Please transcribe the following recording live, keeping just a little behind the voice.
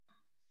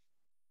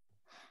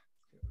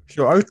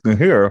So I can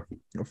hear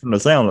from the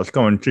sound that's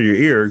coming to your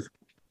ears.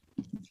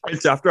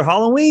 It's after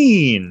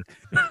Halloween,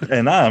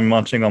 and I'm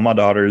munching on my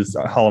daughter's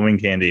Halloween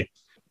candy.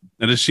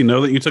 And does she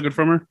know that you took it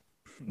from her?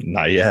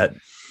 Not yet.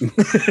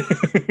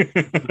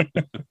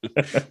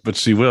 But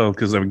she will,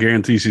 because I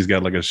guarantee she's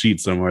got like a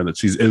sheet somewhere that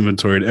she's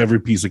inventoried every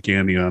piece of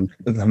candy on.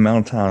 The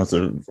amount of times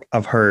that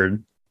I've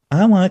heard,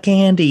 I want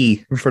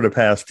candy for the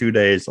past 2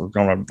 days. I'm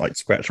gonna like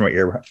scratch my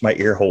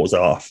ear holes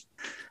off.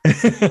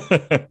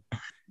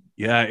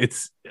 Yeah,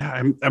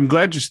 I'm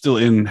glad you're still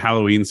in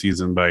Halloween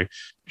season by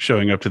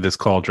showing up to this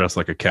call dressed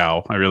like a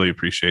cow. I really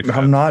appreciate that.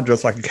 I'm not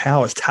dressed like a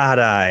cow. It's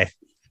tie-dye.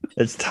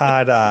 It's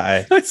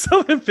tie-dye. I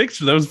saw that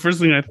picture. That was the first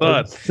thing I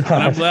thought. And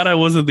I'm glad I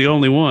wasn't the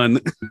only one.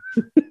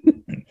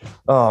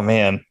 Oh,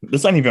 man.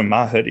 This ain't even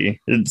my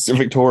hoodie. It's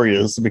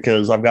Victoria's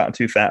because I've gotten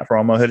too fat for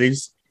all my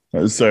hoodies.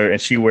 So,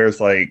 and she wears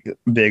like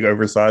big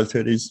oversized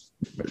hoodies.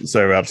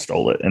 So I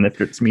stole it and it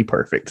fits me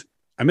perfect.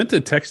 I meant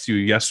to text you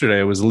yesterday.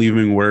 I was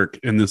leaving work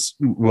and this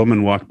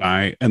woman walked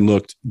by and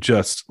looked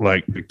just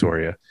like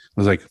Victoria. I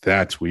was like,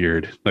 that's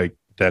weird. Like,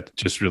 that's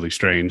just really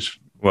strange.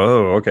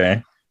 Whoa,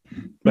 okay.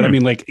 But I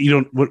mean, like, you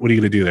don't, what are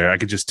you going to do there? I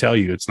could just tell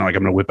you. It's not like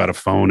I'm going to whip out a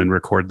phone and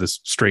record this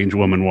strange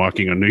woman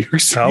walking on New York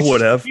City. I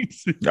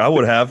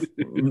would have.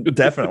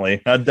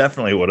 Definitely. I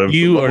definitely would have.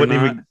 You are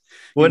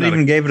wouldn't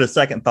even give it a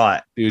second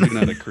thought. Dude, you're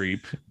not a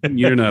creep.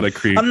 You're not a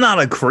creep. I'm not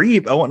a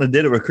creep. I wouldn't have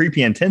did it with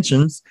creepy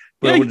intentions.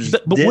 But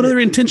what other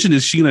intention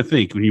is she going to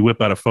think when you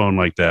whip out a phone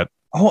like that?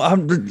 Oh,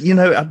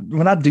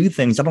 when I do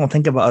things, I don't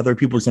think about other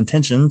people's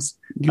intentions.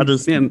 I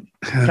just kind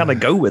of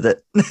go with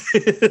it.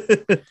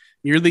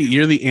 You're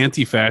the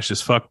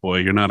anti-fascist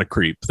fuckboy. You're not a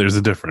creep. There's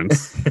a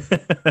difference.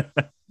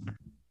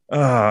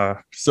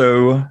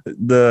 So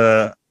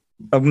the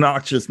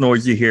obnoxious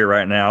noise you hear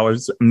right now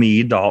is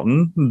me,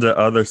 Dalton. The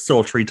other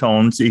sultry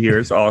tones you hear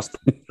is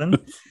Austin.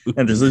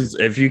 And this is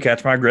If You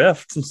Catch My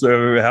Drift.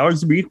 So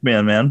how's the week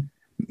been, man?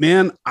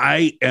 Man,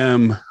 I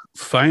am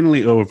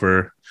finally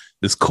over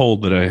this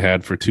cold that I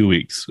had for 2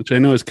 weeks, which I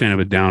know is kind of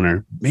a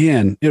downer.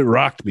 Man, it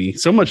rocked me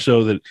so much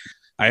so that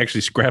I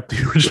actually scrapped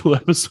the original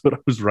episode I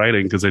was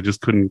writing because I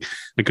couldn't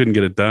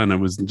get it done. I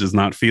was just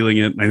not feeling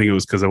it. I think it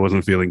was because I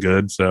wasn't feeling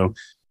good. So,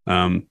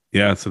 so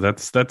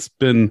that's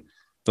been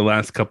the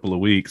last couple of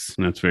weeks,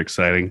 and that's very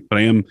exciting. But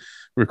I am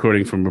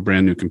recording from a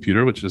brand new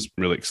computer, which is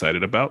really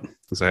excited about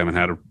because I haven't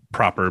had a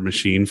proper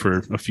machine for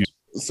a few.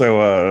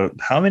 So,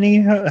 how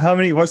many?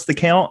 What's the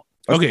count?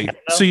 Okay,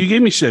 so you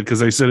gave me shit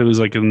because I said it was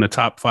like in the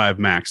top 5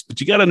 max,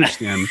 but you got to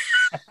understand,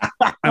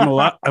 I'm a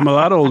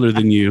lot older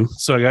than you,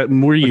 so I got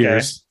more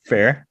years. Okay,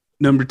 fair.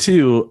 Number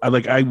 2,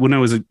 when I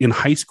was in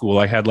high school,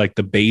 I had like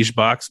the beige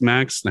box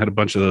Macs. I had a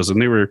bunch of those, and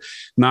they were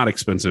not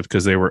expensive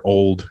because they were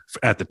old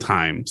at the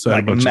time. So like I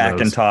had a bunch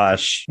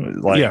Macintosh,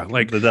 of those.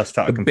 like the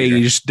desktop, the computer.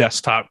 Beige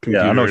desktop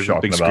computer, I know what you're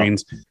big talking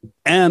screens.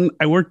 And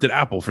I worked at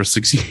Apple for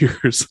 6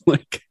 years.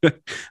 Like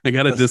I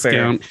got a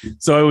discount,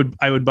 so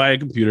I would buy a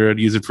computer, I'd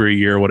use it for a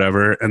year or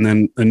whatever, and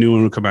then a new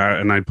one would come out,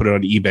 and I'd put it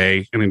on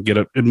eBay, and then get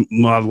a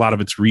lot of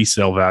its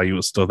resale value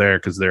is still there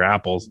because they're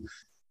Apple's.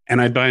 And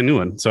I'd buy a new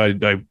one. So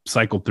I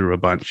cycled through a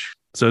bunch.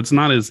 So it's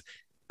not as,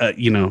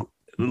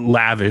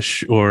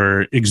 lavish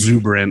or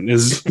exuberant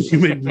as you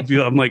made me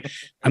feel. I'm like,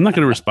 I'm not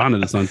going to respond to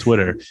this on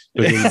Twitter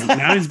because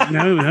now he's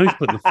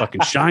putting the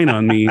fucking shine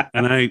on me.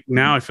 And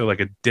I feel like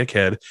a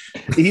dickhead.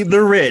 Eat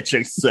the rich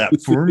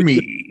except for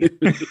me.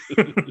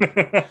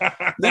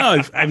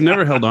 No, I've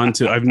never held on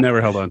to a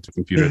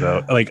computer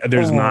though. Like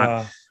there is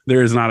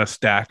not a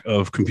stack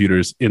of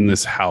computers in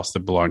this house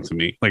that belong to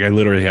me. Like I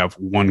literally have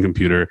one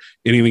computer.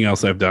 Anything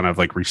else I've done, I've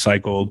like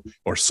recycled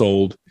or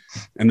sold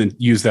and then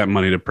used that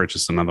money to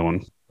purchase another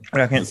one.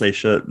 I can't say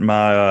shit.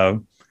 My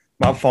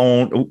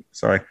phone,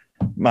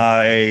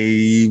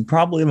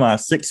 probably my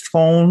 6th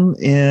phone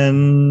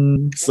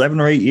in 7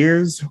 or 8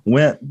 years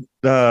went,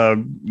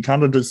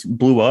 kind of just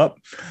blew up.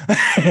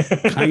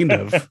 Kind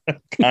of.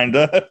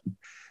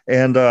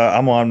 And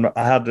I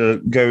had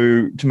to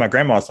go to my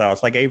grandma's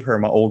house. I gave her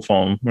my old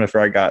phone whenever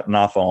I got an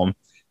iPhone.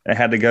 I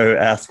had to go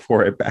ask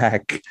for it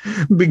back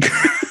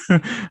because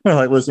I'm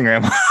like, listen,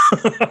 Grandma.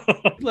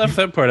 Left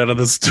that part out of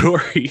the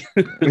story.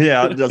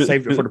 Yeah, I just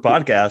saved it for the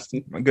podcast.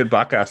 I'm a good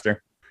podcaster.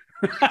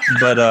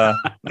 But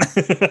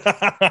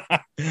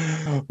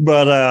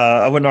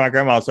I went to my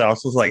grandma's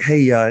house. I was like,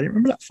 hey,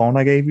 remember that phone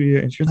I gave you?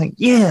 And she was like,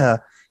 yeah.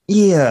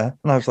 And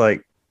I was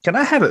like, can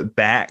I have it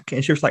back?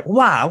 And she was like,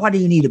 why? Why do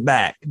you need it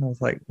back? And I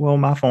was like, well,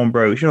 my phone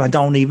broke. She was like,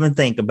 don't even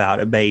think about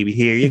it, baby.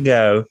 Here you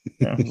go.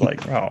 And I was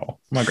like, oh,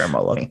 my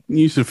grandma loved me.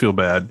 You should feel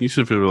bad. You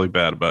should feel really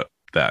bad about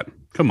that.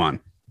 Come on.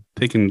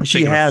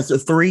 She has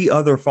 3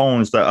 other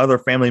phones that other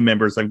family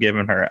members have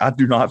given her. I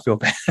do not feel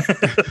bad.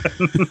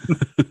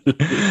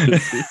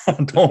 I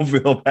don't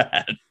feel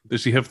bad. Does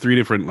she have 3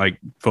 different like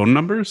phone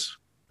numbers?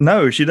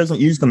 No, she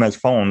doesn't use them as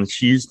phones.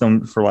 She used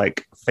them for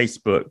like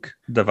Facebook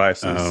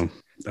devices,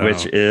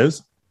 which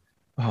is...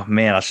 Oh,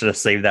 man, I should have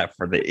saved that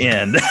for the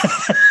end.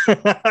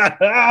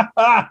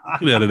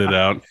 Edit it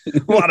out.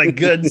 What a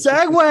good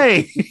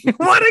segue.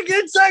 What a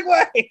good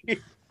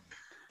segue.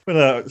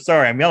 But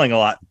sorry, I'm yelling a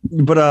lot.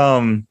 But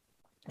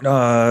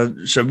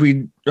Should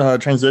we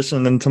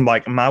transition into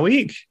like my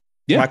week?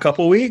 Yeah. My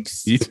couple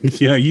weeks?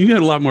 Yeah, you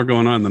had a lot more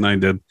going on than I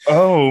did.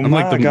 Oh, I'm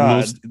my like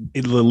God.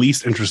 the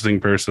least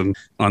interesting person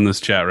on this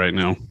chat right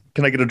now.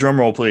 Can I get a drum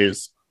roll,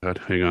 please? God,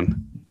 hang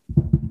on.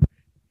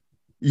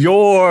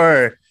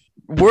 Your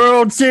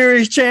World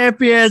Series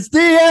champions, the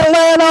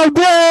Atlanta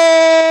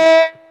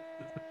Braves!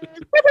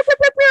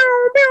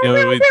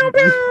 Yeah,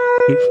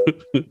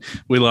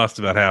 we lost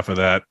about half of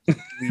that.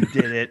 We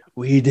did it.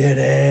 We did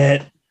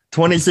it.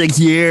 26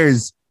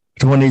 years.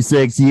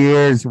 26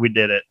 years. We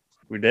did it.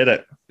 We did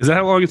it. Is that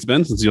how long it's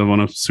been since you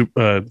won a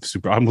I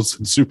almost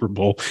said Super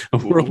Bowl, a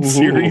World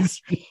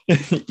Series?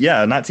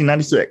 Yeah,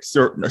 1996.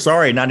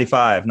 Sorry,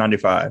 95.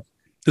 95.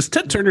 Does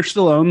Ted Turner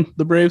still own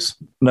the Braves?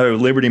 No,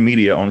 Liberty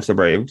Media owns the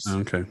Braves.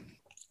 Okay.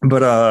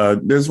 But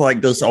there's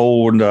like this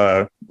old,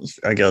 I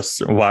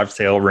guess, wives'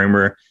 tale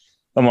rumor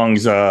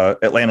amongst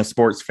Atlanta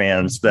sports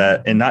fans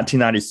that in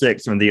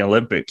 1996, when the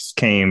Olympics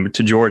came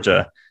to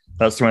Georgia,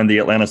 that's when the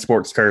Atlanta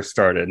sports curse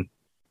started.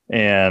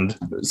 And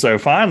so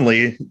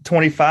finally,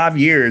 25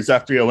 years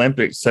after the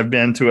Olympics have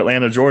been to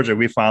Atlanta, Georgia,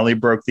 we finally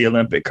broke the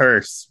Olympic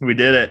curse. We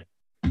did it.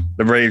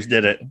 The Braves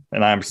did it.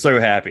 And I'm so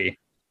happy.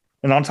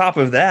 And on top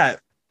of that,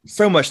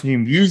 so much new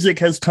music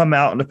has come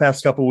out in the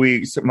past couple of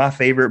weeks. My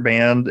favorite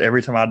band,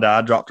 Every Time I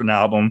Die, dropped an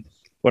album.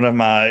 One of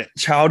my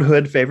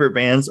childhood favorite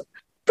bands.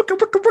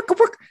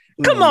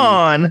 Come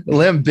on.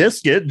 Limp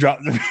Bizkit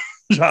dropped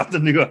a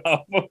new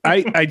album.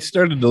 I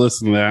started to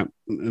listen to that,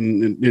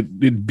 and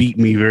it beat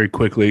me very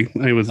quickly.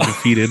 I was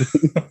defeated.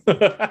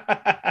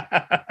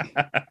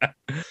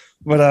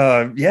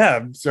 But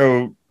yeah,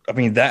 so I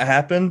mean that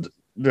happened.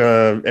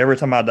 Every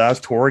Time I Die's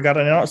tour got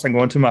announced. I'm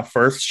going to my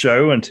first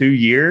show in 2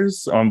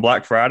 years on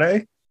Black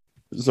Friday,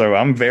 so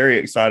I'm very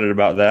excited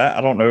about that.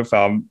 I don't know if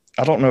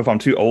I'm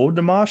too old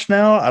to mosh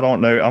now. I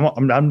don't know.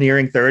 I'm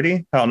nearing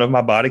 30. I don't know if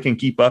my body can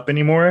keep up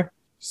anymore.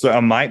 So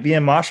I might be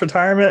in mosh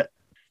retirement,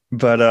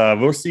 but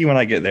we'll see when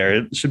I get there.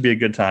 It should be a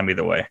good time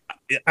either way.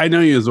 I know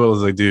you as well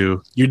as I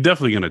do. You're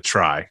definitely going to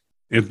try.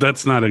 If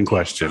that's not in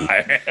question.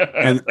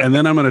 and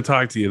then I'm going to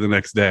talk to you the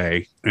next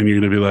day, and you're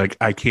going to be like,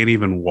 I can't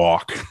even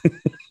walk.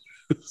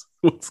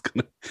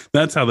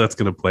 That's how that's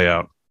going to play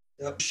out.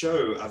 That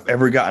show I've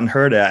ever gotten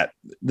hurt at,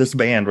 this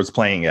band was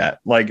playing at.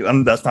 Like,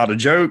 that's not a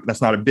joke.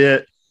 That's not a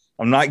bit.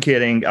 I'm not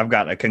kidding. I've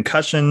gotten a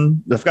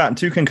concussion. I've gotten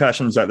 2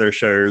 concussions at their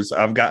shows.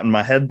 I've gotten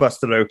my head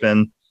busted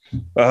open.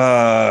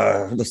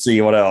 Let's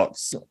see what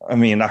else. I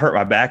mean, I hurt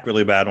my back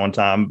really bad one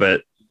time,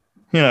 but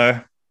you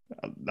know,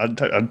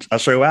 I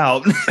show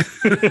out.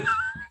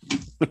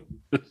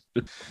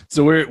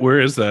 So where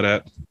is that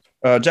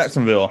at?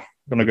 Jacksonville.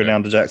 I'm gonna go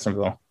down to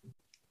Jacksonville,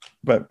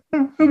 but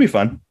it'll be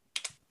fun.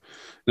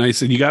 Now you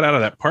said you got out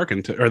of that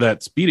parking or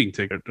that speeding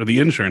ticket or the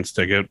insurance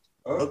ticket.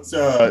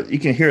 You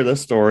can hear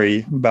this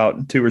story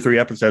about 2 or 3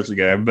 episodes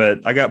ago, but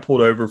I got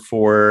pulled over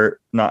for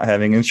not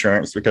having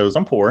insurance because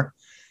I'm poor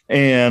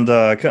and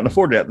couldn't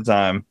afford it at the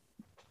time.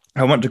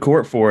 I went to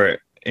court for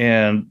it,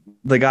 and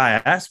the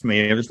guy asked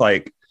me, it was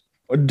like,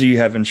 do you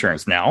have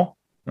insurance now?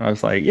 And I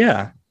was like,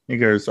 yeah. He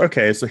goes,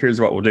 okay, so here's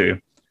what we'll do.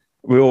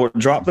 We'll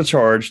drop the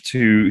charge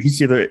to,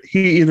 he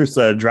either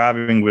said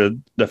driving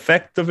with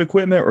defective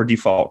equipment or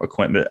default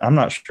equipment. I'm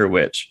not sure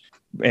which.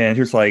 And he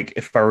was like,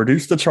 if I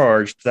reduce the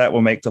charge, that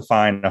will make the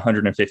fine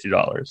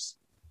 $150.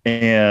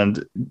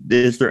 And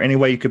is there any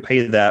way you could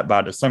pay that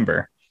by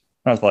December?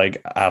 I was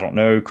like, I don't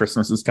know.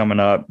 Christmas is coming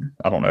up.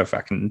 I don't know if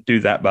I can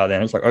do that by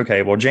then. It's like,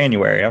 okay, well,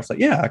 January. I was like,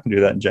 yeah, I can do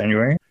that in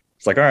January.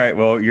 It's like, all right,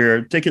 well,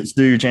 your ticket's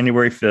due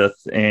January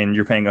 5th and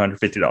you're paying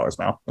 $150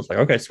 now. I was like,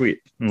 okay, sweet.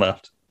 And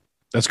left.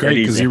 That's great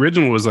because the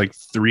original was like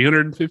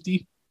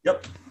 $350.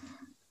 Yep.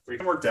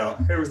 Everything worked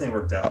out. Everything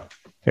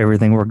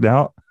worked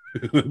out.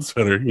 That's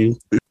better. Can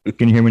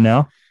you hear me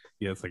now?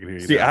 Yes, I can hear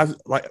you. See,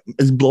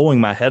 it's blowing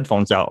my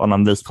headphones out when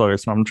I'm this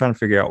close, and I'm trying to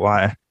figure out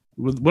why.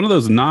 With one of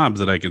those knobs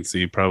that I can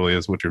see probably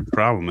is what your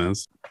problem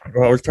is.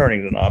 Well, I was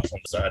turning the knobs on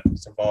the side.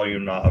 It's a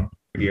volume knob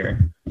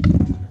here.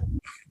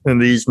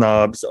 And these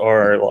knobs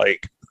are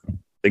like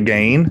the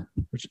gain,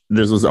 which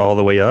this is all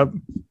the way up.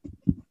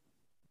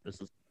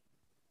 This is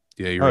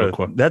real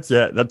quick. That's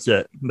it. That's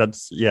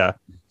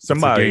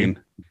somebody.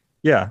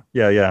 Yeah.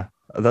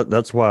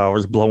 That's why I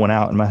was blowing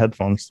out in my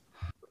headphones.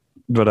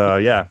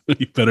 But yeah.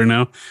 You better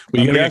now.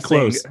 Well, you gotta get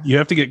close. You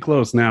have to get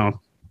close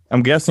now.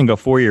 I'm guessing a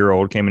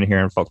 4-year-old came in here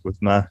and fucked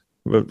with my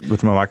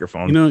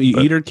microphone. You know, you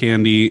eat her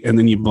candy and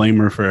then you blame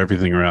her for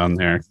everything around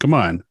there. Come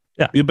on.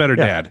 Yeah. Be a better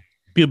dad.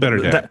 Be a better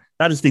dad.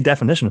 That is the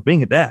definition of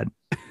being a dad.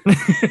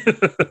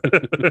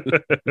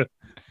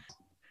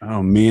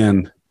 Oh,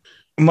 man.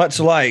 Much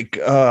like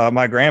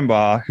my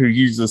grandma, who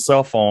uses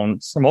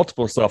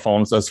multiple cell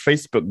phones as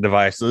Facebook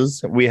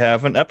devices, we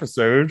have an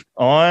episode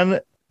on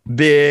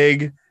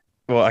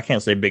I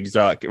can't say Big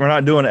Zuck. We're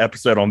not doing an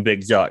episode on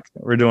Big Zuck.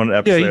 We're doing an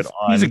episode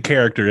on... He's a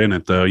character in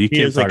it, though. You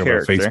can't talk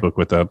about Facebook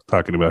without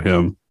talking about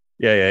him.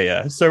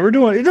 Yeah. So we're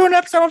doing an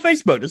episode on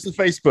Facebook. This is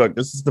Facebook.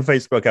 This is the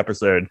Facebook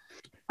episode.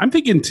 I'm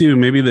thinking, too,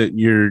 maybe that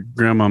your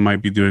grandma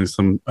might be doing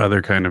some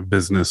other kind of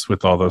business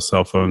with all those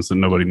cell phones that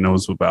nobody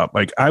knows about.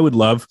 Like, I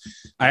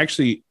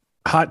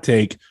Hot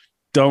take.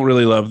 Don't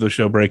really love the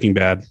show Breaking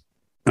Bad.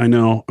 I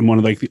know I'm one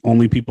of like the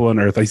only people on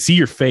earth. I see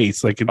your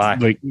face. Like, it's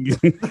like,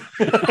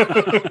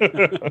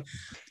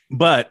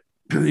 but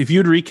if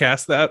you'd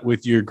recast that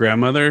with your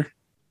grandmother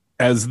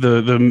as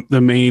the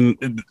main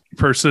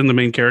person, the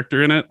main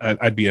character in it,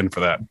 I'd be in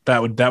for that.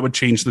 That would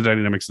change the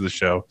dynamics of the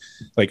show.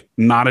 Like,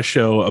 not a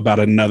show about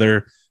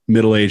another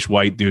middle-aged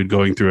white dude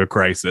going through a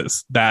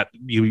crisis. That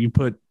you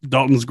put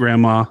Dalton's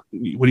grandma.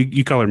 What do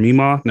you call her?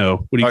 Mima?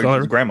 No. What do you call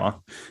her? Grandma.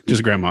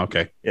 Just grandma.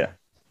 Okay. Yeah.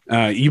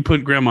 You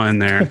put grandma in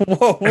there.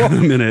 Whoa. In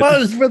a minute. What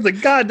is with the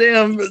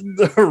goddamn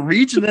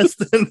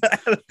regionist in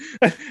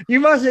that?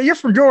 You're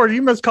from Georgia.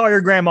 You must call your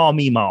grandma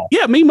Meemaw.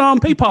 Yeah, Meemaw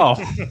and Peepaw.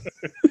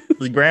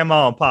 It's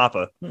grandma and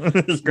Papa.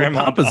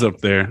 Grandma Papa's up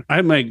there. I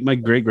had my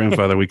great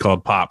grandfather we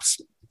called Pops,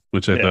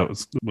 which I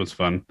thought was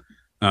fun.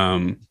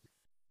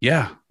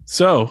 Yeah.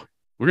 So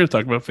we're gonna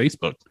talk about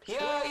Facebook.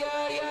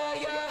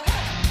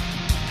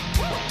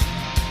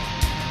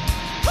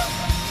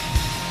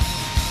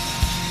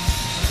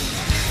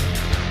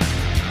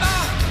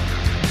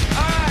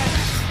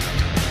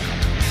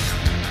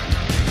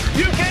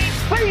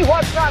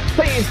 What's not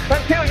seen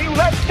until you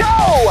let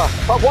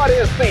go of what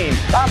is seen.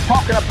 I'm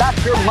talking about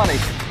your money.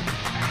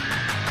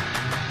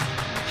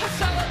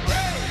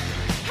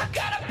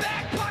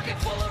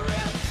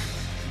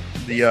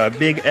 The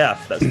big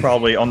F that's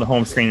probably on the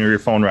home screen of your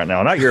phone right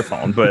now. Not your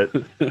phone, but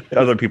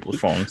other people's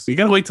phones. You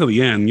gotta wait till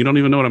the end. You don't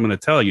even know what I'm gonna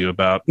tell you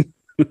about.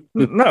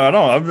 No, I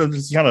don't. I'm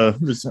just kind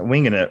of just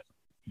winging it.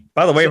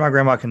 By the way, my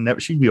grandma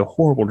she'd be a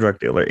horrible drug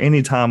dealer.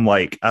 Anytime,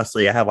 like, I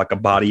say I have like a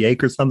body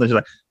ache or something, she's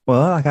like,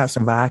 well, I got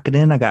some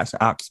Vicodin, I got some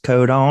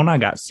oxycodone, I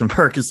got some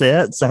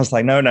Percocets. I was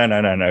like, no.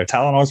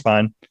 Tylenol's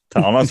fine.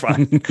 Tylenol's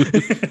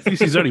fine.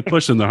 She's already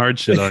pushing the hard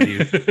shit on you.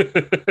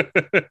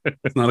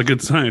 It's not a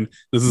good sign.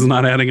 This is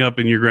not adding up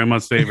in your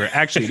grandma's favor.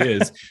 Actually, it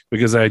is,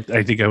 because I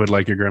think I would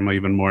like your grandma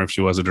even more if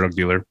she was a drug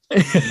dealer.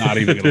 Not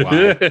even gonna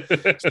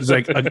lie. She's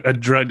like a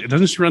drug.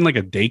 Doesn't she run like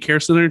a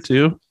daycare center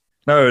too?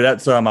 No,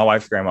 that's my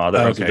wife's grandma.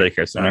 That runs a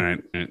daycare center. All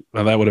right.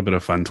 Well, that would have been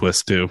a fun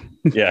twist too.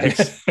 Yeah.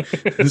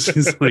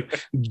 She's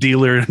like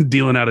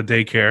dealing out of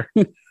daycare.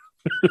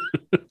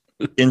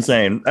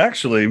 Insane.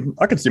 Actually,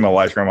 I could see my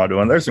wife's grandma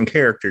doing. There's some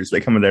characters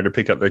that come in there to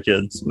pick up their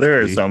kids.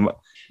 There's some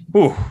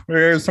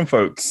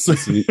folks.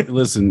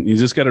 Listen, you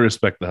just got to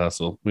respect the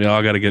hustle. We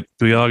all got to get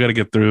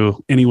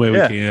through any way we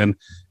can.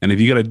 And if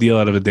you got to deal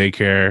out of a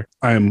daycare,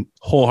 I'm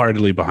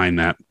wholeheartedly behind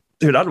that.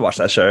 Dude, I'd watch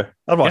that show.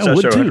 I'd watch that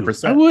show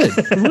 100%. I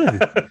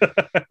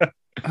would.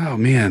 Oh,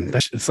 man.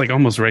 It's like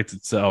almost writes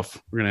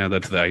itself. We're going to add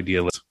that to the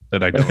idea list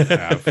that I don't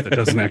have, that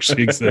doesn't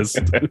actually exist.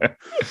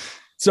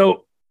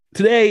 So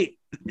today,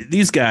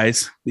 these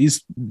guys,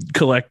 these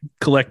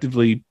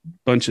collectively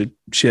bunch of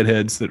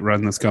shitheads that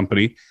run this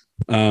company,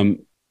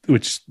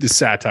 which is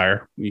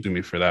satire. You do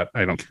me for that.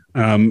 I don't.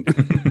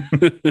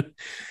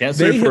 Can't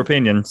say for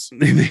opinions.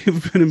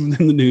 They've been in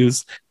the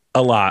news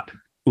a lot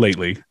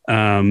lately,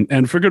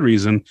 and for good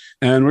reason.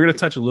 And we're going to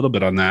touch a little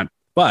bit on that.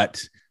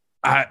 But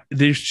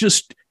there's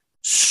just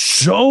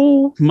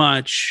so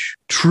much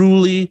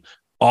truly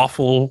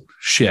awful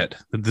shit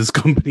that this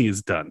company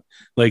has done.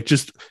 Like,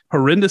 just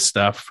horrendous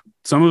stuff.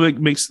 Some of it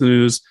makes the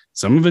news,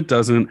 some of it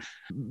doesn't.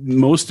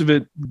 Most of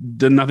it,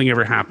 nothing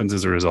ever happens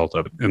as a result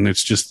of it. And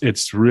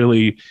it's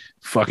really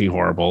fucking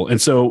horrible.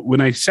 And so when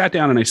I sat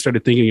down and I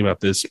started thinking about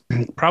this,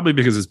 probably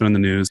because it's been in the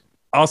news,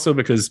 also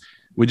because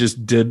we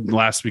just did the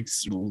last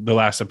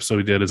episode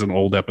we did is an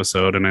old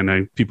episode, and I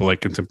know people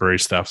like contemporary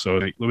stuff. So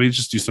let me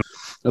just do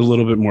a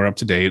little bit more up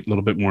to date, a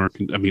little bit more.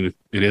 I mean,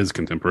 it is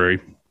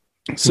contemporary.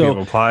 So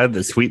applied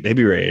the Sweet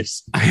Baby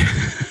Ray's.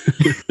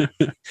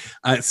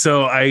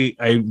 So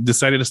I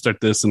decided to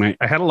start this, and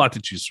I had a lot to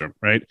choose from,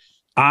 right?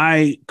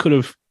 I could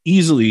have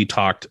easily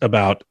talked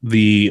about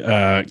the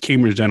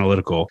Cambridge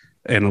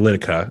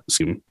Analytica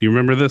scheme. Do you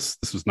remember this?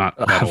 This was not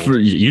that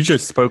old. You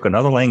just spoke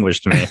another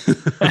language to me.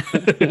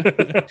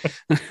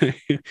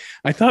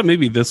 I thought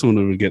maybe this one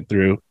would get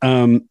through.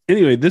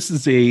 Anyway, this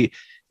is a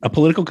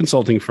political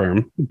consulting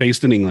firm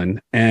based in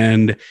England,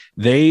 and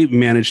they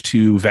managed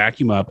to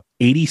vacuum up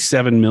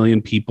 87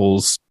 million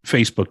people's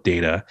Facebook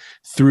data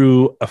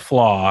through a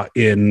flaw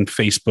in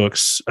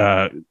Facebook's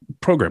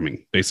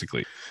programming,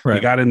 basically. Right. They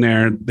got in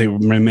there, they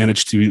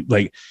managed to,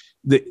 like,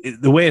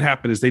 the way it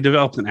happened is they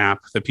developed an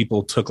app that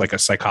people took like a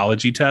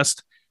psychology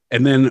test,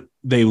 and then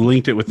they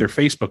linked it with their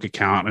Facebook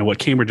account. And what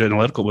Cambridge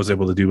Analytica was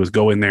able to do was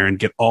go in there and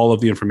get all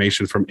of the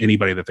information from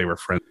anybody that they were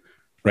friends with.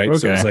 Right. Okay.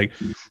 So it's like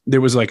there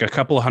was like a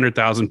couple of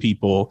 100,000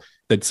 people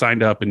that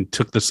signed up and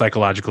took the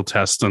psychological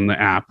test on the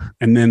app.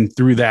 And then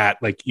through that,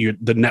 like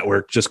the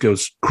network just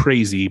goes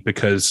crazy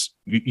because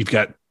you've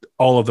got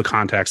all of the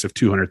contacts of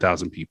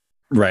 200,000 people.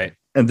 Right.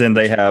 And then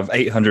they have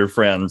 800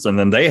 friends, and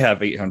then they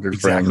have 800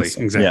 friends.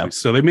 Exactly. Yeah.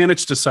 So they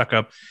managed to suck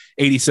up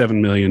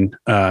 87 million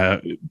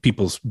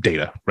people's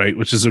data, right?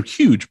 Which is a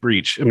huge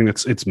breach. I mean,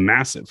 it's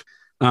massive.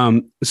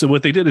 So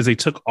what they did is they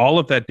took all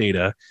of that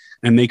data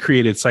and they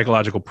created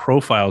psychological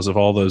profiles of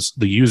all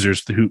the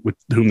users with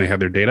whom they had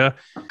their data.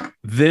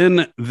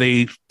 Then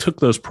they took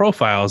those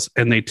profiles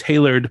and they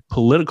tailored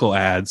political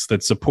ads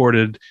that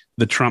supported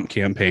the Trump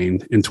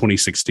campaign in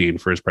 2016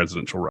 for his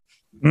presidential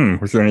run.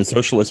 Was there any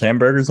socialist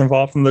hamburgers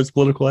involved in those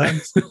political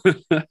ads?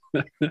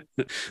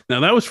 Now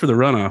that was for the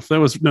runoff.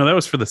 That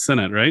was for the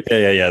Senate, right?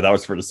 Yeah. That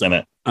was for the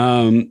Senate.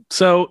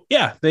 So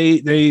yeah,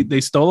 they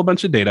stole a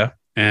bunch of data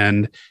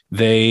and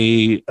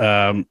they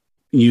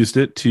used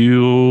it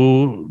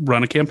to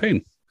run a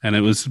campaign, and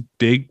it was a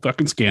big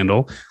fucking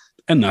scandal,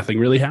 and nothing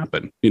really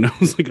happened. It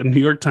was like a New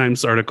York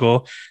Times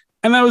article,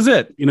 and that was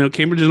it.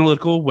 Cambridge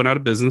Analytica went out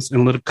of business.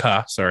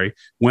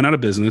 Went out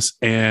of business,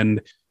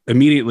 and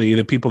immediately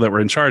the people that were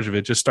in charge of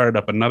it just started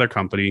up another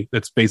company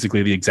that's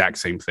basically the exact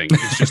same thing.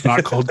 It's just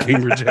not called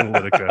Cambridge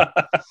Analytica.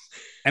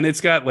 And it's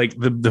got like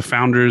the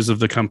founders of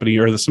the company,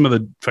 or some of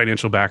the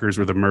financial backers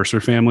were the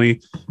Mercer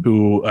family,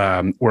 who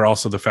were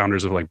also the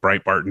founders of like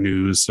Breitbart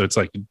News. So it's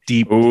like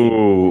deep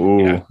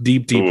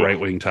right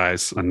wing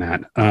ties on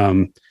that.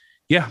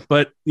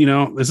 But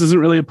this isn't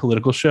really a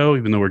political show,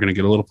 even though we're going to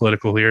get a little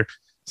political here.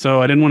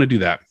 So I didn't want to do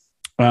that.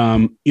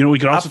 We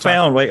could also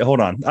found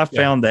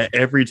that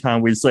every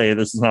time we say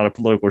this is not a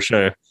political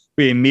show,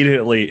 we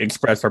immediately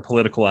express our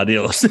political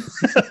ideals.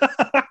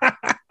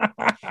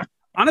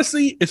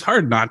 Honestly, it's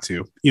hard not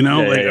to,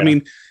 I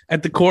mean,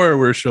 at the core,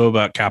 we're a show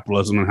about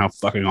capitalism and how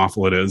fucking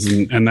awful it is.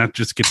 And that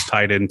just gets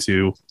tied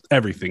into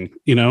everything,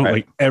 Right.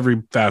 Like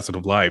every facet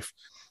of life,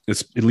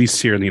 it's, at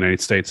least here in the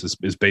United States,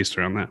 is based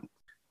around that.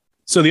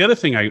 So the other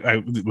thing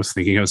I was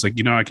thinking, I was like,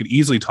 I could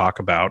easily talk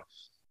about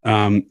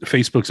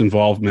Facebook's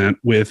involvement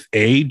with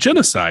a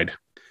genocide.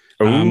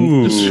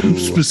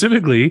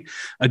 Specifically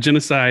a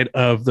genocide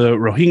of the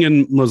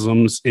Rohingya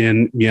Muslims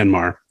in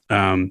Myanmar.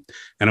 And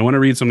I want to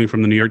read something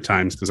from the New York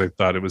Times because I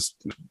thought it was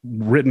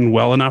written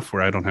well enough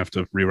where I don't have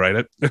to rewrite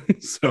it.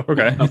 So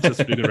I'll just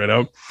read it right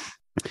out.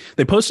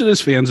 They posted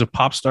as fans of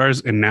pop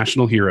stars and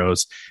national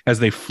heroes as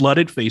they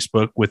flooded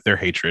Facebook with their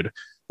hatred.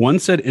 One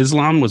said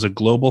Islam was a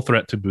global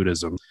threat to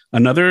Buddhism.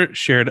 Another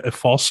shared a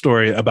false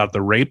story about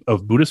the rape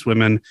of Buddhist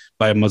women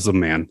by a Muslim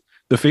man.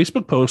 The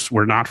Facebook posts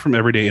were not from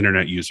everyday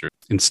internet users.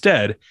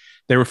 Instead,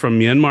 they were from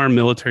Myanmar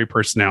military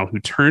personnel who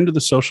turned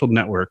the social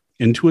network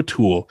into a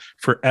tool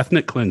for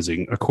ethnic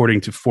cleansing,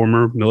 according to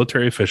former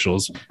military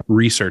officials,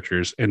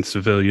 researchers, and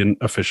civilian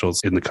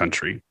officials in the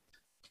country.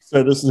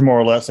 So this is more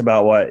or less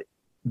about what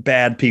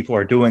bad people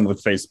are doing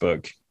with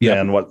Facebook. Yeah.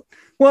 And what,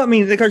 well, I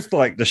mean, because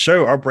like the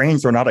show, our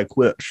brains are not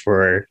equipped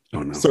for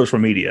social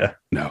media.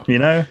 No,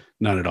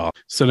 not at all.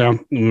 So now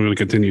I'm going to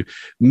continue.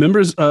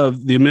 Members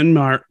of the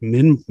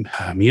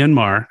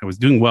Myanmar, I was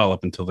doing well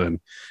up until then,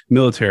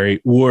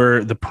 military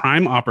were the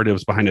prime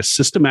operatives behind a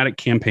systematic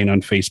campaign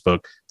on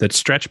Facebook that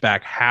stretched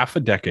back half a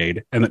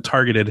decade and that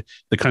targeted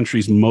the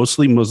country's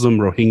mostly Muslim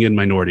Rohingya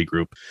minority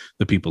group,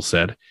 the people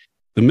said.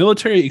 The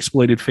military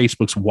exploited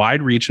Facebook's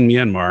wide reach in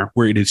Myanmar,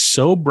 where it is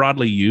so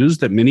broadly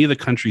used that many of the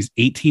country's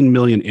 18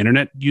 million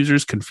internet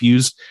users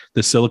confuse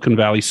the Silicon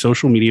Valley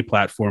social media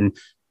platform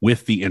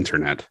with the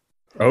internet.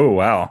 Oh,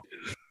 wow.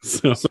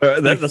 So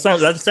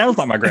that sounds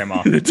like my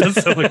grandma. It does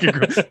sound like your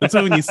grandma. That's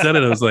why when you said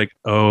it, I was like,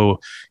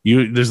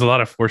 there's a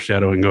lot of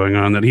foreshadowing going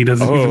on that he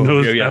doesn't even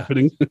know is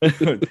happening.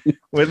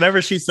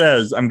 Whenever she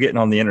says, I'm getting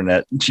on the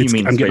internet, she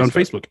means I'm getting on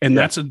Facebook. And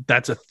that's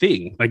a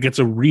thing. Like, it's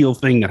a real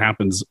thing that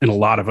happens in a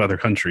lot of other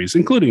countries,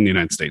 including the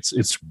United States.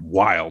 It's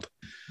wild.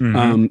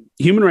 Mm-hmm.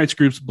 Human rights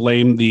groups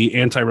blame the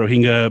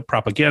anti-Rohingya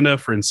propaganda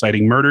for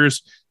inciting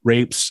murders,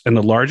 rapes, and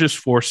the largest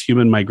forced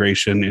human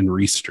migration in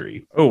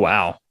history. Oh,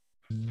 wow.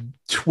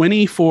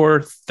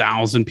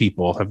 24,000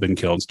 people have been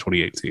killed since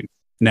 2018.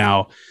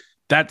 Now,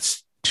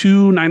 that's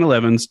 2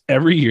 9/11s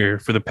every year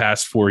for the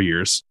past 4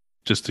 years,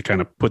 just to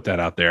kind of put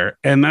that out there.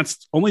 And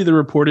that's only the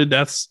reported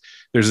deaths.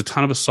 There's a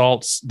ton of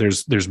assaults.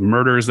 There's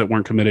murders that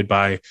weren't committed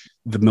by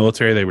the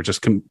military. They were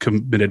just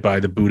committed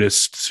by the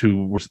Buddhists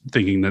who were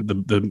thinking that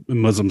the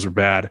Muslims are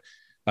bad.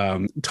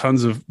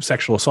 Tons of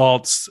sexual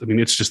assaults. I mean,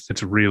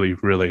 it's really,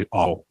 really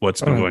awful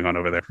what's been going on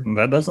over there.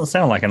 That doesn't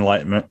sound like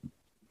enlightenment.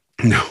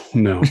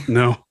 No.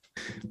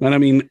 But I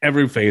mean,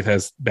 every faith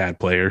has bad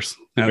players.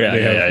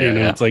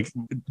 It's like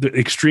the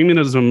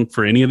extremism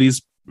for any of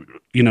these,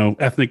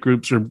 ethnic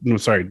groups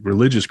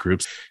religious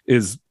groups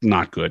is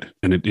not good.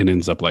 And it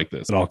ends up like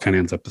this. It all kind of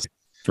ends up the same.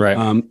 Right.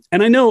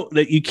 And I know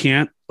that you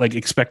can't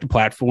expect a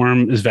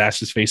platform as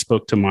vast as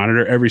Facebook to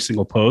monitor every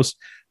single post,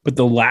 but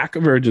the lack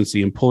of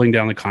urgency in pulling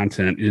down the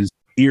content is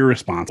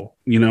irresponsible.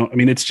 I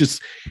mean, it's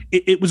just,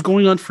 it was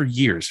going on for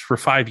years, for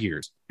 5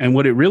 years. And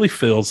what it really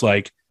feels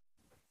like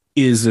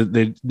is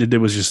that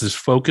there was just this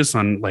focus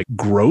on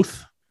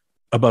growth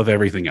above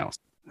everything else.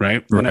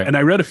 Right. And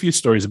I read a few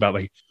stories about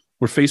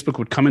where Facebook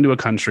would come into a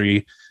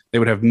country, they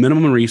would have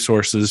minimum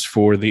resources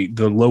for the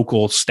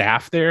local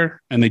staff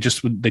there. And they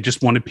just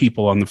wanted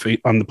people on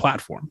the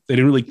platform. They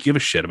didn't really give a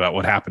shit about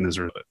what happened as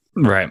early.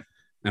 Right.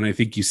 And I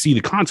think you see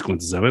the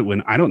consequences of it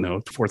when,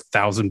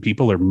 4,000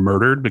 people are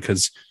murdered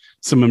because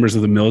some members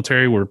of the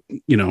military were,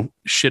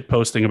 shit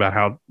posting about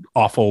how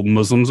awful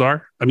Muslims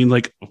are. I mean,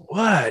 like,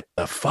 what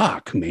the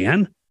fuck,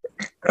 man?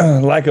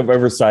 Lack of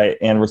oversight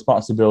and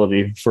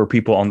responsibility for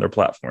people on their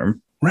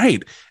platform.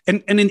 Right.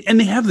 And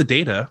they have the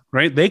data,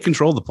 right? They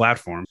control the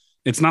platform.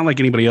 It's not like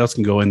anybody else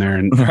can go in there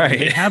and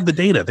they have the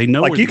data. They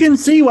know, like, you can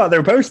see what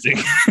they're posting.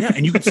 Yeah,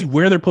 and you can see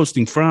where they're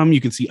posting from. You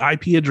can see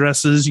IP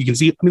addresses. You can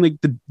see, I mean, like,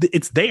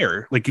 it's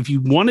there. Like, if you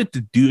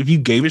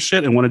gave a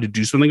shit and wanted to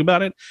do something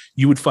about it,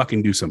 you would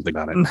fucking do something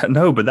about it.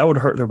 No, but that would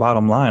hurt their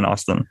bottom line,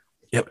 Austin.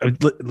 Yeah,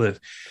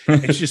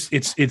 it's just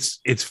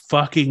it's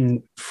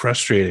fucking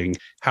frustrating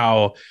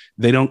how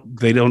they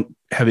don't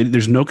have it.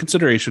 There's no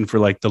consideration for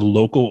like the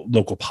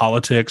local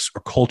politics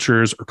or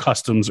cultures or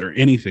customs or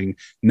anything.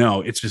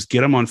 No, it's just get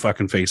them on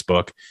fucking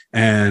Facebook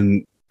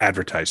and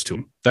advertise to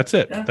them. That's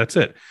it. Yeah. That's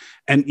it.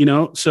 And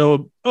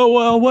so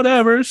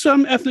whatever.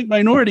 Some ethnic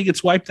minority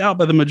gets wiped out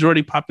by the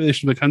majority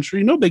population of the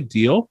country. No big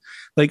deal.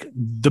 Like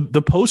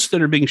the posts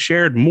that are being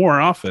shared more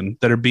often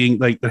that are being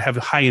like that have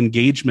high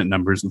engagement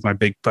numbers with my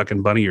big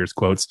fucking bunny ears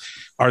quotes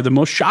are the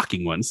most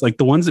shocking ones. Like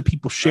the ones that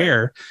people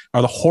share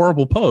are the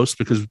horrible posts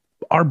because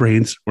our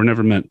brains were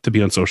never meant to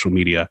be on social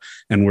media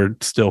and we're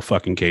still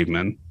fucking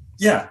cavemen.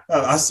 Yeah.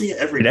 I see it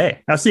every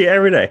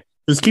day.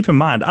 Just keep in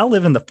mind, I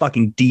live in the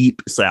fucking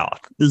deep South.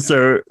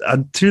 So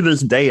to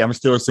this day, I'm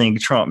still seeing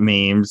Trump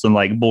memes and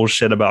like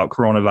bullshit about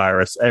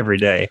coronavirus every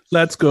day.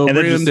 Let's go, and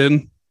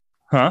Brandon.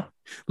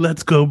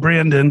 Let's go,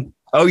 Brandon.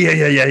 Oh,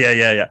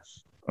 yeah.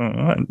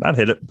 I'd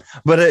hit it.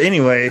 But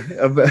anyway.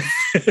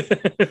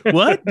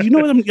 What? I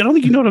don't think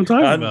you know what I'm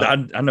talking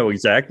about. I know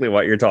exactly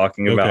what you're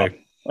talking about.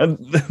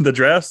 The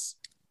dress?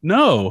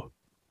 No.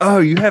 Oh,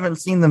 you haven't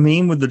seen the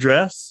meme with the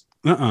dress?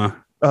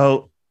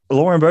 Oh,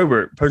 Lauren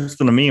Boebert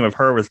posted a meme of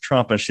her with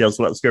Trump and she has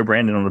 "Let's Go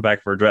Brandon" on the back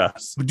of her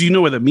dress. Do you know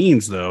what that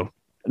means, though?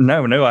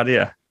 No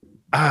idea.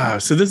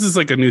 So this is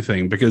like a new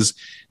thing because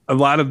a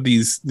lot of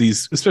these,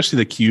 especially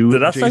the Q.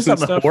 Did I say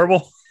something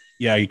horrible?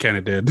 Yeah, you kind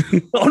of did.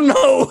 Oh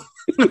no!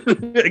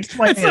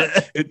 Explain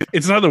it.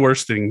 It's not the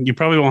worst thing. You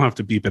probably won't have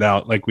to beep it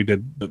out like we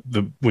did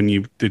when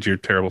you did your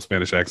terrible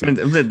Spanish accent.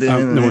 No,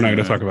 we're not going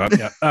to talk about.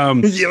 Yeah. We're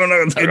not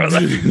going to talk about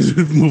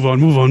that. Move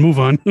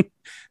on.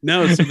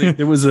 No, so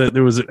there was I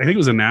think it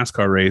was a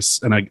NASCAR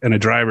race, and a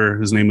driver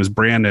whose name was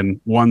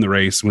Brandon won the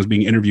race and was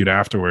being interviewed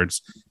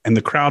afterwards, and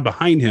the crowd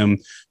behind him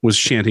was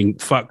chanting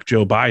 "Fuck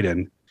Joe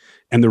Biden."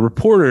 And the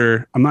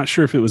reporter, I'm not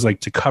sure if it was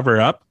like to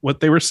cover up what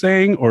they were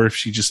saying or if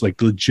she just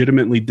like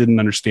legitimately didn't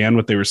understand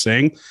what they were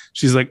saying.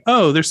 She's like,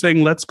 oh, they're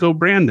saying, "Let's go,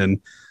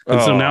 Brandon."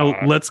 And so now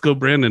 "Let's go,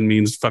 Brandon"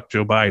 means "fuck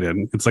Joe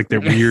Biden." It's like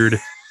they're weird.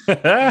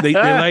 they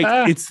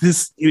like it's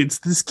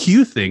this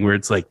Q thing where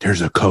it's like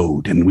there's a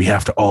code and we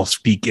have to all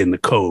speak in the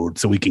code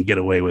so we can get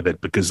away with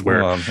it because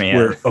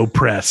we're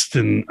oppressed.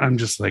 And I'm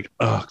just like,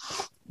 oh.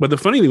 But the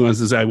funny thing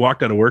is I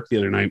walked out of work the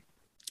other night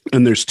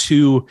and there's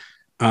two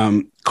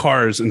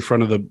cars in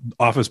front of the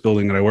office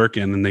building that I work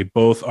in, and they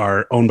both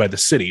are owned by the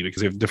city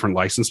because they have different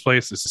license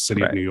plates. It's the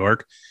city of New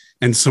York.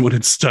 And someone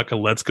had stuck a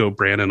 "Let's Go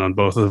Brandon" on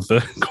both of the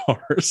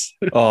cars.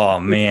 Oh,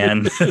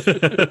 man.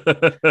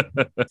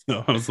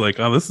 So I was like,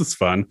 oh, this is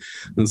fun.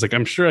 I was like,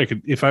 I'm sure I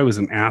could, if I was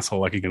an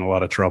asshole, I could get in a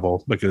lot of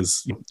trouble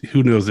because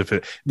who knows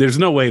there's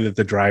no way that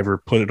the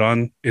driver put it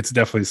on. It's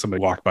definitely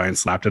somebody walked by and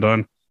slapped it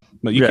on.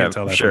 But you can't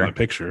tell that from the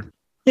picture.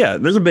 Yeah,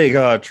 there's a big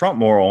Trump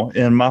mural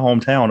in my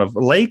hometown of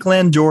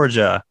Lakeland,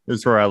 Georgia.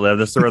 Is where I live.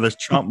 That's where this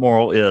Trump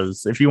mural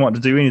is. If you want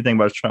to do anything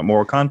about Trump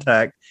mural,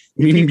 contact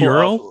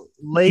mural.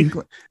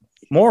 Lakeland.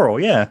 Moral,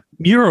 yeah.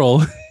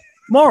 Mural.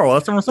 Moral,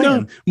 that's what I'm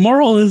saying. No,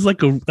 moral is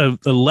like a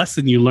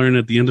lesson you learn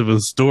at the end of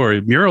a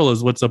story. Mural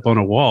is what's up on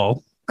a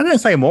wall. I didn't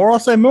say moral, I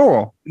said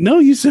moral. No,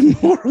 you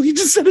said moral. You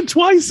just said it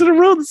twice in a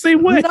row the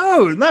same way.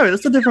 No,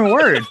 that's a different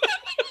word.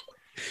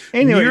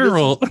 Anyway,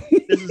 mural.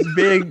 This is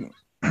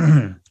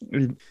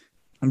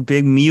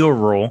big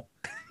mural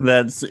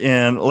that's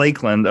in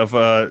Lakeland of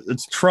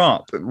it's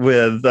Trump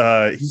with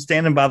he's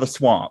standing by the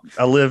swamp.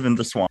 I live in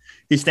the swamp.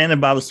 He's standing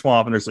by the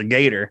swamp and there's a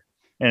gator.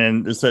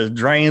 And it says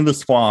 "drain the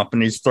swamp,"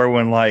 and he's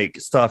throwing like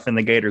stuff in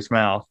the gator's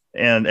mouth.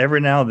 And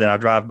every now and then I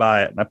drive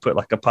by it and I put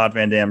like a Pod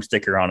Van Dam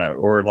sticker on it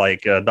or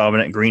like a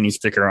Dominic Greeny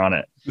sticker on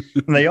it.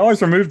 And they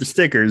always remove the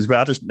stickers,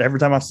 but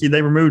every time I see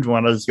they removed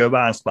one, I just go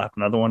by and slap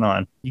another one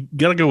on. You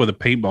gotta go with a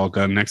paintball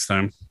gun next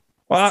time.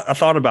 Well, I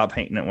thought about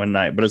painting it one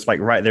night, but it's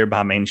like right there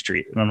by Main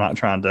Street, and I'm not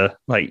trying to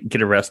like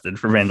get arrested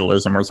for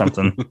vandalism or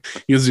something.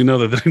 Because you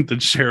know that the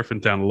sheriff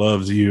in town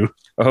loves you.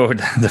 Oh,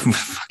 the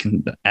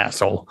fucking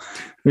asshole!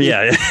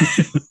 Yeah,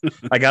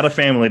 I got a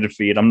family to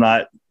feed. I'm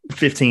not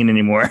 15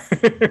 anymore.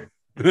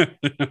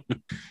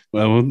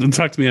 Well,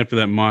 talk to me after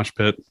that mosh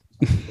pit.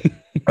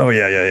 Oh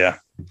yeah.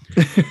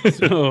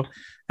 So,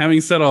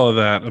 having said all of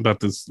that about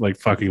this like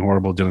fucking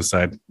horrible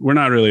genocide, we're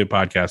not really a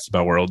podcast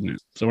about world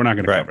news, so we're not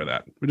going to cover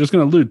that. We're just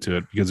going to allude to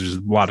it because there's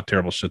a lot of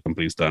terrible shit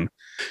somebody's done.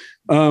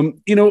 We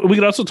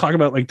could also talk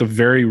about like the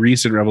very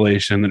recent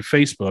revelation that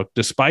Facebook,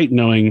 despite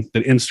knowing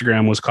that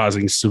Instagram was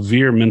causing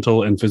severe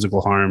mental and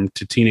physical harm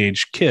to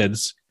teenage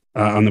kids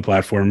on the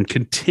platform,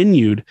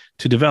 continued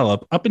to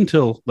develop up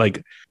until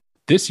like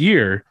this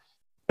year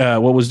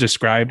what was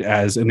described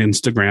as an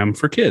Instagram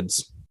for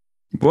kids.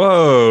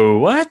 Whoa,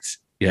 what?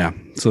 Yeah.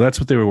 So that's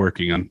what they were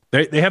working on.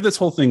 They have this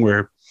whole thing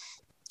where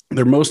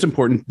their most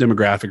important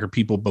demographic are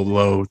people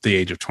below the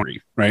age of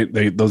 20, right?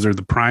 Those are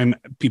the prime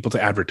people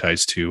to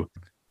advertise to,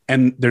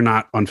 and they're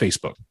not on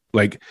Facebook.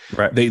 Like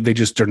Right. they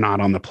just are not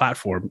on the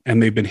platform,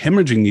 and they've been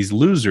hemorrhaging these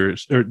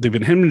losers, or they've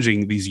been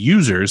hemorrhaging these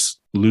users,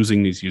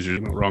 losing these users.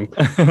 I'm not wrong.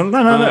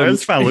 No,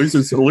 it's fine.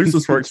 Loses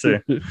works too.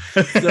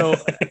 So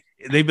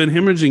they've been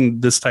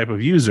hemorrhaging this type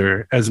of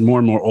user as more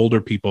and more older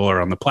people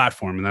are on the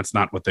platform, and that's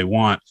not what they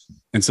want.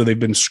 And so they've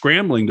been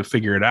scrambling to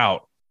figure it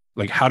out,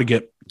 like how to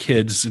get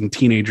kids and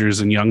teenagers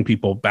and young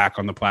people back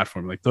on the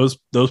platform. Like those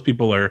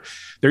people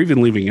they're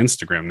even leaving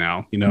Instagram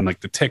now,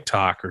 like the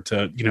TikTok or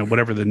to,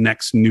 whatever the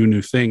next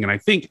new thing. And I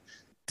think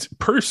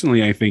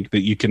personally, I think that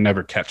you can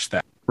never catch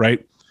that.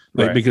 Right.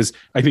 Like, Right. because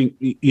I think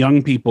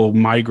young people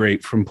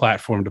migrate from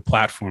platform to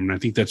platform. And I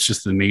think that's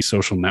just the nature of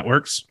social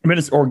networks. I mean,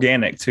 it's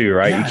organic too,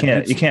 right?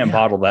 Yeah, you can't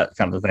bottle that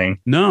kind of thing.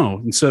 No.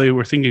 And so they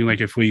were thinking, like,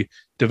 if we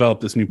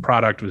develop this new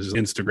product with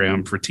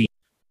Instagram for teens,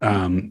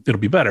 it'll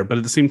be better. But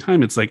at the same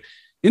time, it's like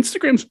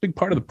Instagram's a big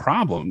part of the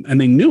problem. And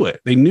they knew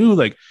it. They knew,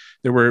 like,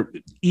 there were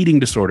eating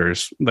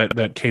disorders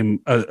that came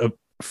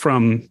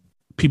from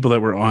people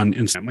that were on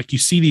Instagram. Like, you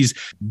see these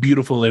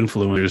beautiful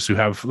influencers who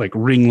have like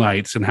ring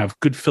lights and have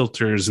good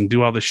filters and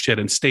do all this shit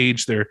and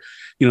stage their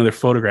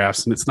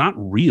photographs, and it's not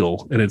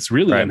real, and it's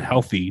really Right.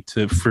 unhealthy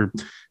for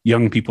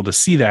young people to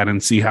see that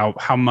and see how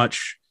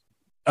much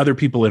other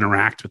people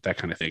interact with that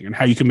kind of thing, and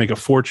how you can make a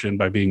fortune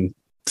by being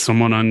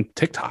someone on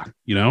TikTok.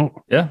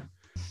 Yeah.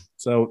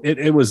 So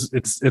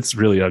it's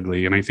really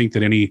ugly, and I think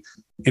that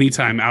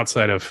anytime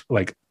outside of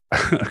like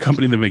a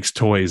company that makes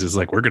toys is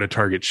like, we're going to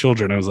target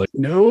children. I was like,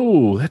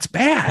 no, that's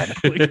bad.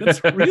 Like,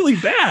 that's really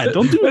bad.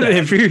 Don't do But that.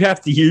 if you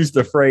have to use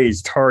the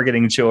phrase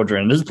targeting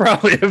children, it's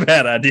probably a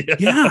bad idea.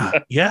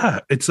 Yeah.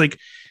 It's like,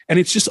 and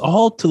it's just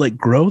all to like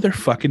grow their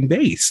fucking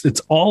base.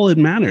 It's all it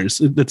matters.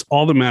 That's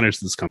all that matters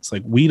to this company. It's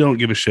like, we don't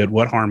give a shit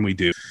what harm we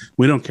do.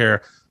 We don't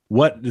care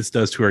what this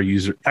does to our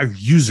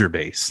user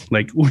base.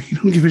 Like, we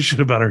don't give a shit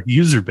about our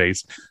user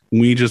base.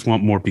 We just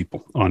want more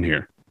people on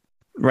here.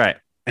 Right.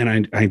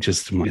 And I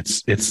just,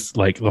 it's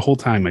like the whole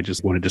time I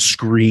just wanted to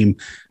scream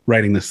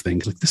writing this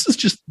thing. Like, this is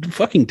just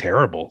fucking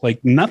terrible.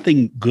 Like,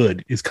 nothing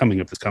good is coming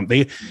of this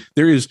company.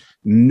 There is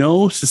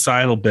no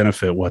societal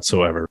benefit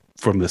whatsoever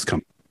from this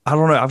company. I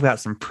don't know. I've got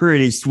some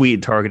pretty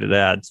sweet targeted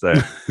ads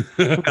though.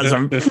 I've got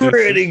some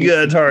pretty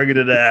good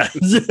targeted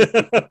ads.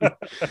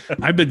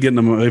 I've been getting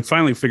them. They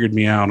finally figured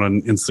me out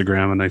on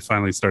Instagram, and they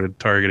finally started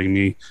targeting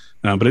me.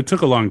 But it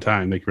took a long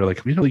time. They were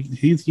like, he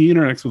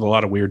interacts with a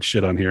lot of weird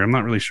shit on here. I'm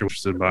not really sure what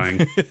he's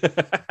buying.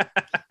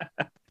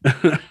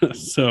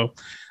 So,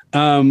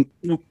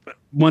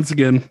 once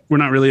again, we're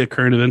not really a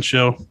current event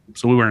show,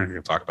 so we weren't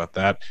going to talk about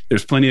that.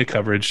 There's plenty of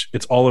coverage.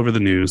 It's all over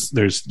the news.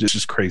 There's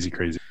just crazy.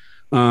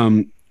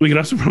 We could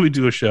also probably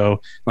do a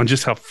show on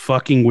just how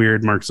fucking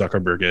weird Mark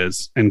Zuckerberg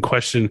is and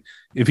question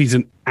if he's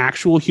an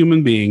actual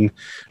human being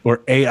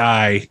or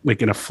AI,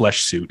 like in a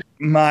flesh suit.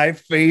 My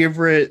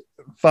favorite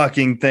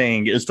fucking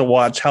thing is to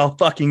watch how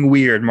fucking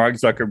weird Mark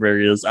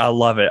Zuckerberg is. I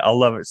love it. I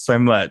love it so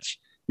much.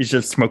 He's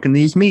just smoking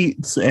these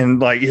meats and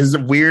like his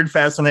weird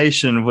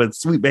fascination with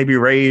Sweet Baby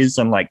Ray's,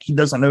 and like he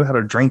doesn't know how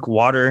to drink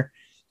water.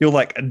 He'll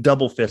like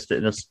double fist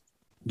it and just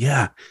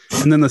Yeah.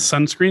 And then the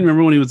sunscreen.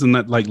 Remember when he was in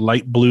that like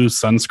light blue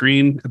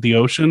sunscreen at the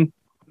ocean?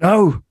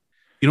 no.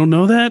 You don't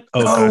know that?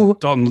 Oh, No. God.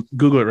 Dalton,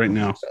 Google it right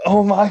now.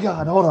 Oh my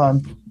God. Hold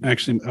on.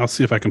 Actually, I'll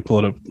see if I can pull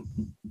it up.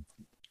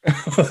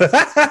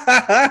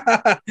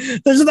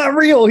 This is not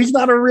real. He's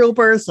not a real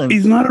person.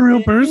 He's not a real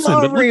He's person.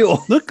 not But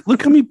real.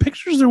 look how many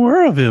pictures there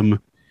were of him.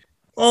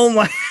 Oh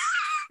my.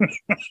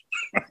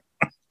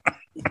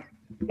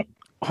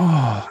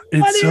 Oh,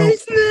 What it's so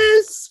is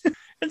this?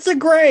 It's a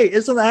gray.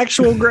 It's an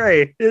actual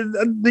gray.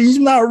 He's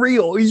not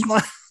real. He's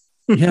not.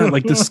 yeah,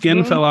 like the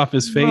skin fell off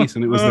his face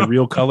and it was the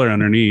real color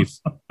underneath.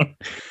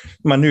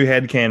 My new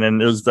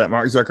headcanon is that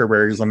Mark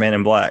Zuckerberg is a Man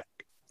in Black.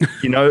 Do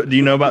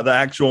you know about the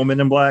actual Men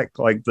in Black?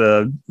 Like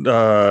the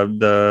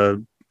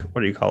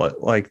what do you call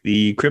it? Like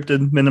the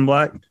cryptid Men in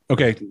Black?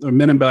 Okay,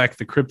 Men in Black,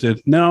 the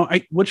cryptid. No,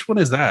 which one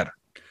is that?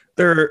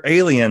 They're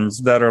aliens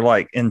that are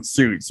like in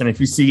suits, and if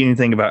you see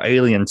anything about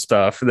alien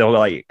stuff, they'll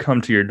like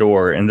come to your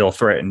door and they'll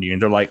threaten you.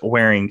 And they're like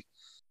wearing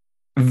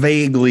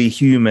vaguely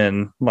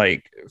human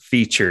like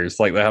features,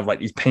 like they have like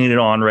these painted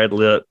on red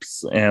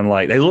lips, and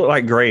like they look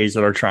like grays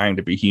that are trying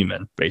to be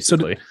human.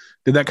 Basically,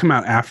 Did that come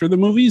out after the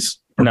movies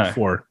or No.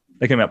 before?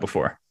 they came out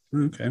before.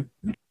 Okay,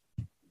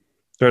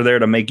 They're there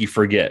to make you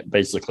forget,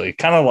 basically,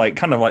 kind of like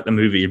the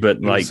movie,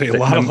 but like say a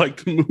lot of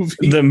like the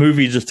movie. the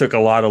movie just took a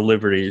lot of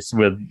liberties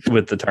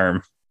with the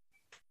term.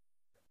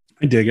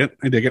 I dig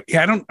it.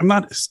 Yeah, I'm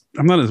not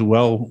as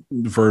well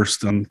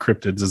versed on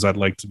cryptids as I'd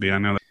like to be. I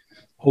know that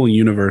whole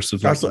universe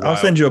of. Like, I'll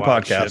send you a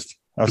wild podcast. shit.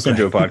 I'll send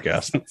you a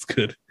podcast. That's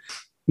good.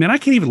 Man, I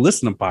can't even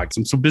listen to podcasts.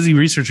 I'm so busy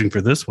researching for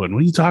this one.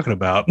 What are you talking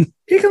about?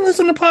 You can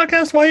listen to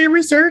podcasts while you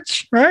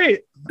research, right?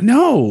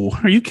 No,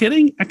 are you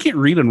kidding? I can't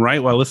read and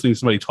write while listening to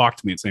somebody talk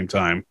to me at the same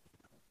time.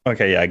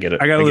 Okay, yeah, I get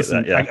it. I gotta get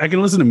listen. that, yeah. I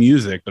can listen to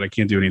music, but I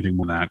can't do anything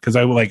more than that because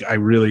I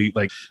really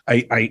like.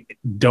 I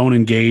don't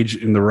engage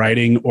in the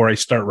writing, or I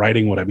start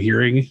writing what I'm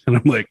hearing, and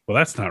I'm like, well,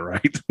 that's not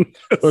right.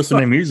 Listen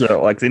to music.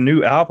 Like the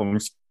new album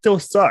Still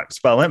Sucks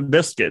by Limp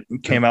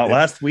Bizkit came out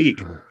last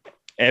week.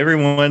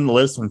 Everyone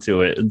listened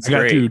to it. It's I got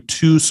great. through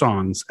 2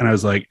 songs, and I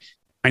was like,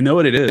 I know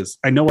what it is.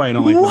 I know why I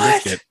don't like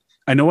What? Limp Bizkit.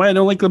 I know why I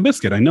don't like Limp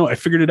Bizkit. I know. I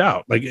figured it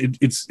out. Like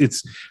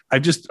it's.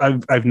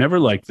 I've never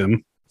liked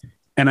them,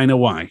 and I know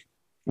why.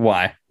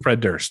 Why? Fred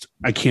Durst.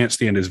 I can't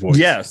stand his voice.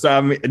 Yes,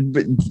 I mean,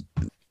 but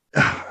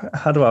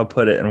how do I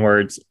put it in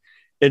words?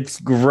 It's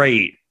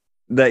great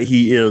that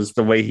he is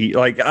the way he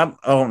like. I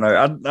don't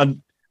know.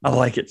 I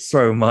like it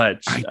so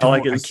much. I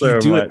like it so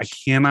much. I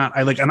cannot.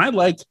 I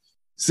like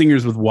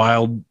singers with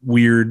wild,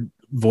 weird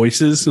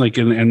voices. Like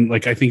and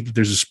like I think that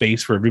there's a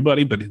space for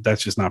everybody, but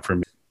that's just not for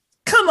me.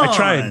 Come on. I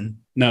tried.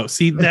 No,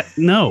 see that?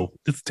 No,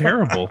 it's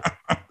terrible.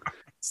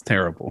 It's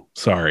terrible.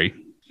 Sorry.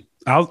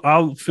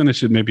 I'll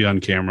finish it maybe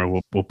on camera.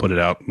 We'll put it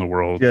out in the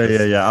world.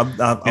 Yeah.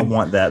 I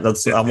want that.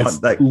 That's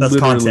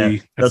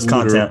content. That's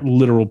content.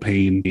 Literal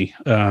pain.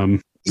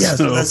 Yeah,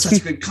 so that's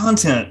such good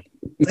content.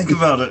 Think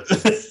about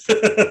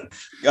it.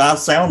 I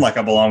sound like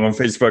I belong on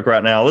Facebook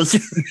right now.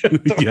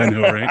 Yeah, I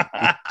know,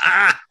 right?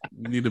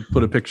 You need to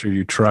put a picture of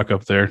your truck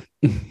up there.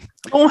 I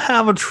don't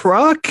have a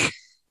truck.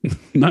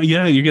 Not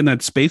yet. You're getting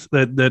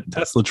that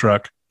Tesla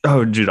truck.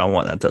 Oh, dude, I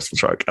want that Tesla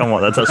truck. I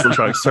want that Tesla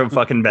truck so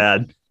fucking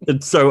bad.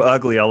 It's so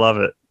ugly. I love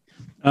it.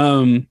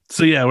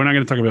 So yeah, we're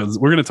going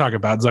to talk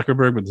about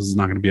Zuckerberg, but this is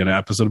not going to be an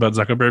episode about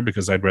Zuckerberg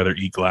because I'd rather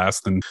eat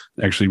glass than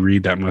actually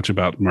read that much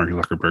about Mark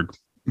Zuckerberg.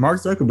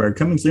 Mark Zuckerberg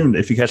coming soon.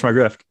 If you catch my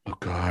drift. Oh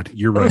God,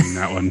 you're writing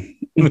that one.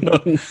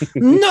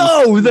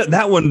 No,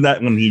 that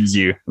one needs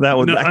you. That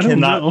one. No,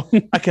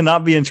 I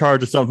cannot be in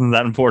charge of something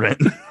that important.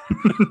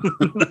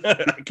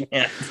 I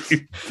can't.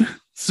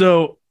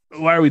 So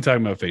why are we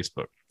talking about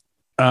Facebook?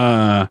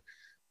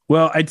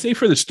 Well, I'd say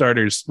for the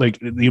starters, like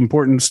the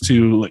importance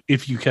to like,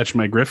 if you catch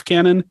my grift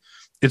cannon,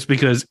 it's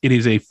because it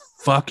is a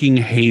fucking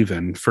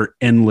haven for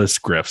endless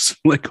grifts.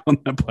 Like on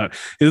that platform,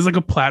 it is like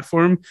a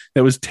platform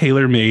that was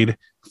tailor made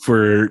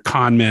for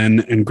con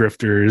men and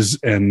grifters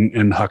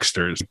and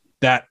hucksters.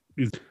 That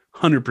is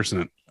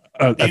 100%.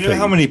 You know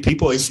how many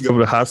people I used to go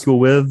to high school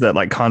with that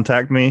like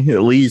contact me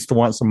at least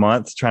once a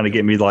month trying to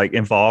get me like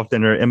involved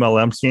in their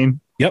MLM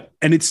scheme? Yep.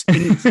 And it's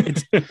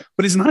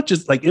but it's not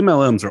just like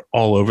MLMs are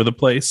all over the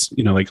place,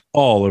 you know, like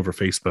all over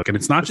Facebook. And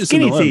it's not just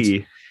Skinny MLMs.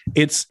 tea.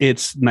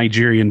 It's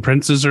Nigerian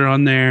princes are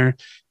on there.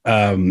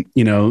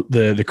 You know,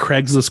 the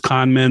Craigslist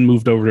con men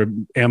moved over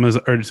to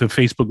Amazon or to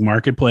Facebook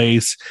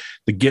Marketplace.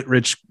 The get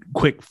rich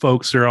quick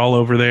folks are all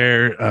over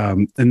there.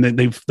 And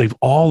they've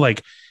all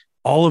like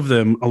all of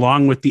them,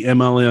 along with the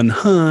MLM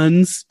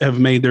Huns, have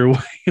made their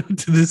way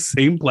to this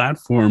same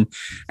platform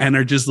and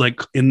are just like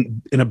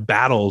in a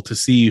battle to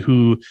see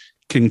who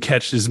can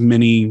catch as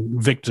many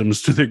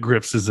victims to their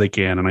grifts as they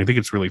can. And I think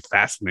it's really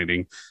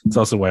fascinating. It's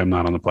also why I'm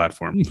not on the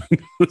platform.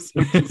 This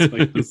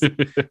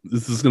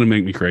is going to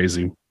make me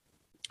crazy.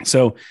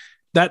 So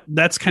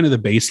that's kind of the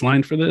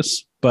baseline for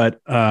this. But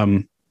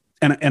and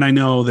I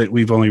know that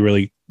we've only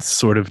really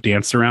sort of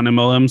danced around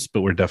MLMs,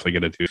 but we're definitely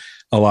going to do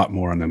a lot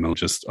more on them.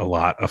 Just a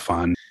lot of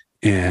fun.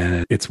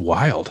 And it's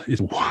wild.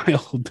 It's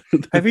wild.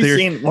 Have you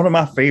seen one of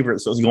my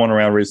favorites that was going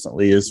around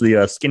recently is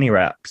the skinny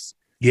wraps?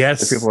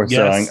 Yes. That people are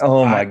selling.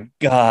 Oh my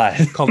God.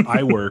 It's called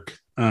iWork.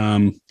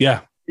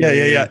 Yeah.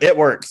 It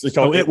works. It's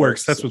called It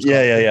Works. That's what's called.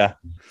 called. Yeah.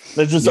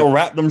 They just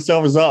wrap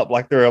themselves up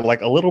like they're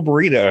like a little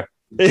burrito.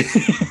 They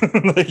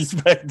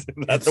expect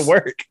that to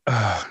work.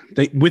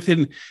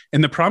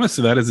 And the promise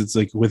of that is it's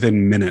like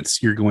within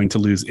minutes you're going to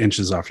lose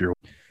inches off your.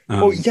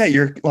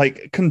 You're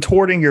like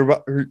contorting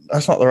your.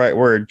 That's not the right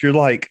word. You're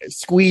like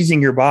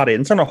squeezing your body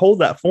and trying to hold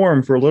that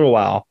form for a little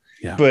while.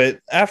 Yeah. But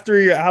after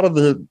you're out of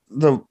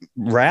the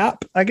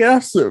wrap, I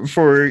guess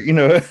for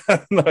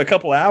a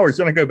couple of hours,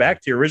 you're gonna go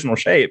back to your original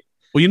shape.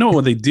 Well, you know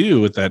what they do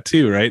with that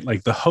too, right?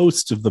 Like the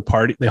hosts of the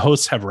party, the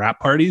hosts have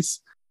wrap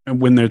parties, and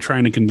when they're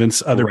trying to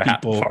convince other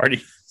people,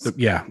 party.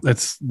 Yeah,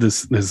 this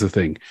is the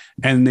thing,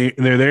 and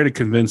they're there to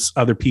convince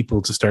other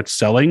people to start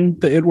selling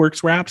the It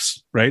Works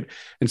wraps, right?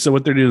 And so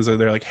what they're doing is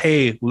they're like,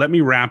 "Hey, let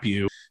me wrap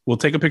you. We'll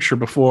take a picture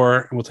before,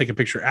 and we'll take a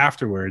picture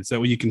afterwards. That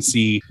way you can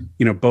see,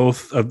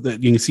 both of the.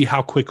 You can see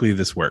how quickly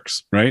this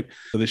works, right?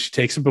 So that she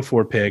takes a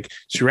before pic,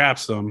 she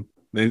wraps them."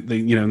 And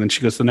then she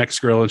goes to the next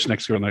girl, and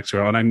next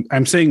girl. And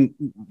I'm saying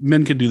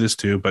men can do this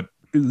too, but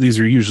these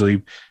are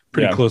usually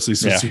pretty closely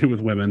associated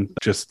with women,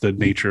 just the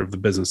nature of the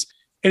business.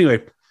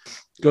 Anyway,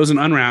 goes and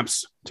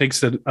unwraps,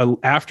 takes a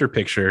after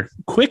picture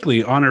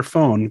quickly on her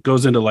phone,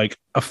 goes into like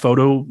a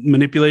photo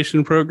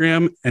manipulation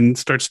program and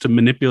starts to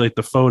manipulate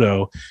the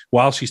photo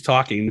while she's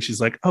talking. She's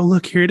like, "Oh,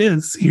 look, here it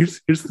is.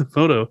 Here's the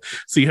photo."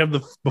 So you have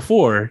the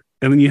before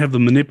and then you have the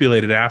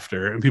manipulated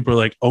after, and people are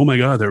like, "Oh my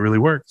God, that really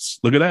works.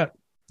 Look at that."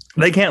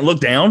 They can't look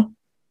down.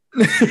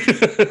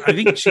 I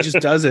think she just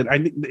does it. I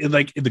think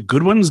like the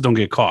good ones don't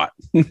get caught,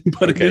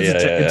 but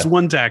it's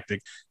one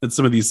tactic that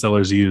some of these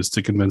sellers use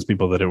to convince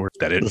people that it works.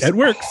 It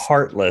works.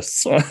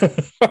 Heartless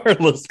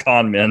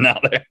con men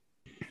out there.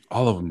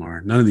 All of them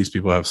are. None of these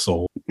people have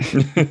soul.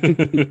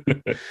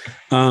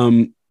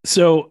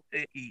 So,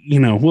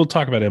 we'll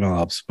talk about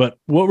MLMs, but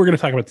what we're going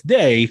to talk about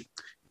today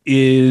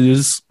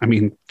is,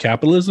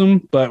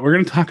 capitalism, but we're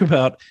going to talk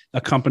about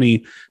a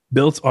company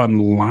built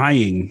on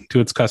lying to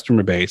its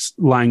customer base,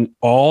 lying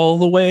all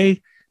the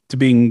way to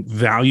being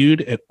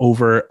valued at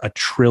over $1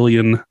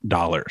 trillion.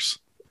 It's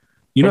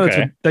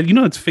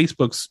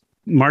Facebook's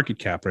market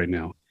cap right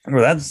now.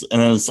 Well, that's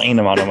an insane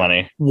amount of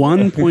money.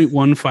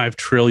 $1.15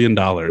 trillion.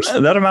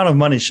 That amount of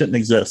money shouldn't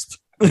exist.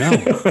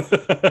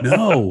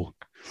 No.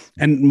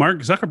 And Mark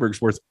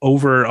Zuckerberg's worth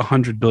over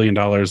 $100 billion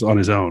on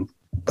his own.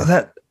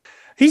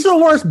 He's the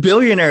worst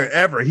billionaire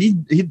ever. He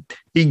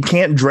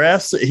can't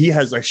dress. He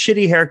has a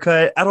shitty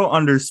haircut. I don't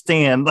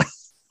understand.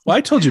 Well,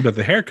 I told you about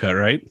the haircut,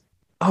 right?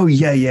 Oh,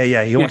 yeah.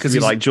 He wants to be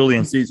like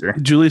Julius Caesar.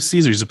 Julius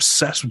Caesar. He's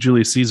obsessed with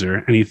Julius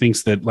Caesar. And he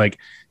thinks that like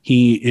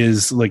he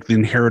is like the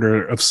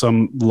inheritor of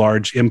some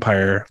large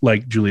empire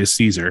like Julius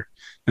Caesar.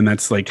 And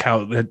that's like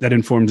how that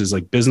informs his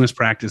like business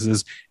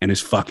practices and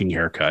his fucking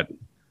haircut.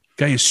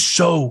 Guy is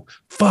so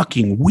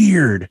fucking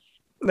weird.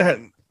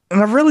 And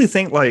I really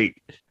think like,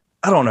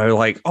 I don't know,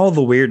 like all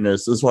the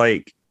weirdness is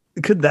like,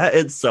 could that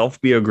itself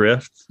be a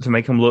grift to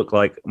make him look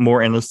like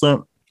more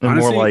innocent and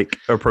more like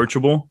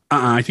approachable?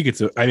 I think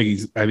I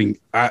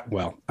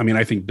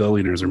think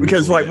billionaires are,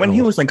 because like when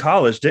he was in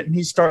college, didn't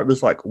he start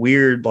this like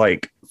weird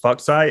like fuck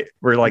site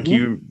where like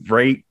you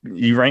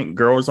rank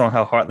girls on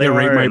how hot they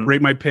are?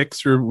 Rate my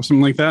picks or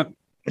something like that.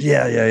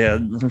 Yeah.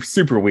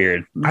 Super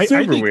weird.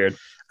 Weird.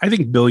 I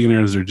think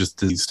billionaires are just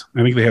diseased.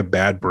 I think they have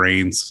bad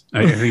brains.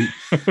 I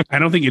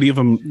don't think any of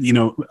them,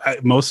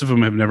 most of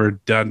them have never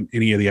done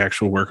any of the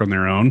actual work on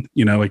their own.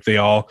 Like they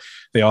all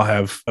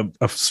have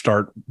a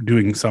start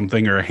doing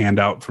something or a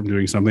handout from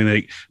doing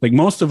something. Like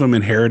most of them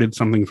inherited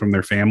something from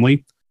their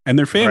family, and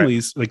their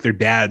families, like their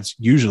dads,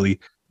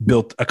 usually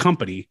built a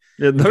company.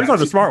 Yeah, those are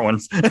the smart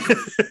ones.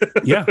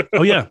 Yeah.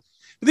 Oh yeah.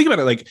 Think about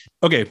it. Like,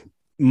 okay,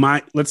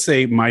 let's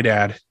say my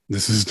dad.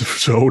 This is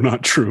so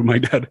not true. My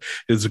dad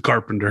is a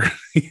carpenter.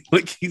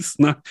 Like it's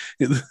not.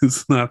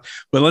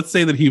 But let's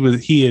say that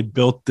he had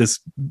built this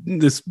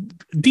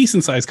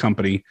decent sized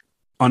company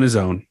on his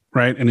own,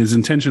 right? And his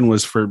intention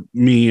was for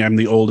me, I'm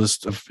the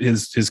oldest of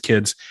his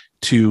kids,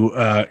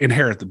 to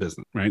inherit the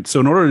business, right?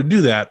 So in order to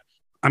do that,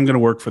 I'm going to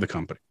work for the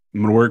company. I'm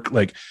going to work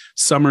like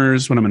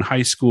summers when I'm in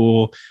high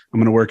school. I'm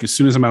going to work as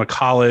soon as I'm out of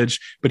college.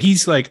 But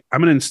he's like, I'm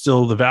going to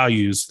instill the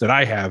values that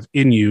I have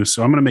in you.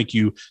 So I'm going to make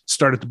you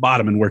start at the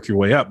bottom and work your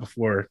way up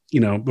before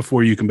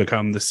you can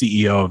become the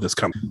CEO of this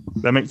company.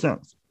 That makes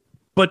sense.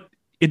 But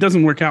it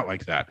doesn't work out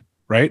like that,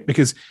 right?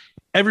 Because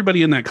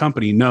everybody in that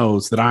company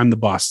knows that I'm the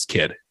boss's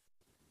kid.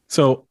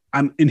 So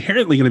I'm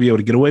inherently going to be able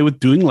to get away with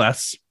doing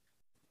less.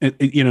 I'm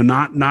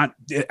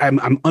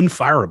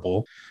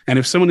unfireable. And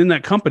if someone in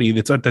that company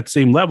that's at that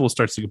same level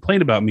starts to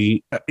complain about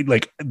me,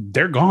 like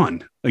they're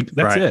gone. Like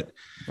that's it.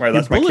 Right.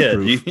 That's my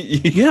kid.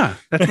 Yeah.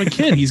 That's my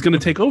kid. He's going to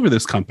take over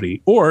this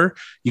company. Or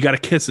you got to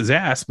kiss his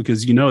ass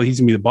because he's going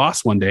to be the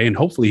boss one day. And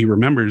hopefully he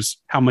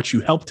remembers how much you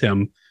helped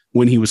him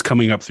when he was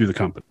coming up through the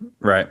company.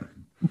 Right.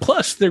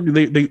 Plus they're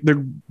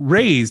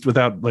raised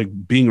without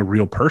like being a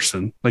real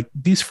person. Like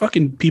these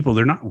fucking people,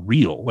 they're not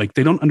real. Like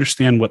they don't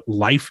understand what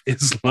life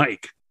is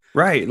like.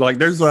 Right. Like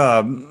there's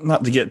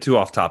not to get too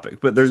off topic,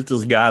 but there's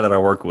this guy that I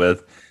work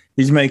with.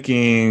 He's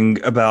making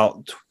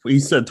he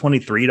said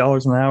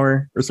 $23 an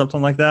hour or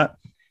something like that.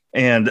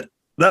 And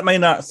that may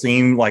not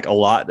seem like a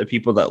lot to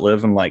people that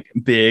live in like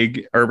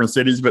big urban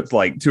cities, but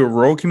like to a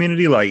rural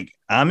community like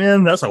I'm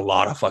in, that's a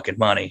lot of fucking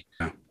money.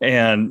 Yeah.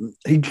 And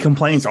he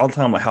complains all the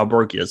time like how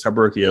broke he is.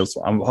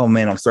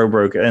 I'm so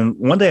broke. And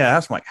one day I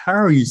asked him like, how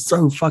are you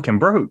so fucking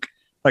broke?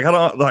 I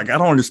don't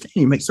understand.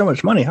 You make so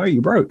much money. How are you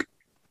broke?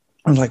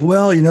 I was like,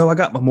 well, I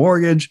got my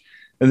mortgage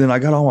and then I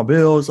got all my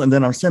bills and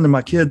then I'm sending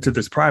my kid to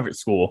this private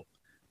school.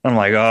 I'm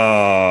like,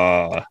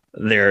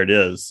 there it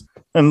is.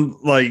 And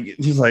like,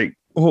 he's like,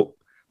 well,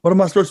 what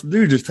am I supposed to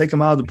do? Just take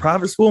them out of the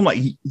private school? I'm like,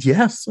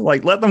 yes.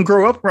 Like, let them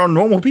grow up around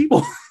normal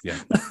people. Yeah.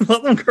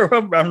 Let them grow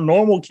up around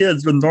normal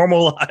kids with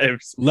normal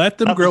lives. Let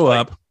them grow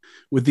up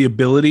with the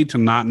ability to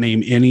not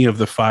name any of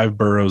the 5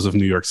 boroughs of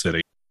New York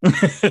City.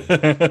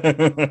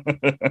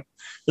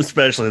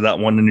 Especially that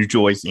one in New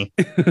Jersey.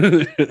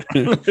 But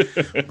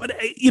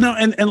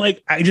and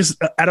like I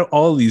just out of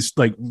all of these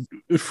like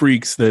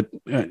freaks that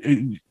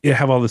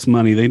have all this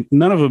money,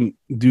 none of them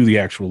do the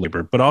actual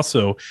labor, but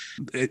also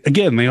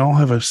again they all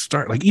have a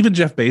start. Like even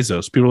Jeff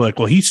Bezos, people are like,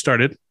 well, he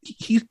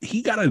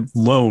got a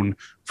loan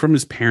from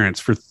his parents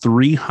for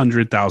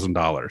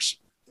 $300,000.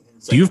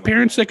 Do you have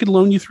parents that could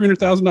loan you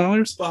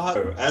 $300,000?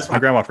 I asked my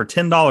grandma for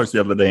 $10 the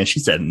other day, and she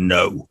said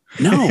no.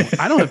 No,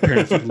 I don't have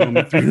parents that loan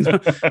me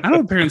 $300,000. I don't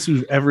have parents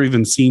who've ever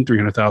even seen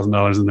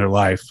 $300,000 in their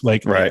life.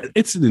 Like, right.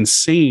 It's an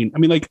insane. I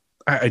mean, like,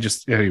 I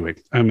just anyway.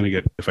 I'm gonna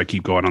get if I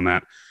keep going on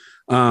that.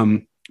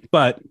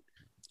 But $1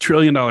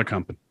 trillion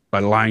company. by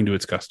lying to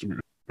its customer,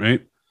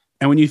 right?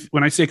 And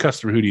when I say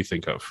customer, who do you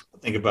think of?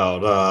 Think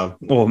about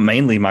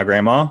mainly my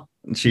grandma.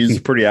 She's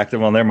pretty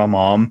active on there. My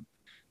mom.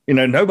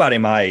 Nobody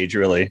my age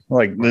really,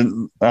 like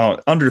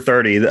under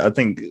 30. I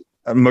think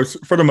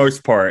for the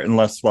most part,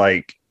 unless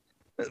like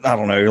I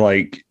don't know,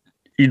 like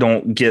you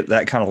don't get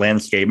that kind of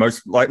landscape.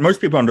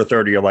 Most people under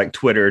 30 are like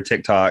Twitter,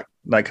 TikTok,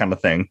 that kind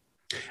of thing.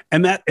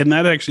 And that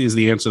actually is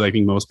the answer that I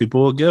think most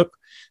people will give.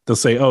 They'll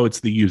say, "Oh, it's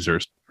the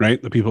users, right?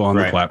 The people on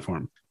the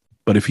platform."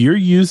 But if you're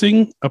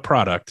using a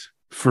product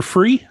for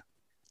free,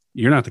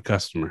 you're not the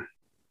customer.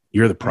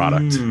 You're the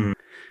product.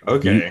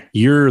 Okay.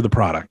 You're the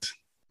product.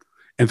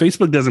 And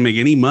Facebook doesn't make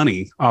any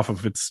money off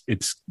of its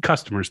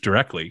customers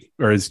directly,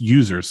 or its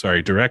users,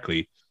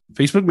 directly.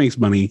 Facebook makes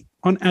money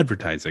on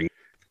advertising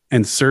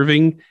and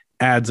serving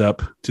ads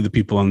up to the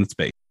people on its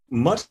page.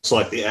 Much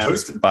like the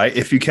ads by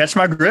If You Catch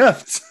My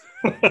Grift.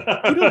 You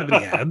don't have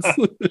any ads.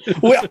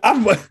 What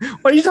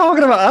are you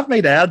talking about? I've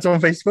made ads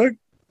on Facebook.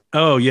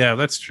 Oh, yeah,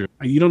 that's true.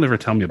 You don't ever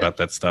tell me about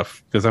that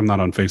stuff because I'm not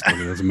on Facebook.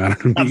 It doesn't matter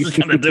to me. I'm just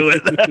going to do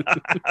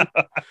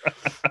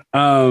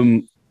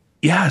it.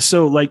 Yeah,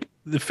 so like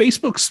the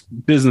Facebook's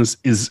business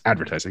is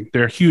advertising.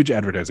 They're a huge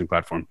advertising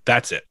platform.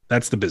 That's it.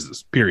 That's the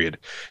business, period.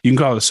 You can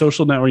call it a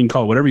social network. You can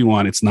call it whatever you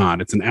want. It's not.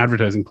 It's an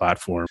advertising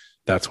platform.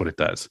 That's what it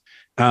does.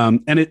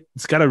 And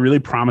it's got a really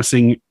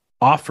promising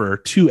offer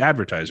to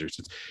advertisers.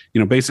 It's,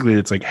 basically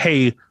it's like,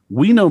 hey,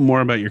 we know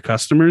more about your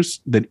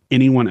customers than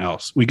anyone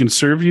else. We can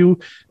serve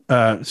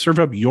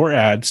up your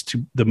ads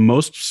to the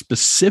most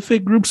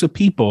specific groups of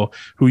people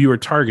who you are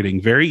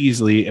targeting very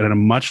easily and at a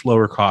much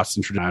lower cost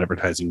than traditional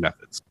advertising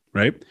methods.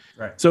 Right.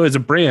 So as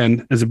a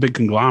brand, as a big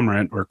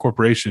conglomerate or a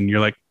corporation, you're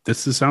like,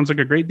 sounds like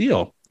a great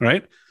deal,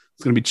 right?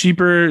 It's going to be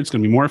cheaper. It's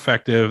going to be more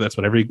effective. That's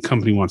what every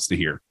company wants to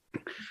hear.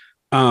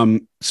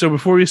 So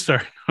before we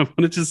start, I want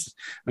to just,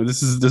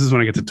 this is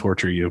when I get to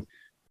torture you.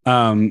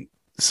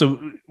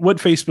 So what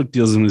Facebook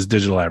deals in is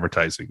digital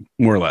advertising,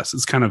 more or less.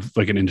 It's kind of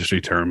like an industry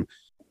term.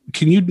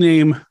 Can you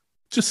name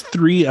just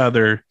 3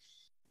 other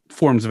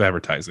forms of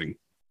advertising?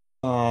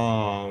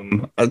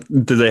 Do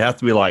they have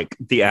to be like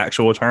the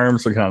actual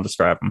terms, or can I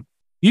describe them?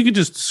 You could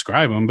just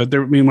describe them, but but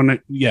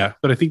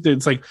I think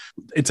that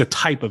it's a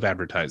type of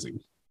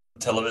advertising.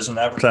 Television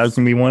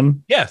advertising be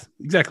one? Yeah,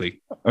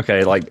 exactly.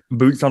 Okay, like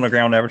boots on the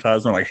ground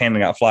advertising, like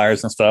handing out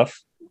flyers and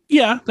stuff.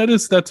 Yeah,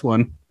 that's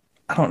one.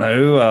 I don't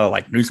know,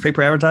 like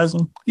newspaper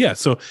advertising. Yeah,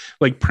 so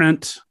like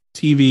print,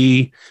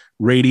 TV,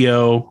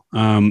 radio.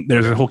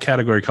 There's a whole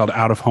category called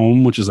out of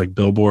home, which is like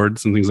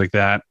billboards and things like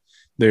that.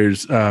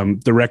 There's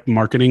direct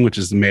marketing, which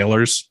is the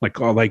mailers, like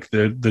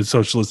the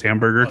socialist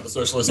hamburger. The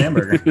socialist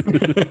hamburger.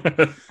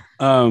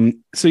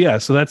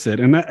 So that's it.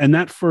 And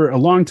that for a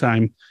long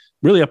time,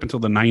 really up until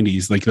the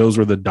 90s, like those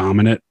were the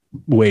dominant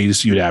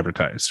ways you'd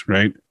advertise,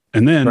 right?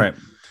 And then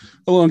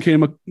along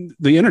came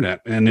the internet,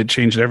 and it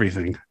changed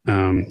everything.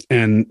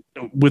 And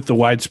with the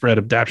widespread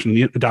adoption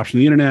of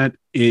the internet,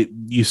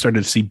 you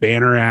started to see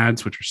banner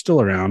ads, which are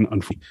still around.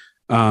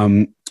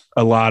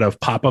 A lot of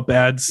pop-up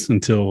ads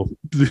until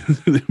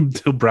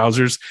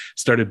browsers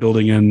started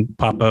building in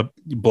pop-up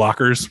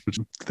blockers, which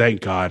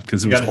thank God,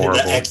 because it was horrible.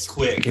 Hit the X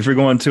quick. If you're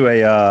going to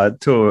a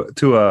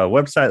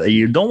website that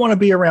you don't want to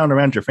be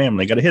around your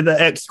family, got to hit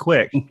the X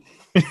quick.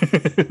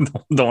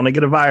 Don't want to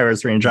get a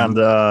virus when you're trying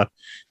to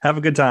have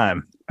a good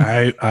time.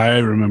 I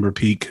remember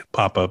peak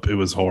pop-up. It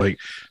was horrible. Like,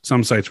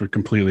 some sites were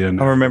completely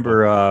unknown. I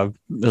remember it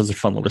was a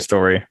fun little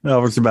story. I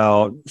was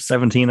about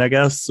 17, I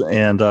guess,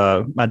 and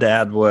my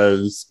dad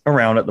was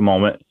around at the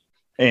moment,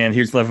 and he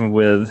was living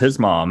with his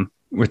mom,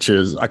 which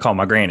is I call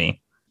my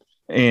granny.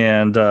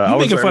 And I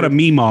was making fun of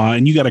me, Ma,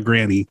 and you got a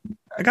granny.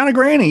 I got a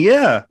granny,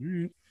 yeah.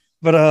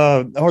 But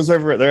I was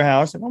over at their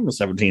house, and I'm a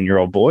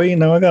 17-year-old boy.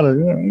 I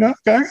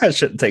got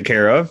shit to take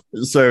care of.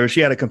 So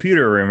she had a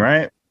computer room,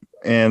 right?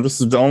 And this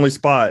is the only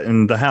spot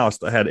in the house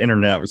that had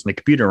internet, was in the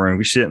computer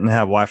room. She didn't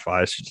have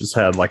Wi-Fi. She just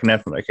had like an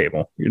Ethernet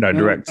cable,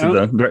 direct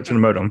to the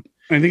modem.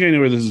 I think I know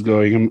where this is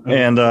going.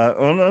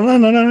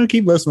 No,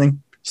 keep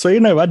listening. So,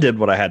 I did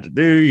what I had to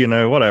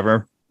do,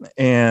 whatever.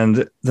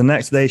 And the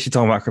next day she's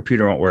talking about her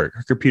computer won't work.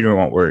 Her computer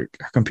won't work.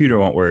 Her computer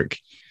won't work.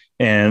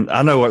 And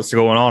I know what's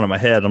going on in my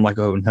head. I'm like,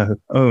 oh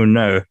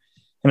no.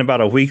 And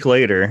about a week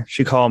later,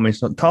 she called me.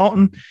 So,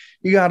 Taunton,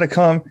 you gotta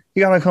come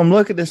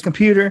look at this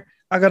computer.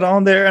 I got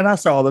on there and I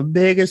saw the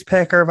biggest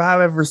pecker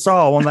I've ever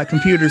saw on that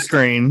computer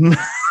screen.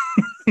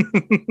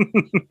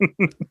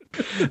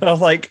 I was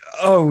like,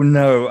 oh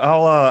no,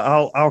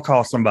 I'll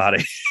call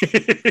somebody.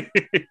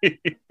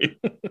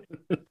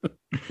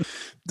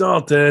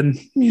 Dalton,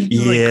 you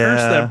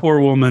curse that poor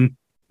woman.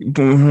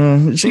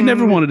 Mm-hmm. She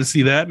never wanted to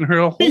see that in her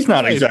whole He's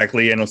not life.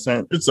 Exactly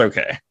innocent. It's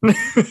okay.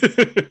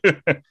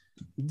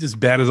 Just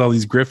bad as all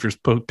these grifters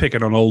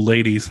picking on old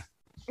ladies.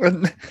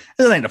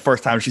 This ain't the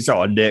first time she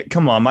saw a dick.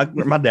 Come on,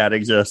 my dad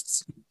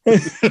exists. Yeah,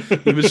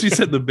 but she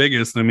said the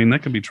biggest. I mean,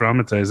 that could be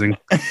traumatizing.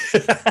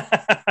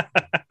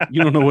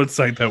 You don't know what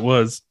site that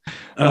was.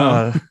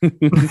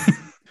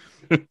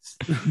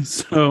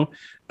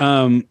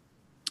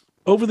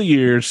 over the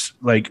years,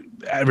 like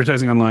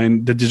advertising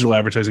online, the digital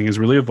advertising has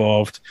really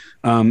evolved.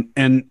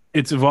 And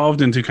it's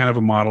evolved into kind of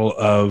a model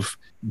of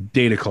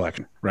data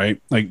collection,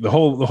 right? Like the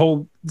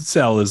whole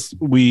sell is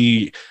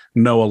we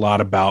know a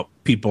lot about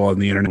people on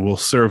the internet. We'll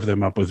serve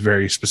them up with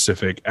very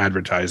specific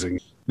advertising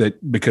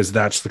because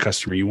that's the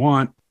customer you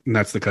want. And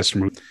that's the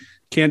customer.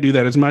 Can't do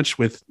that as much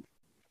with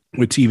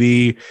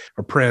TV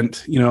or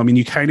print. You know, I mean,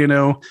 you kind of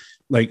know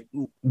like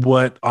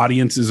what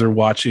audiences are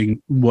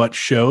watching what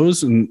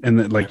shows and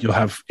that like you'll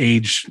have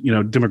age,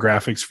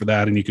 demographics for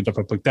that and you can stuff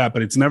up like that.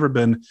 But it's never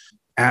been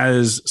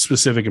as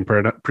specific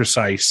and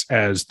precise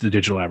as the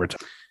digital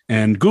advertising.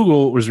 And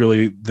Google was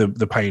really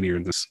the pioneer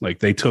in this. Like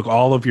they took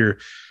all of your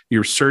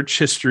search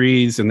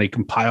histories and they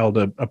compiled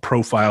a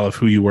profile of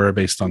who you were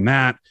based on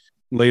that.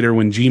 Later,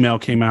 when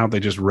Gmail came out, they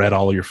just read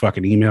all of your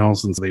fucking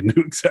emails and so they knew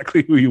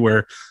exactly who you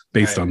were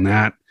based on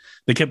that.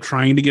 They kept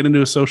trying to get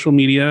into a social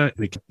media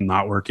and it kept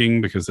not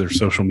working because their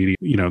social media,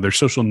 their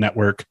social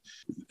network,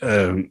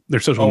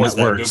 networks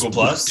Google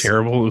Plus?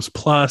 terrible. It was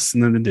Plus,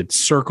 and then they did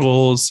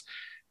Circles.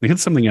 They had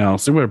something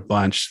else. There were a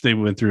bunch they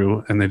went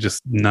through, and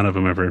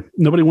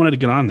nobody wanted to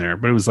get on there.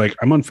 But it was like,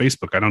 I'm on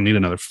Facebook. I don't need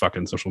another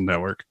fucking social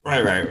network.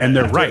 Right. And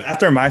they're right.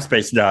 After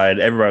MySpace died,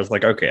 everybody was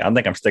like, okay, I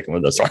think I'm sticking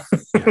with this one.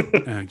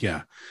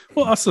 Yeah.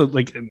 Well, also,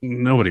 like,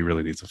 nobody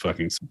really needs a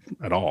fucking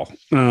at all.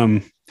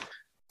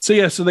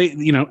 So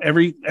they,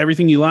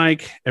 everything you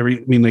like,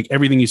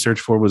 everything you search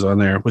for was on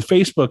there. With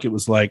Facebook, it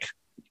was like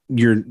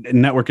your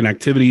network and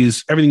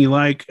activities, everything you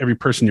like, every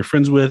person you're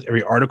friends with,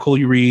 every article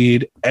you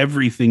read,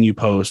 everything you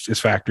post is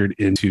factored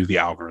into the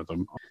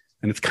algorithm.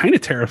 And it's kind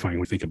of terrifying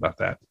when you think about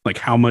that, like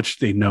how much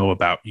they know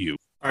about you.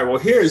 All right. Well,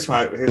 here's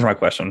my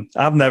question.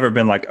 I've never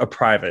been like a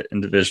private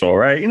individual,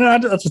 right?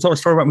 That's a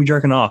story about me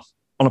jerking off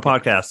on a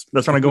podcast.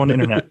 That's when I go on the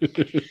internet.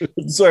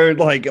 So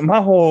like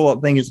my whole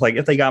thing is like,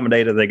 if they got my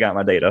data, they got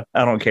my data.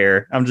 I don't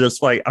care. I'm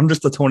just a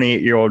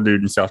 28-year-old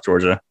dude in South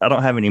Georgia. I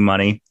don't have any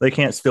money. They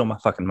can't steal my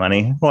fucking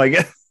money.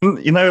 Like,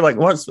 like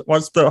what's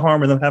the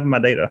harm in them having my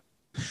data?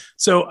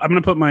 So I'm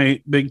going to put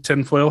my big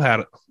tinfoil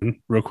hat on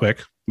real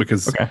quick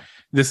because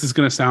this is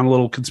going to sound a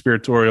little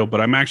conspiratorial, but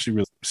I'm actually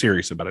really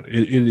serious about it.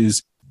 It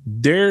is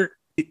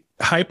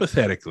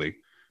hypothetically,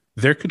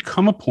 there could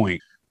come a point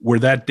where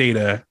that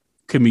data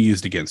can be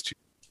used against you.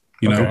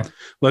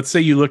 Let's say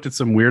you looked at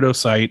some weirdo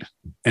site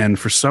and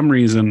for some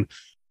reason,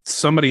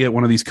 somebody at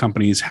one of these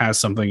companies has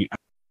something,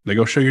 they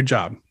go show your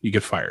job, you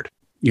get fired,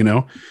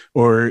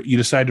 or you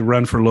decide to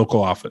run for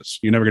local office.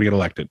 You're never going to get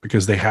elected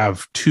because they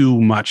have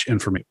too much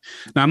information.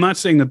 Now, I'm not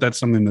saying that that's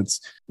something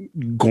that's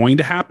going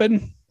to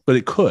happen, but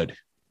it could.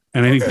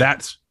 And I think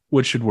that's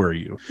what should worry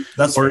you.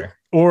 That's fair.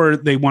 Or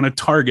they want to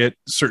target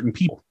certain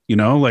people,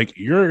 like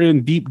you're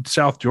in deep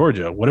South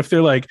Georgia. What if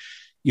they're like,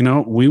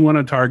 we want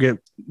to target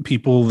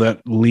people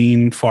that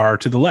lean far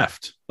to the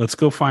left. Let's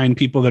go find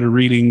people that are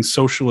reading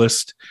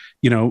socialist,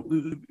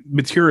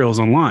 materials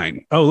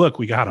online. Oh, look,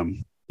 we got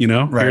them.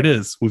 Here it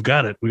is. We've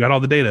got it. We got all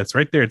the data. It's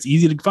right there. It's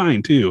easy to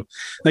find too.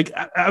 Like,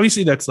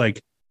 obviously that's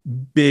like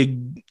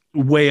big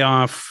way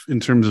off in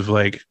terms of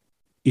like,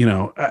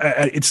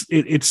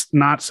 it's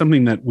not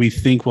something that we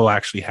think will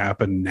actually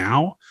happen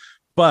now.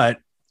 But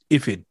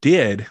if it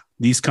did,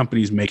 these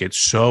companies make it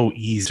so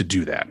easy to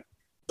do that.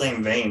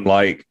 Same vein.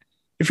 Like,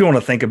 if you want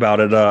to think about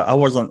it, I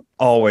wasn't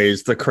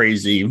always the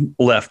crazy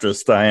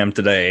leftist I am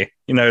today.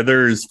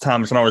 There's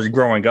times when I was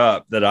growing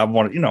up that I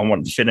wanted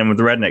to fit in with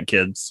the redneck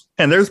kids.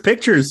 And there's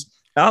pictures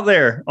out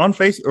there on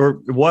Facebook,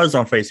 or it was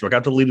on Facebook.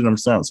 I've deleted them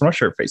since. I'm not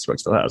sure if Facebook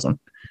still has them,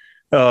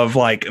 of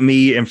like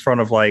me in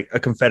front of like a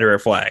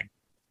Confederate flag,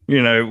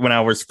 when I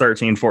was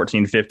 13,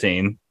 14,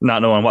 15,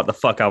 not knowing what the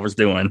fuck I was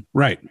doing.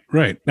 Right.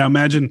 Now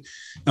imagine,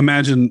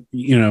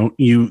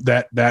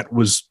 that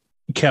was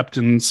kept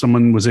and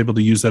someone was able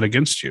to use that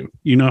against you.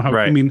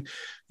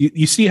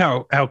 You see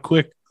how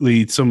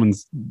quickly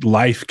someone's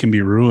life can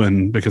be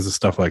ruined because of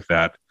stuff like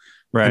that.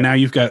 Right. And now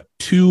you've got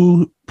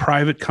two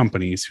private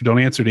companies who don't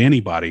answer to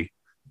anybody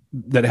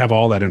that have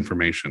all that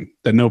information,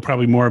 that know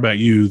probably more about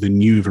you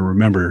than you even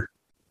remember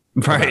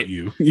about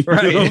you.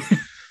 Right.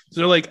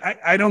 So like,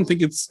 I don't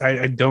think it's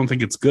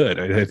good.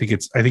 I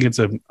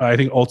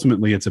think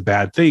ultimately it's a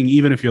bad thing.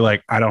 Even if you're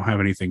like, I don't have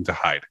anything to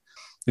hide.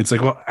 It's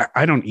like, well,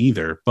 I don't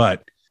either,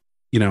 but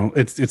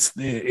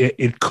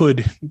it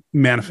could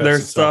manifest.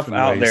 There's stuff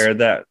out there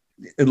that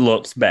it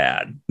looks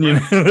bad.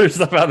 There's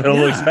stuff out there that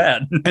looks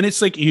bad. And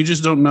it's like, you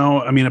just don't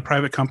know. I mean, a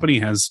private company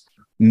has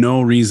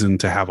no reason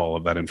to have all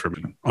of that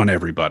information on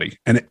everybody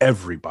and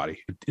everybody.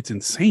 It's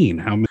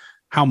insane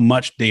how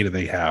much data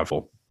they have.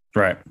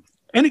 Right.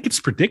 And it gets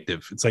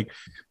predictive. It's like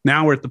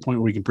now we're at the point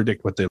where we can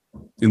predict what and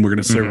we're going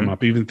to serve them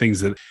up, even things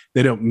that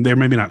they're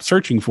maybe not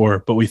searching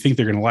for, but we think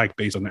they're going to like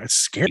based on that. It's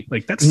scary.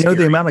 Like that's scary.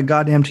 The amount of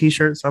goddamn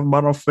t-shirts I've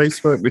bought off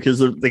Facebook because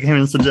they came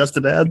in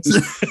suggested ads.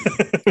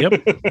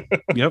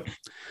 Yep.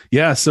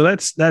 Yeah. So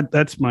that's I'll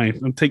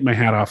take my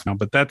hat off now,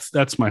 but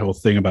that's my whole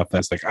thing about that.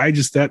 It's like, I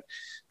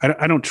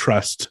don't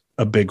trust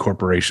a big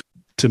corporation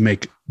to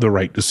make the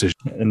right decision.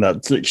 And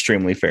that's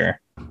extremely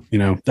fair.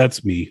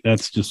 That's me.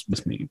 That's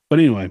just me. But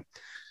anyway,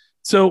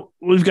 So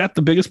we've got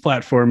the biggest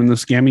platform in the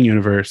scamming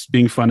universe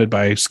being funded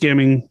by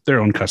scamming their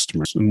own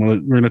customers. And we're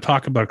going to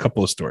talk about a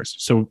couple of stories.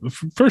 So the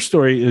first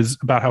story is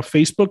about how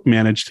Facebook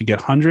managed to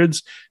get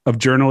hundreds of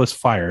journalists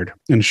fired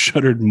and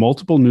shuttered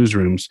multiple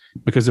newsrooms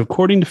because,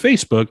 according to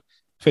Facebook,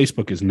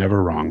 Facebook is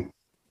never wrong.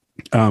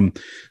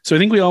 So I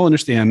think we all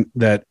understand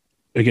that,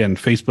 again,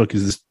 Facebook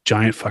is this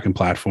giant fucking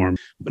platform,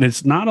 but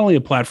it's not only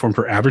a platform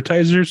for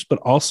advertisers, but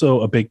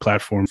also a big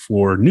platform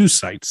for news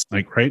sites.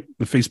 Like, right,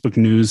 the Facebook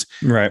news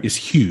is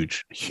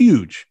huge.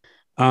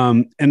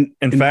 And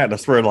in fact,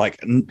 that's where,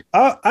 like,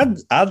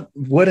 I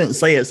wouldn't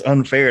say it's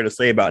unfair to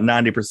say about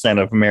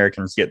 90% of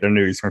Americans get their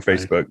news from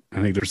Facebook.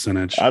 I think the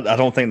percentage. I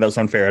don't think that's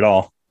unfair at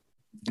all.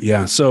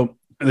 Yeah. So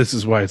this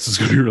is why it's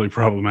going to be really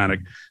problematic.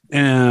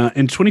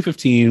 In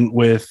 2015,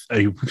 with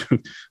a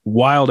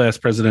wild-ass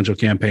presidential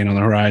campaign on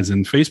the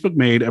horizon, Facebook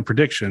made a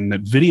prediction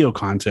that video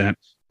content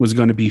was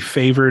going to be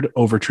favored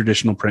over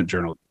traditional print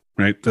journalism,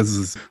 right? This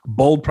is a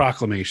bold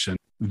proclamation.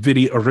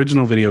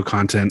 Original video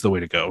content is the way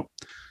to go.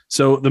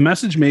 So the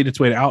message made its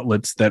way to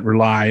outlets that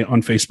rely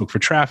on Facebook for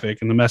traffic,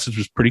 and the message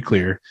was pretty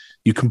clear.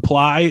 You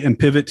comply and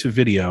pivot to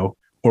video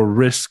or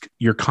risk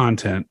your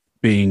content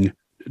being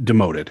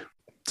demoted.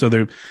 So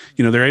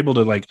they're able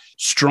to, like,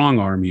 strong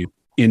arm you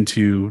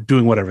into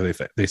doing whatever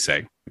they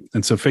say.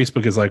 And so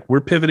Facebook is like, we're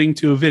pivoting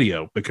to a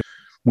video because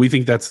we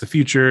think that's the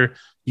future.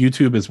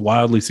 YouTube is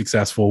wildly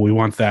successful. We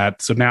want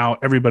that. So now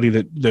everybody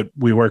that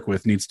we work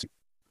with needs to.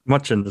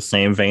 Much in the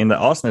same vein that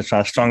Austin is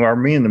trying to strong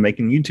arm me into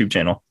making a YouTube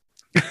channel.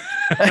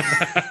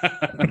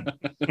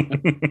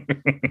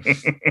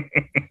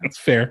 That's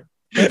fair.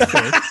 You're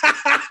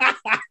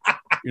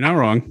not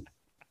wrong.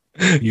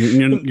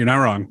 You're not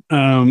wrong.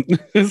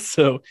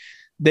 So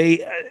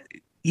they,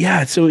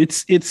 so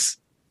it's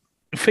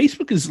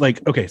Facebook is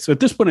like, okay, so at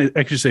this point, I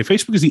actually say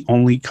Facebook is the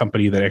only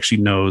company that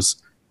actually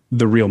knows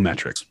the real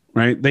metrics,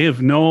 right? They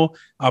have no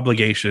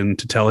obligation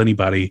to tell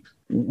anybody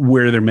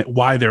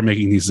why they're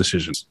making these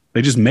decisions.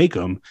 They just make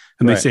them,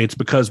 and they say it's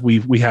because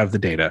we have the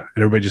data,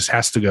 and everybody just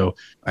has to go,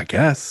 I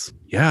guess,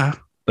 yeah.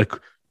 Like,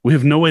 we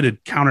have no way to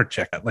counter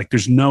check it. Like,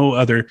 there's no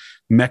other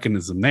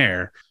mechanism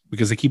there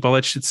because they keep all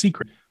that shit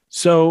secret.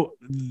 So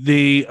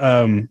they,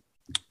 when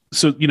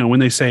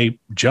they say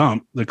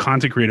jump, the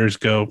content creators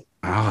go,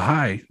 oh,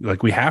 hi,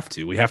 like, we have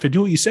to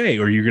do what you say,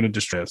 or you're going to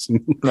distress.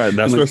 Right,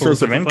 that's their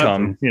source of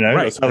income.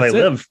 That's how they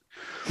live.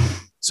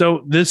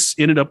 So this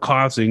ended up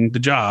costing the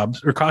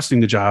jobs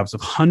of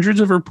hundreds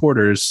of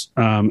reporters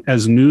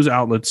as news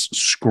outlets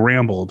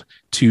scrambled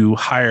to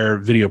hire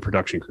video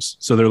production crews.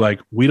 So they're like,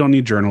 we don't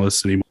need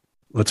journalists anymore.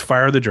 Let's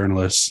fire the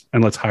journalists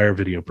and let's hire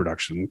video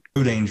production.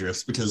 So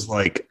dangerous, because,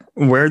 like,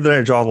 where did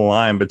I draw the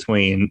line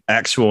between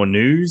actual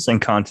news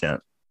and content?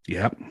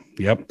 Yep.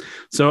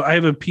 So I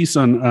have a piece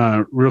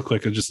on real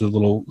quick, just a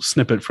little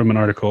snippet from an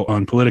article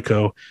on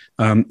Politico.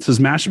 It says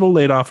Mashable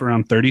laid off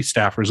around 30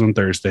 staffers on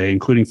Thursday,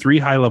 including 3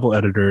 high-level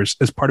editors,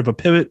 as part of a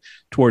pivot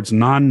towards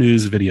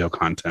non-news video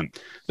content.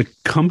 The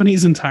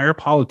company's entire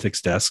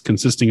politics desk,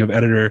 consisting of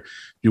editor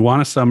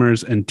Joanna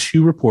Summers and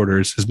 2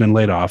 reporters, has been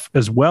laid off,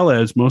 as well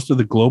as most of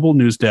the global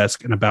news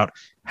desk and about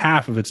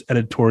half of its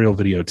editorial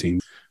video team.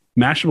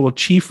 Mashable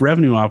Chief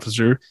Revenue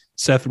Officer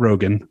Seth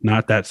Rogen,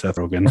 not that Seth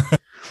Rogen,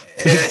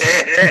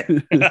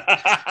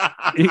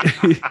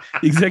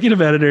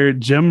 Executive Editor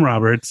Jim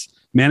Roberts,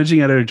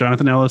 Managing Editor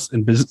Jonathan Ellis,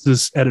 and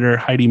Business Editor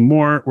Heidi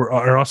Moore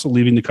are also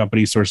leaving the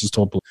company, sources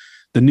told.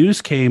 The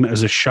news came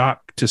as a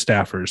shock to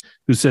staffers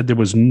who said there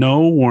was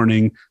no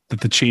warning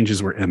that the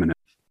changes were imminent.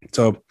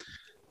 So,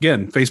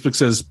 again, Facebook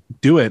says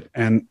do it,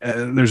 and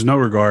there's no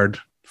regard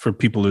for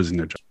people losing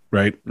their jobs.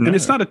 Right. No. And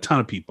it's not a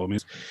ton of people. I mean,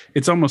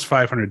 it's almost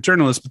 500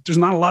 journalists, but there's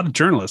not a lot of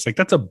journalists. Like,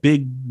 that's a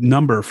big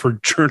number for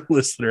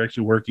journalists that are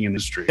actually working in the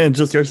industry. And it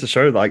just goes to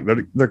show, like,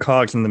 they're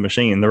cogs in the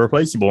machine. They're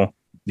replaceable.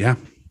 Yeah.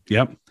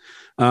 Yep.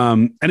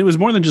 And it was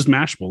more than just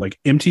Mashable. Like,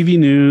 MTV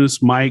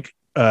News, Mike,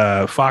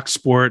 Fox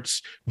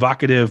Sports,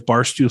 Vocative,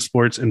 Barstool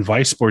Sports, and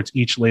Vice Sports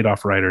each laid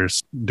off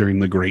writers during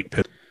the Great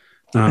Pit.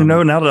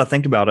 Now that I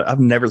think about it, I've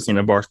never seen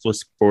a Barstool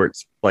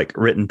Sports, like,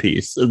 written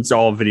piece. It's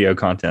all video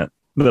content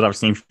that I've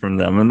seen from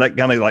them, and that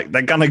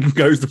kind of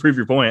goes to prove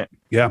your point.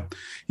 Yeah,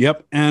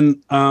 yep.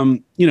 And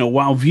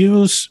while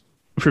views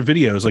for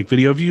videos, like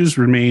video views,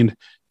 remained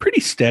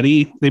pretty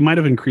steady, they might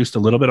have increased a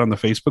little bit on the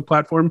Facebook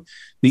platform.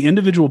 The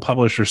individual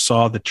publishers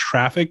saw the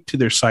traffic to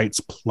their sites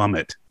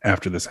plummet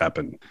after this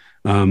happened.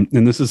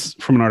 And this is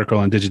from an article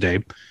on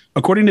Digiday.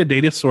 According to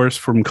data source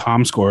from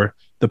Comscore,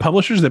 the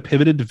publishers that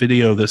pivoted to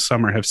video this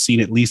summer have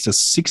seen at least a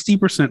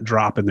 60%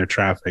 drop in their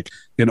traffic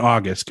in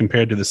August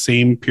compared to the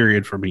same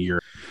period from a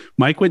year.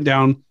 Mike went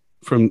down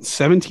from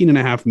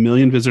 17.5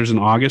 million visitors in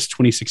August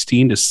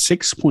 2016 to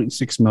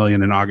 6.6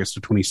 million in August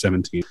of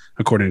 2017,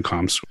 according to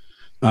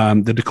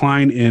Comscore. The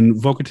decline in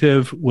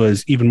Vocative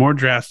was even more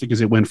drastic, as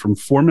it went from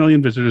 4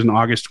 million visitors in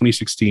August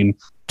 2016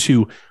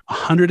 to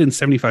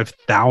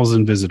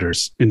 175,000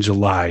 visitors in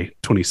July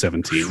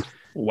 2017.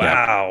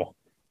 Wow.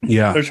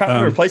 Yeah. They're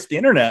trying to replace the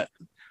internet.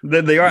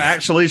 They are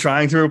actually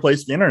trying to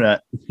replace the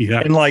internet.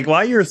 Yeah. And like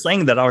while you were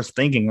saying that, I was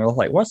thinking, I was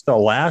like, what's the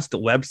last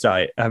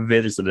website I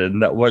visited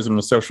that wasn't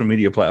a social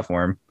media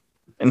platform?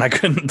 And I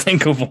couldn't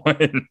think of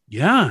one.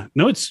 Yeah,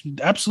 no, it's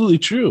absolutely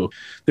true.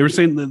 They were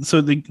saying that,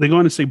 so they go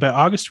on to say by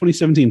August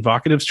 2017,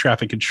 Vocative's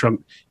traffic had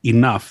shrunk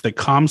enough that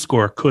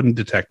ComScore couldn't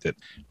detect it.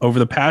 Over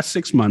the past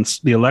 6 months,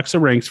 the Alexa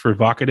ranks for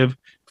Vocative,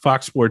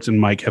 Fox Sports, and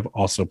Mike have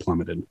also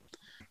plummeted.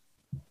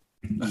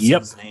 That's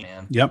Yep. insane,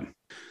 man. Yep.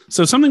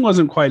 So something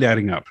wasn't quite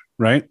adding up,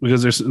 right?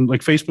 Because there's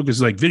like Facebook is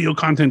like video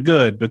content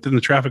good, but then the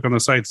traffic on the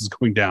sites is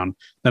going down.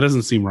 That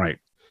doesn't seem right.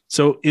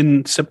 So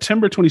in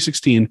September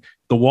 2016,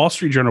 the Wall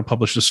Street Journal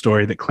published a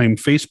story that claimed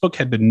Facebook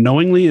had been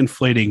knowingly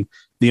inflating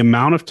the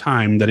amount of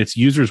time that its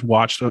users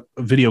watched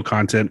video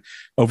content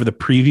over the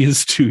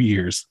previous 2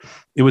 years.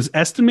 It was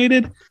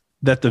estimated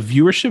that the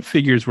viewership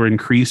figures were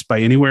increased by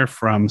anywhere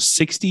from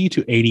 60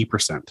 to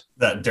 80%.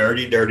 That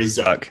dirty, dirty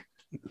Zuck.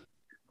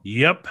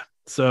 Yep.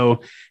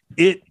 So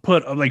it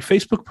put like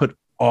Facebook put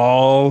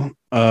all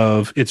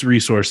of its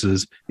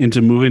resources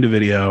into moving to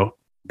video,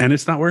 and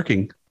it's not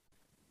working.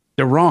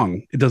 They're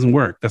wrong. It doesn't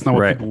work. That's not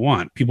what Right. people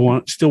want.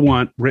 People still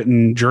want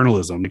written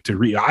journalism to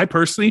read. I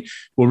personally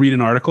will read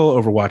an article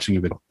over watching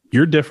a video.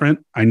 You're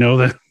different. I know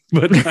that,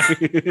 but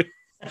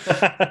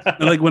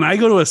like when I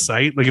go to a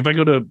site, like if I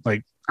go to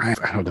like, I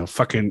don't know,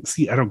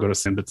 I don't go to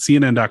CNN, but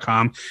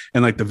CNN.com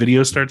and like the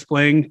video starts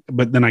playing,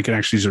 but then I can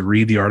actually just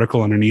read the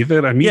article underneath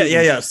it. I mean,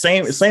 Yeah.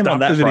 Same Stop on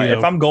that the front. video.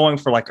 If I'm going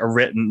for like a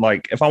written,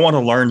 like if I want to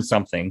learn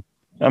something,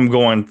 I'm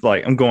going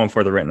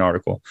for the written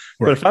article.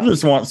 But Right. if I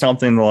just want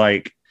something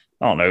like,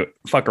 I don't know,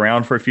 fuck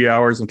around for a few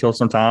hours and kill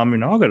some time,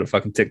 I'll go to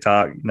fucking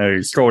TikTok,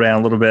 scroll down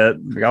a little bit.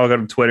 I'll go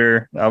to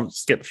Twitter. I'll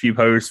skip a few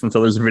posts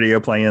until there's a video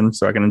playing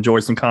so I can enjoy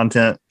some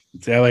content.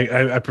 See,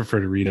 I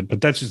prefer to read it,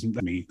 but that's just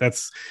me.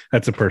 That's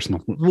a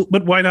personal.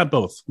 But why not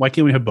both? Why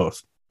can't we have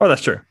both? Oh,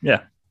 that's true.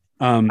 Yeah.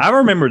 I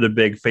remember the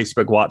big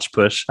Facebook Watch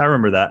push. I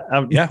remember that.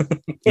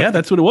 Yeah,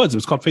 that's what it was. It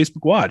was called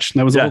Facebook Watch. And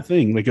that was the Yeah. whole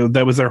thing. Like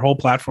that was their whole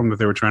platform that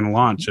they were trying to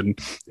launch, and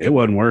it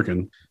wasn't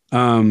working.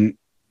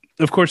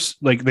 Of course,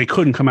 like they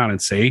couldn't come out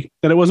and say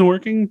that it wasn't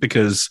working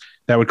because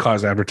that would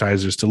cause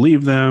advertisers to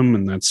leave them,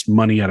 and that's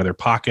money out of their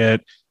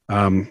pocket.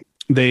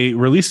 They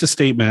released a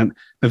statement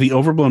that the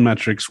overblown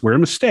metrics were a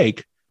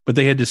mistake, but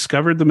they had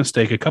discovered the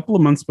mistake a couple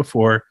of months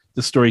before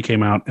the story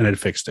came out and had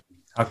fixed it.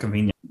 How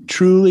convenient.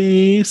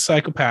 Truly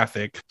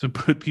psychopathic to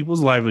put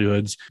people's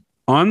livelihoods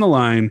on the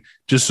line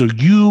just so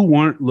you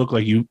don't look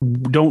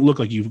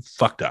like you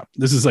fucked up.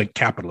 This is like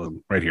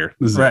capitalism right here.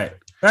 This is Right.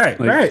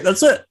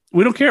 That's it.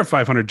 We don't care if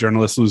 500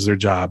 journalists lose their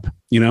job,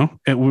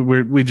 and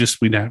we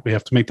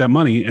have to make that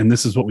money. And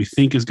this is what we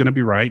think is going to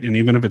be right. And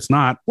even if it's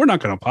not, we're not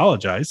going to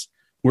apologize.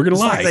 We're going to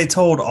lie. Like they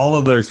told all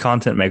of those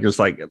content makers,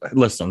 like,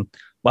 listen,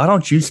 why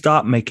don't you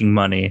stop making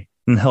money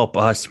and help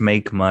us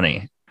make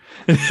money?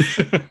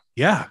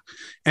 Yeah.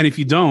 And if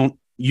you don't,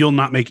 you'll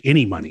not make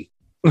any money.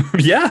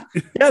 Yeah,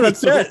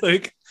 that's it.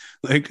 Like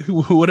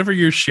whatever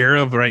your share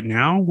of right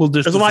now will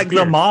just It's like the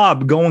disappear.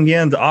 mob going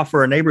in to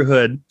offer a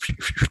neighborhood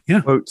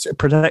Yeah. quotes,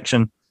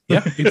 protection.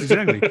 Yeah,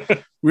 exactly.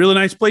 Really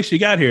nice place you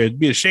got here. It'd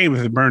be a shame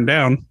if it burned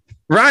down.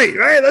 Right.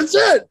 That's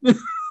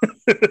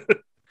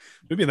it.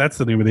 Maybe that's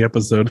the name of the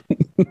episode.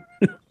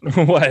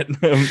 What?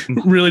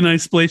 Really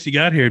nice place you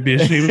got here. It'd be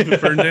a shame if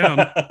it burned down.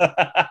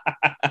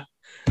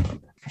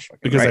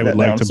 Because Write I would that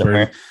like down to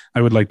somewhere. burn.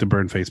 I would like to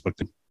burn Facebook.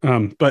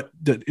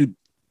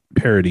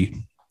 Parody.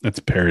 That's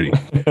a parody.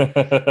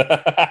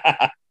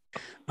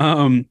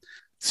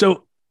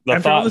 So The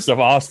after all thoughts this- of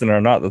Austin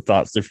are not the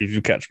thoughts if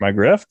you catch my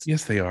grift.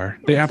 yes, they are.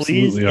 They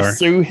Please absolutely are.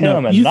 sue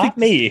him No, and you not think-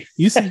 me.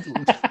 You see,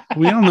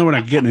 we all know we're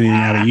not getting anything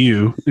out of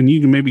you, and you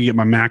can maybe get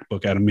my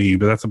MacBook out of me,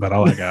 but that's about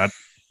all I got.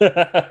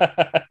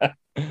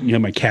 You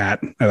have my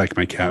cat. I like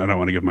my cat. I don't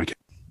want to give my cat.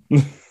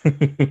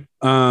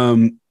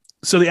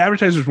 So the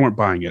advertisers weren't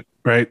buying it,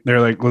 right?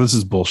 They're like, well, this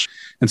is bullshit.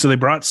 And so they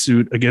brought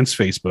suit against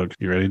Facebook.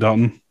 You ready,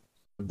 Dalton?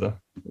 The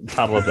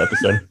title of the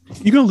episode.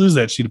 You're going to lose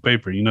that sheet of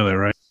paper. You know that,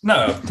 right?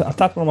 No, I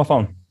typed it on my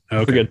phone. Okay.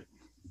 We're good.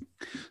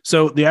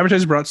 So the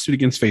advertisers brought suit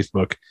against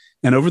Facebook.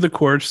 And over the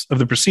course of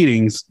the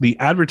proceedings, the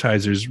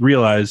advertisers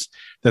realized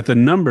that the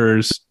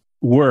numbers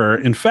were,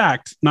 in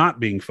fact, not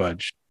being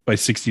fudged by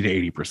 60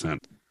 to 80%.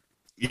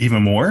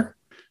 Even more?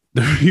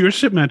 The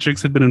viewership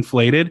metrics had been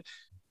inflated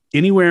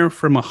anywhere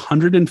from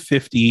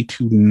 150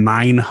 to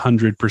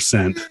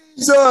 900%.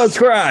 Jesus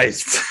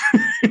Christ.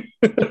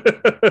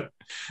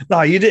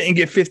 No, you didn't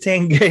get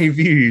 15K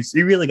views.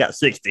 You really got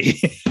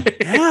 60.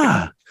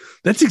 Yeah,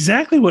 that's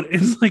exactly what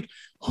it's like.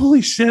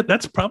 Holy shit.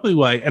 That's probably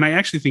why. And I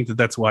actually think that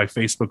that's why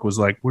Facebook was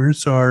like, we're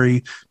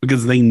sorry,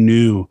 because they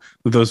knew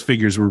that those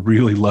figures were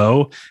really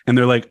low. And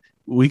they're like,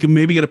 we can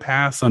maybe get a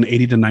pass on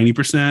 80 to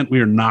 90%. We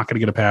are not going to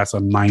get a pass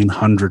on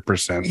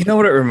 900%. You know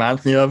what it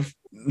reminds me of?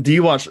 Have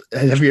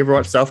you ever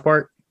watched South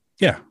Park?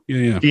 Yeah.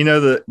 Do you know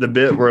the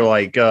bit where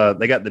like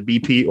they got the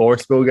BP oil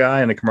spill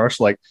guy in the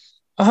commercial like,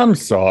 I'm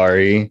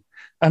sorry.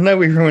 I know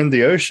we ruined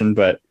the ocean,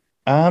 but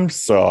I'm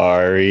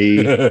sorry.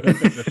 I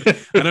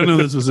don't know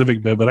the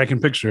specific bit, but I can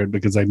picture it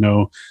because I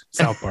know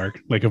South Park.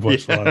 Like I've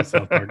watched a lot of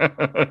South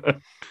Park.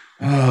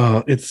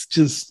 Oh, it's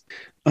just,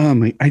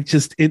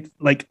 it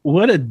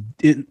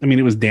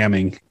was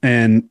damning.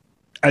 And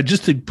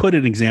just to put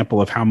an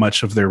example of how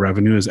much of their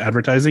revenue is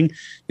advertising,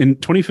 in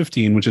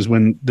 2015, which is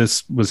when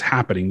this was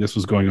happening, this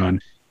was going on,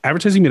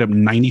 advertising made up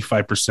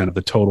 95% of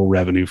the total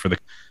revenue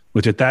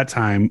which at that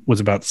time was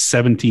about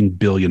 $17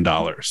 billion.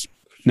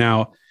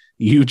 Now,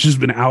 you've just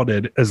been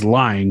outed as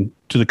lying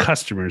to the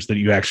customers that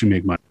you actually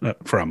make money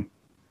from,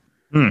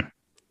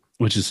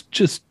 which is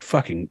just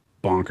fucking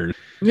bonkers.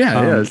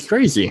 Yeah, it's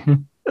crazy.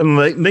 And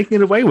they can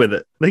get away with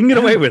it. They can get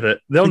away with it.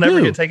 They'll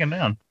never get taken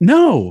down.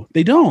 No,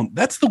 they don't.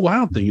 That's the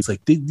wild thing. It's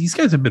like these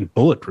guys have been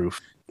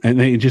bulletproof, and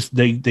they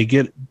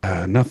get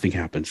nothing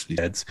happens to these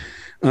heads.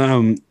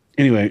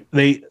 Anyway,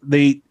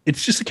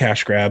 it's just a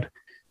cash grab.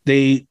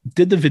 They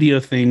did the video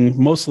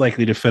thing most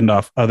likely to fend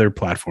off other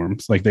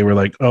platforms. Like they were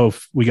like, oh,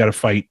 we got to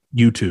fight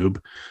YouTube,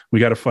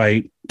 we got to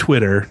fight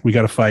Twitter, we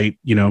got to fight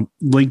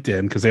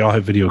LinkedIn because they all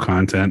have video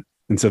content.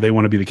 And so they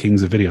want to be the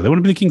kings of video. They want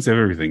to be the kings of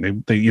everything.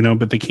 They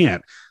but they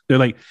can't. They're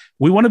like,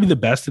 we want to be the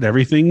best at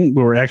everything,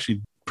 but we're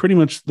actually pretty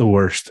much the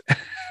worst.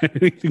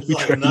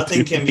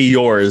 Nothing can be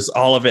yours.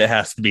 All of it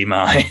has to be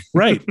mine.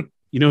 Right.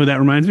 You know who that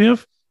reminds me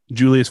of?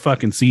 Julius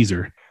fucking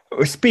Caesar.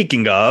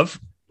 Speaking of,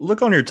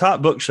 look on your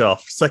top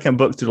bookshelf, second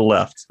book to the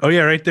left. Oh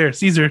yeah, right there.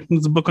 Caesar.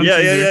 There's a book on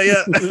Caesar.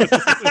 Yeah.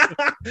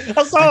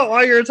 I saw it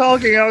while you were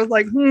talking. I was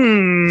like,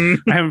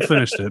 I haven't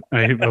finished it.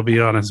 I'll be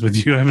honest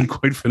with you. I haven't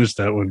quite finished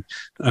that one.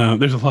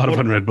 There's a lot of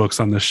unread books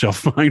on this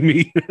shelf behind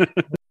me.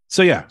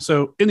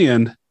 So in the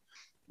end,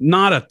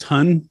 not a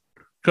ton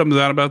comes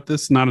out about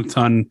this. Not a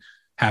ton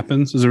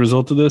happens as a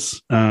result of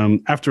this.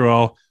 After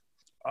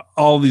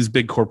all these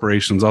big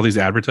corporations, all these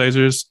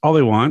advertisers, all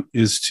they want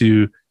is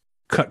to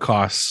cut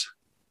costs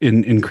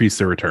and increase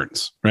their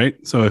returns, right?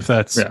 So if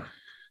that's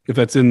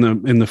in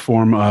the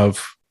form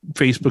of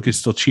Facebook is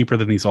still cheaper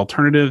than these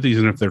alternatives,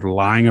 even if they're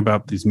lying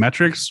about these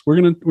metrics,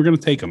 we're gonna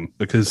take them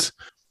because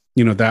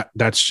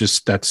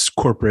that's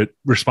corporate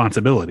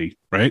responsibility,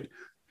 right?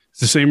 It's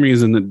the same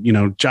reason that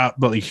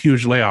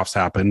huge layoffs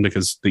happen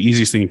because the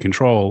easiest thing to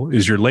control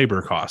is your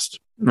labor cost.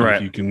 Right.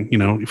 If you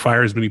can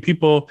fire as many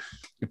people,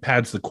 it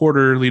pads the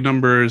quarterly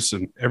numbers,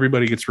 and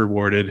everybody gets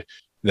rewarded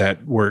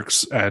that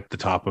works at the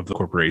top of the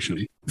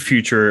corporation.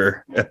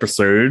 Future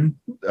episode,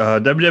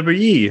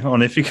 WWE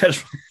on If You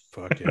Catch.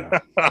 Fuck yeah.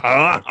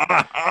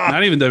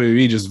 Not even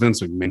WWE, just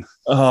Vince McMahon.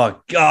 Oh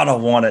God, I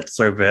want it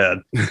so bad.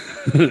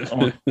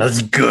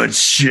 That's good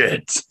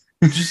shit.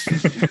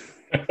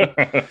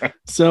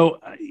 So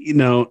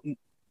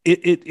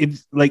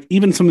it's like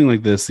even something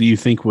like this that you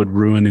think would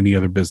ruin any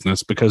other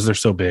business because they're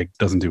so big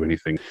doesn't do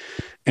anything.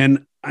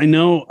 And I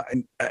know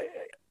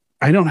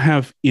I don't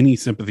have any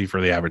sympathy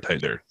for the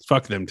advertiser.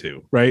 Fuck them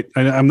too, right?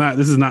 I'm not.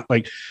 This is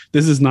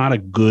not a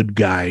good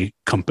guy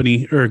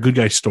company or a good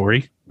guy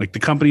story. Like the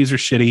companies are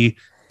shitty.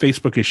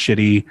 Facebook is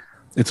shitty.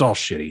 It's all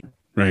shitty,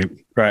 right?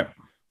 Right.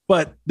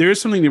 But there is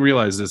something to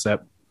realize is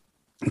that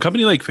a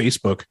company like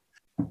Facebook,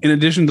 in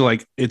addition to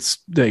its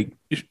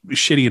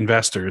shitty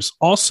investors,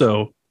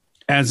 also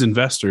as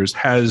investors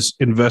has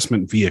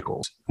investment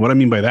vehicles. What I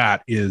mean by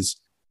that is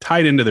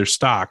tied into their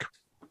stock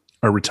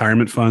are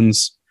retirement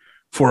funds.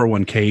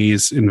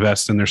 401ks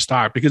invest in their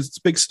stock because it's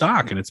big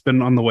stock and it's been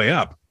on the way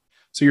up.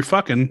 So you're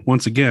fucking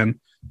once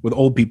again with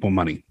old people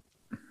money.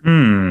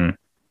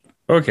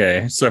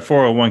 Okay. So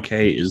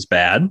 401k is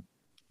bad.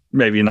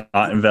 Maybe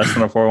not invest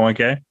in a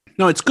 401k.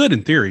 No, it's good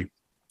in theory.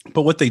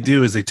 But what they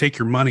do is they take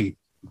your money,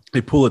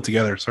 they pull it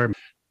together. Sorry.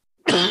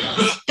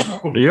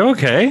 Are you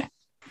okay?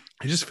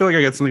 I just feel like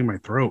I got something in my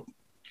throat.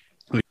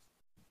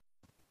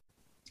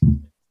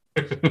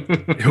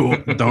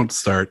 Don't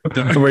start.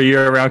 Were you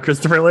around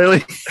Christopher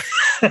lately?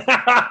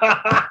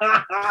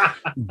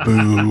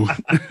 Boo.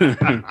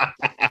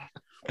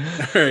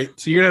 All right,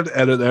 so you're gonna have to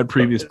edit that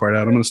previous part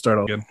out. I'm gonna start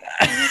all again.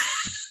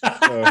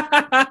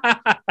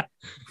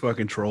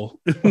 Fucking troll.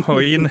 Oh,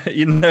 you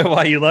know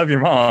why you love your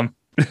mom.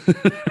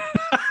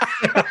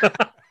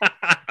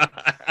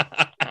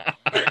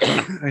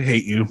 I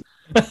hate you.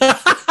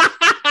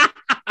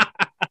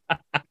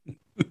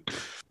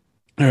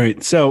 All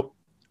right, so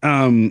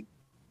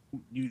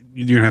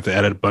you're gonna have to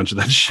edit a bunch of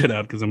that shit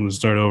out because I'm gonna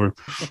start over.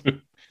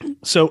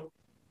 So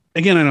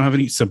again, I don't have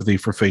any sympathy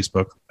for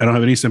Facebook. I don't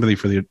have any sympathy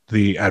for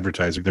the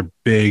advertiser. They're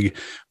big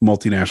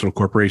multinational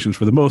corporations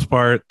for the most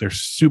part. They're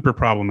super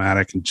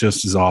problematic and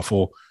just as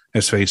awful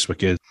as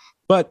Facebook is.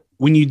 But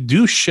when you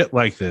do shit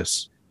like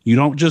this, you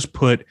don't just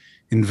put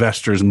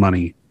investors'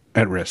 money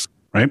at risk,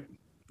 right?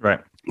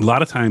 Right. A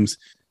lot of times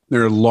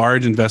there are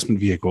large investment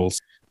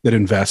vehicles that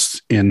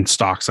invest in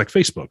stocks like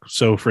Facebook.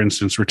 So for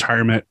instance,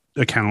 retirement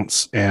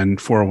accounts and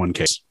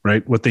 401ks,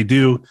 right? What they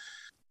do,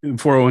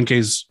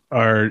 401ks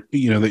are,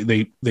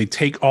 they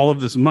take all of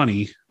this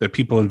money that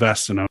people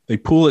invest in them, they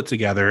pool it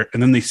together,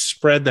 and then they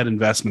spread that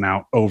investment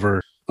out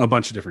over a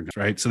bunch of different,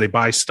 right? So they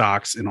buy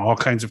stocks in all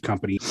kinds of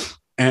companies,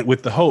 and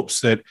with the hopes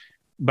that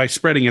by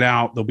spreading it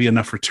out, there'll be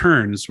enough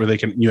returns where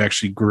you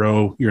actually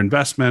grow your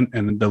investment,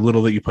 and the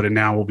little that you put in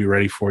now will be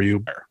ready for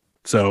you.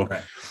 So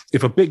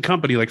if a big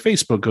company like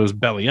Facebook goes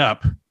belly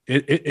up,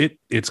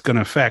 it's going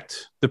to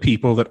affect the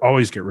people that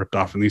always get ripped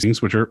off in these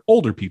things, which are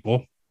older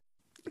people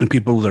and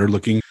people that are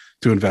looking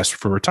to invest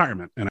for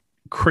retirement. And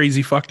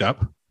crazy fucked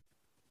up,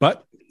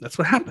 but that's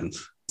what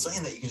happens.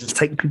 Saying that you can just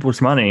take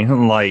people's money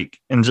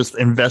and just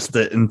invest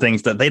it in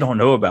things that they don't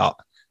know about.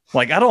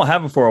 Like, I don't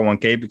have a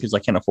 401k because I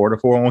can't afford a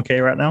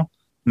 401k right now.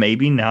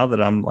 Maybe now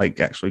that I'm like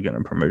actually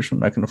getting a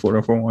promotion, I can afford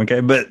a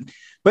 401k.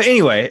 But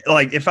anyway,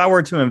 like if I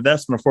were to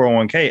invest in a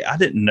 401k, I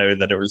didn't know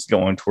that it was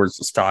going towards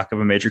the stock of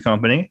a major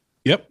company.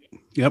 Yep.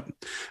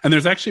 And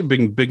there's actually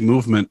been big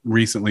movement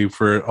recently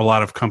for a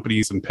lot of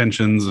companies and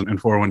pensions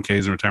and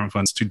 401ks and retirement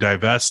funds to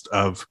divest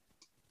of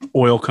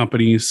oil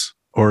companies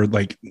or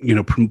like,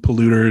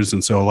 polluters.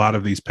 And so a lot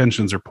of these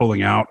pensions are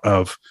pulling out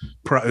of,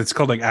 it's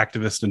called like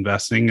activist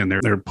investing, and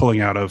they're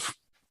pulling out of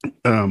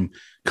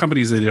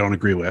companies that they don't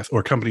agree with,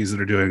 or companies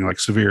that are doing like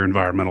severe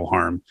environmental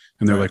harm.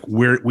 And they're like,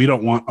 we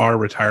don't want our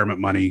retirement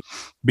money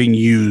being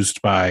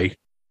used by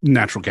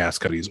natural gas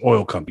companies,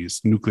 oil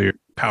companies, nuclear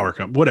power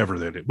companies,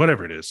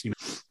 whatever it is.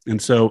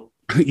 And so,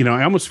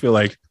 I almost feel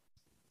like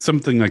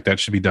something like that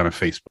should be done at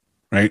Facebook,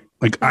 right?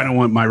 Like, I don't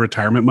want my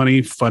retirement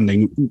money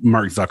funding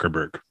Mark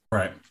Zuckerberg.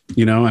 Right.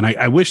 And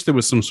I wish there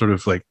was some sort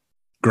of like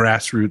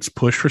grassroots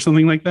push for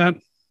something like that,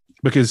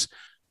 because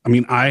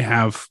I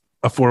have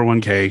a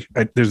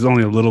 401k. There's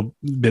only a little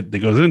bit that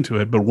goes into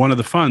it, but one of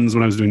the funds,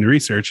 when I was doing the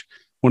research,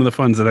 one of the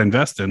funds that I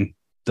invest in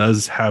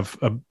does have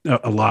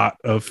a lot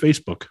of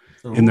Facebook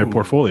in their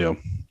portfolio.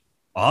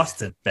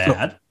 Austin,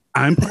 bad. So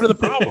I'm part of the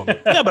problem.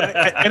 Yeah, but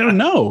I don't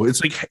know.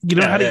 It's like,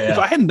 if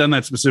I hadn't done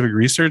that specific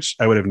research,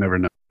 I would have never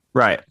known.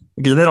 Right.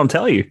 Because they don't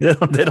tell you. They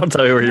don't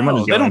tell you where your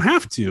money's going. They don't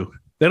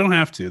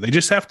have to. They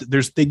just have to.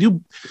 They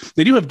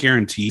do have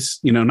guarantees,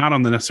 not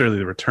on necessarily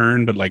the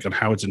return, but like on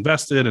how it's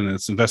invested, and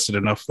it's invested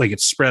enough, like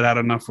it's spread out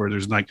enough where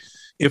there's like,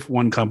 if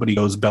one company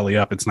goes belly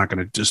up, it's not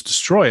going to just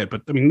destroy it.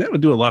 But that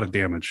would do a lot of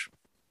damage.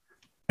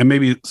 And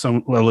maybe a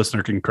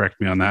listener can correct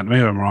me on that.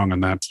 Maybe I'm wrong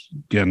on that.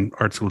 Again,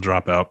 art school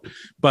dropout.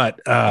 But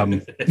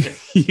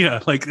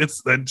yeah, like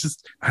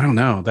I don't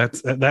know.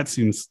 That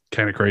seems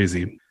kind of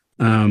crazy.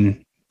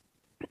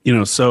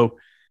 So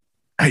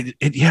I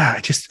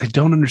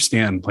don't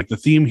understand. Like the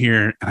theme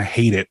here, and I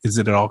hate it, is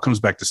that it all comes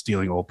back to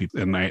stealing old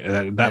people. And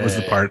that was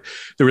the part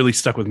that really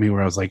stuck with me,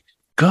 where I was like,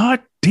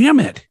 God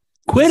damn it.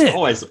 Quit it.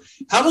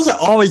 How does it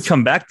always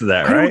come back to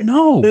that, right? I don't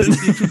know. It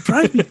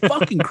drives me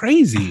fucking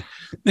crazy.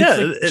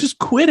 Just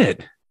quit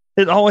it.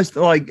 It always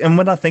and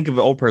when I think of an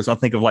old person, I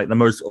think of like the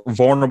most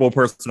vulnerable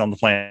person on the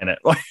planet,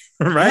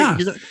 right?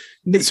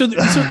 Yeah. So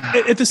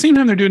at the same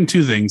time, they're doing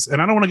two things,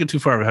 and I don't want to get too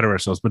far ahead of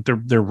ourselves, but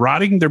they're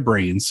rotting their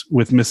brains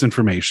with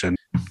misinformation,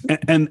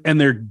 and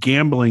they're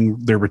gambling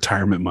their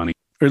retirement money,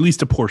 or at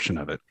least a portion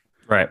of it.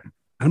 Right. And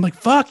I'm like,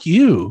 fuck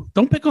you!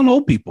 Don't pick on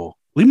old people.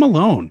 Leave them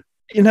alone.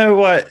 You know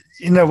what?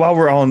 While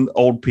we're on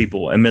old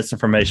people and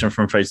misinformation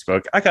from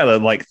Facebook, I gotta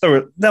throw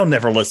it. They'll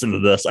never listen to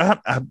this. I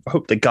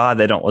hope to God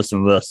they don't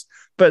listen to this.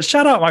 But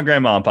shout out my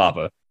grandma and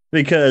papa,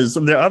 because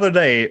the other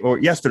day or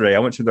yesterday I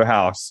went to their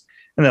house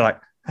and they're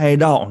like, "Hey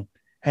Dalton,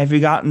 have you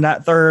gotten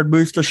that third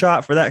booster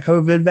shot for that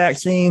COVID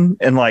vaccine?"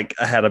 And I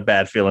had a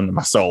bad feeling in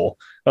my soul.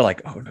 They're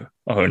like,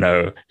 "Oh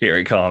no, here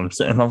it comes."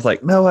 And I was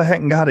like, "No, I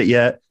hadn't got it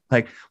yet."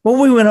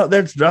 We went up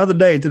there the other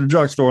day to the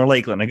drugstore in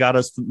Lakeland and got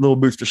us the little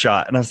booster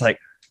shot, and I was like,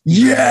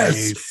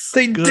 yes, nice.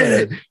 They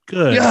did it.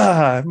 Good.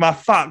 Yeah, my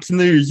Fox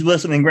News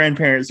listening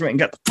grandparents went and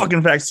got the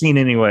fucking vaccine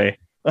anyway.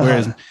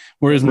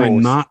 Whereas my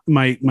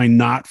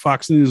not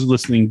Fox News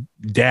listening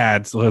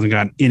dad still hasn't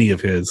gotten any of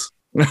his.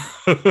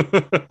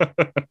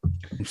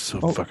 I'm so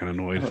fucking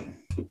annoyed.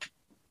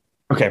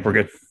 Okay, we're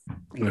good.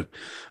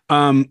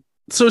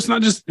 So it's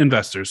not just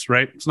investors,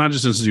 right? It's not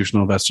just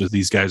institutional investors.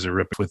 These guys are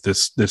ripped with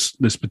this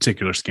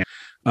particular scam.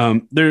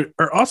 There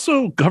are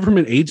also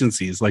government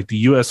agencies like the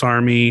U.S.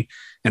 Army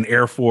and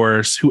Air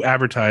Force who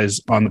advertise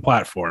on the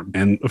platform.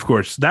 And of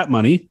course, that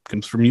money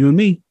comes from you and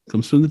me,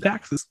 comes from the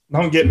taxes.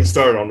 Don't get me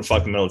started on the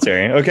fucking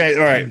military. Okay,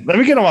 all right. Let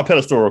me get on my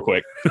pedestal real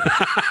quick.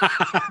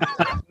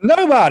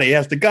 Nobody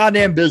has the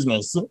goddamn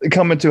business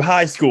coming to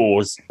high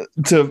schools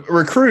to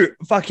recruit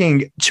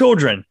fucking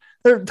children.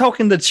 They're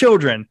talking to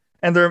children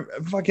and they're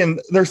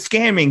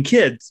scamming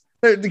kids.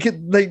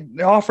 They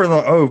offer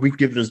them, "Oh, we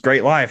give this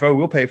great life. Oh,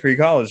 we'll pay for your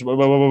college, blah,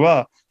 blah, blah, blah,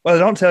 blah." What they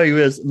don't tell you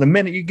is the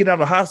minute you get out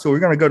of high school, you're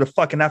going to go to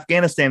fucking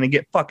Afghanistan and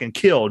get fucking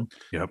killed.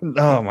 Yep.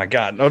 Oh my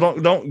God. No,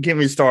 don't get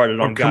me started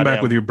on come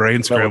back with your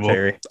brain scramble.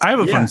 Military. I have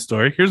a fun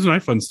story. Here's my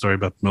fun story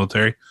about the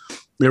military.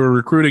 They were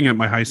recruiting at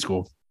my high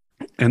school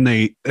and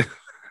I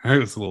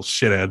was a little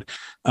shithead.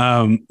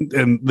 And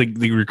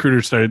the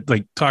recruiter started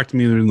talk to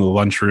me in the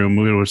lunchroom.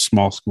 We were a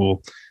small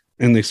school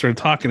and they started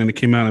talking and it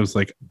came out. I was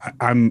like,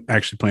 I'm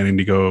actually planning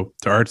to go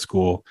to art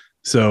school.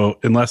 So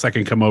unless I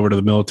can come over to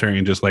the military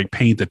and just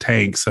paint the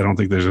tanks, I don't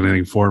think there's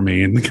anything for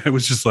me. And the guy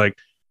was just like,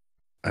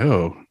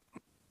 "Oh,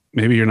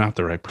 maybe you're not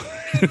the right I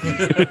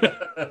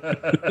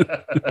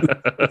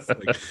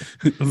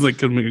was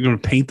like, "I'm going to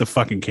paint the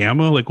fucking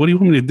camo? What do you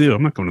want me to do?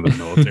 I'm not going to the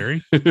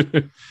military."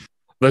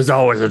 There's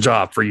always a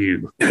job for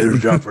you. There's a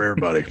job for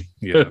everybody.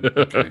 Yeah.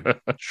 Okay.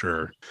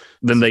 Sure.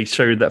 Then they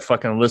showed that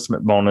fucking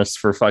enlistment bonus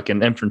for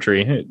fucking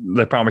infantry.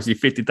 They promised you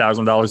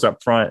 $50,000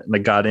 up front and the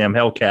goddamn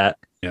Hellcat.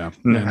 Yeah.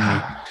 And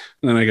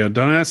then I go,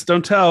 don't ask,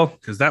 don't tell,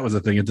 because that was a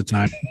thing at the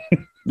time.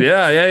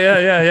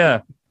 Yeah.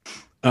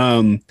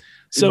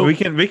 So we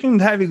can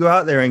have you go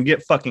out there and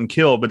get fucking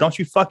killed, but don't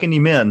you fuck any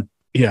men.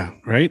 yeah,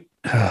 right.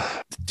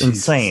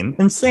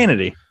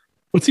 Insanity.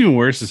 What's even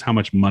worse is how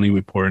much money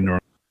we pour into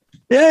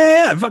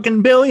Yeah,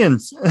 fucking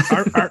billions.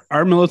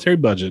 our military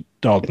budget,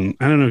 Dalton.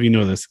 I don't know if you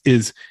know this,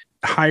 is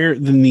higher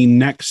than the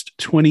next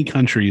 20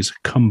 countries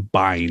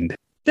combined.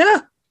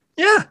 Yeah.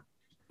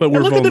 But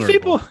we're look vulnerable. at the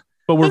people.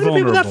 But we're Look at the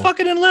people vulnerable. that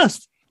fucking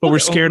enlist. But we're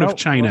scared of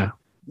China.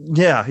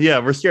 Yeah,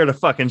 we're scared of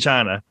fucking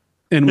China.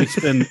 And we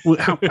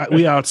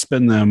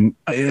outspend them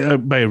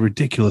by a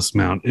ridiculous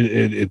amount.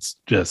 It's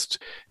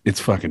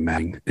fucking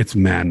maddening. It's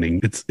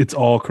maddening. It's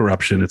all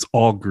corruption. It's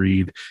all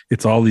greed.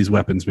 It's all these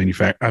weapons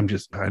manufactured. I don't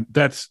want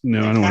to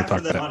talk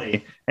about that.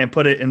 Money and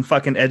put it in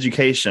fucking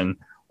education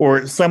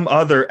or some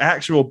other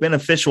actual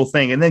beneficial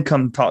thing, and then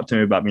come talk to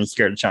me about being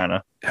scared of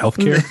China.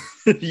 Healthcare.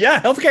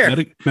 Yeah,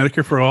 healthcare.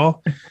 Medicare for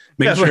all.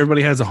 Making sure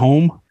everybody has a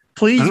home.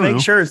 Please make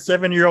sure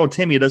 7-year-old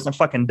Timmy doesn't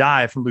fucking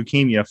die from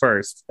leukemia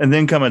first, and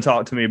then come and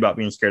talk to me about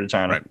being scared of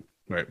China.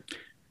 Right.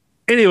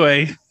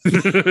 Anyway,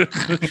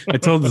 I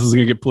told this is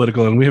going to get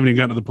political, and we haven't even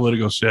gotten to the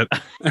political shit.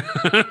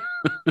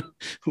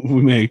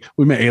 we may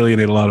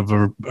alienate a lot of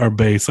our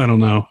base. I don't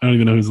know. I don't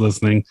even know who's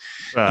listening.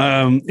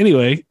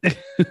 Anyway,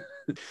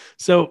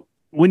 so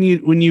when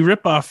you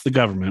rip off the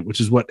government, which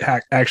is what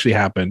actually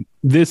happened,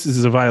 this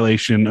is a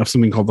violation of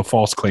something called the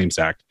False Claims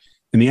Act.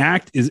 And the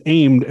act is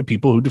aimed at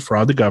people who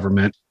defraud the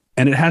government,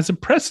 and it has a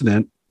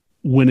precedent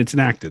when it's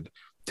enacted.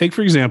 Take,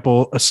 for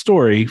example, a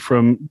story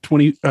from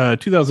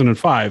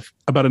 2005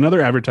 about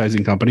another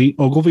advertising company,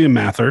 Ogilvy and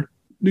Mather,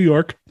 New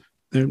York,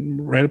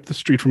 right up the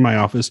street from my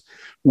office,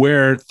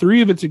 where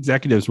 3 of its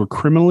executives were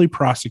criminally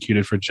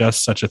prosecuted for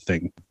just such a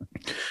thing.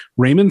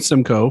 Raymond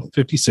Simcoe,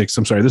 56,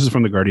 I'm sorry, this is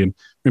from The Guardian.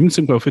 Raymond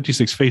Simcoe,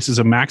 56, faces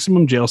a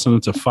maximum jail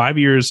sentence of 5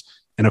 years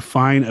and a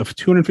fine of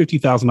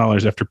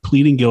 $250,000 after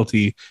pleading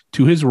guilty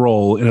to his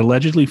role in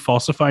allegedly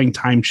falsifying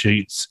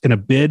timesheets in a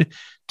bid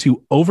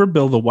to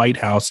overbill the White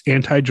House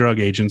anti-drug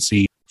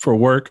agency for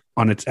work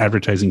on its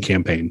advertising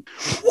campaign.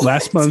 What?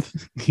 Last month,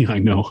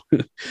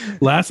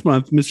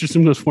 Mr.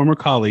 Simcoe's former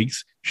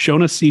colleagues,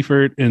 Shona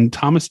Seifert and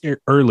Thomas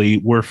Early,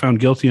 were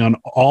found guilty on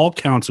all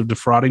counts of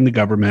defrauding the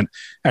government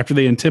after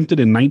they attempted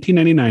in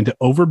 1999 to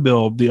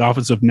overbill the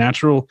Office of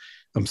National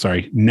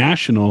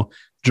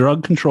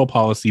Drug Control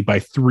Policy by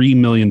 $3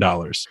 million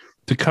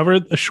to cover a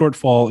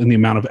shortfall in the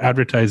amount of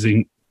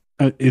advertising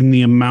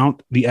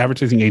the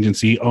advertising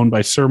agency owned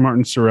by Sir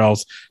Martin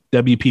Sorrell's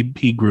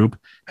WPP Group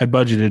had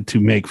budgeted to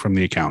make from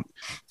the account.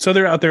 So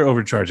they're out there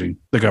overcharging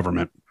the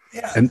government.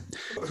 Yeah. And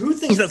who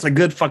thinks that's a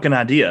good fucking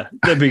idea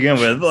to begin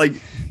with? Like,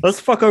 let's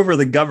fuck over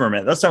the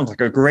government. That sounds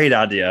like a great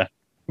idea.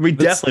 We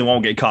definitely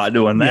won't get caught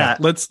doing that.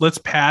 Yeah, let's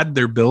pad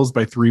their bills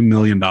by $3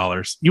 million.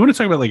 You want to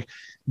talk about like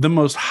the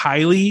most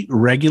highly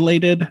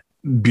regulated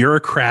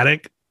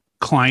bureaucratic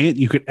client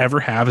you could ever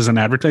have as an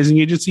advertising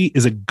agency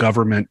is a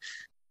government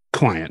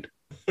client.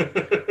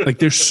 Like,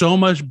 there's so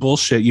much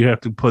bullshit you have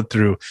to put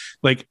through.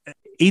 Like,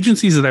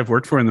 agencies that I've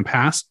worked for in the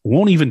past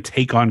won't even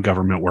take on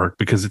government work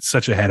because it's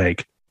such a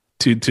headache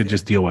to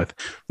just deal with.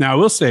 Now, I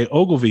will say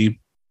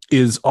Ogilvy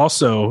is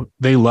also,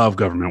 they love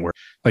government work.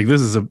 Like,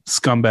 this is a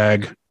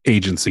scumbag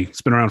agency.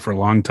 It's been around for a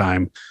long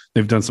time.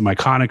 They've done some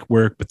iconic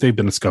work, but they've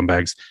been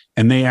scumbags.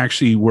 And they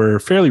actually were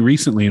fairly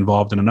recently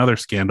involved in another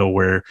scandal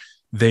where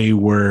they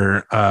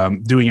were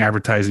doing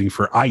advertising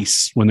for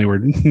ICE when they were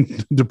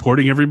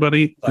deporting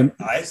everybody. Like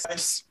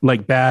ICE?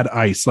 Like bad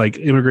ICE, like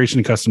Immigration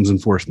and Customs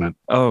Enforcement.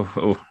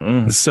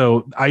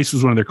 So ICE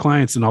was one of their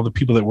clients, and all the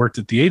people that worked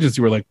at the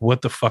agency were like,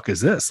 what the fuck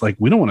is this? Like,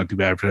 we don't want to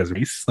do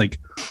advertising. Like,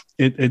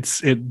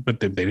 but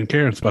they didn't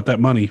care. It's about that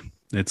money.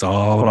 It's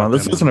all about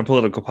this isn't a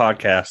political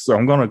podcast, so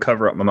I'm going to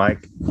cover up my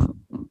mic.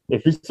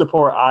 If you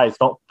support ICE,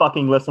 don't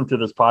fucking listen to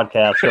this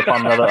podcast. Go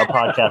find another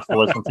podcast to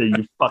listen to,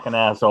 you fucking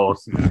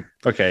assholes.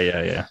 Okay,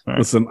 yeah. Right.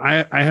 Listen,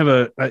 I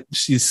have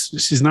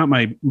she's not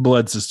my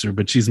blood sister,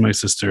 but she's my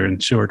sister,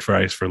 and she worked for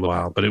ICE for a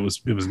while. But it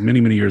was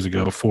many, many years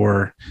ago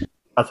before.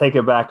 I take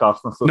it back,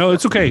 Austin. No,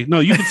 it's okay.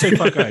 No, you can say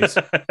fuck ICE.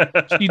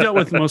 She dealt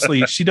with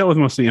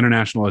mostly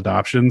international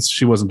adoptions.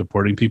 She wasn't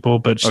deporting people,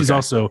 but she's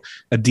also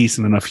a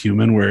decent enough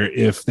human where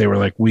if they were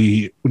like,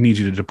 we need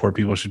you to deport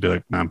people, she'd be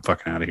like, nah, I'm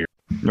fucking out of here.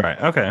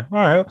 Right. Okay. All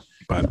right.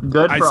 But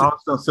good for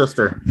Austin's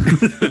sister.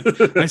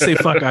 I say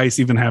fuck ICE,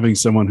 even having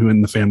someone who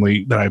in the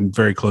family that I'm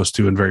very close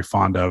to and very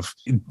fond of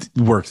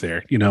worked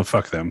there.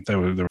 Fuck them.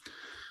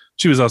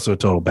 She was also a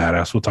total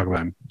badass. We'll talk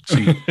about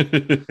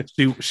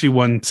him. She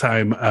one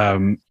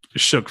time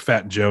shook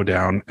Fat Joe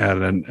down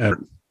at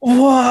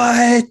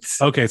what?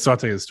 Okay, so I'll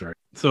tell you the story.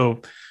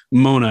 So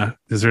Mona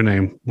is her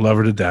name. Love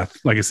her to death.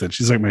 Like I said,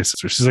 she's like my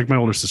sister. She's like my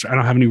older sister. I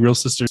don't have any real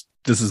sisters.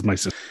 This is my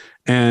sister.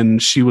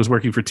 And she was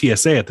working for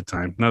TSA at the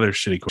time. Another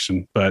shitty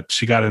question, but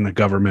she got in the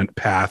government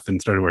path and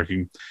started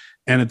working.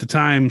 And at the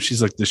time,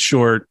 she's like the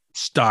short,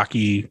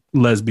 stocky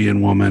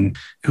lesbian woman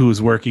who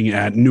was working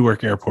at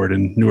Newark Airport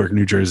in Newark,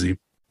 New Jersey.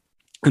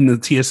 And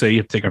the TSA, you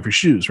have to take off your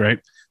shoes, right?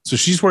 So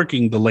she's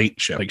working the late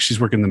shift, like she's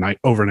working the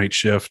overnight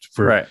shift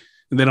for. Right.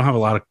 And they don't have a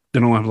lot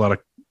of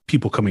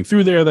people coming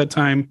through there at that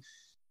time.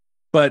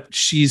 But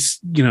she's,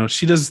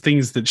 she does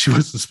things that she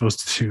wasn't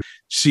supposed to do.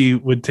 She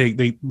would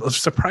a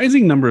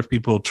surprising number of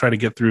people try to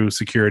get through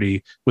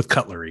security with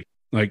cutlery,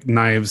 like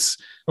knives,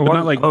 but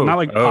not like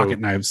pocket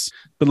knives,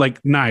 but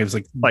like knives,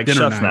 like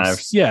dinner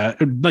knives. Yeah,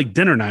 like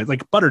dinner knives,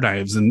 like butter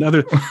knives and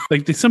other.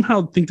 Like they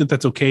somehow think that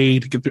that's okay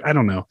to get through. I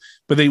don't know,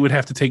 but they would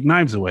have to take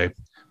knives away.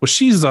 Well,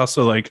 she's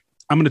also like,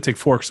 I'm going to take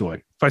forks away.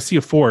 If I see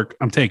a fork,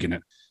 I'm taking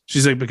it.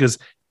 She's like, because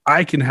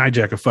I can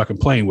hijack a fucking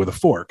plane with a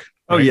fork.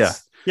 Right? Oh yeah.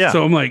 Yeah.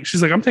 So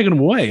she's like, I'm taking them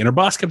away. And her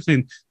boss kept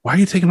saying, why are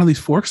you taking all these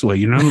forks away?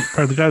 You're not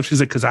part of the guy. She's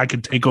like, because I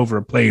could take over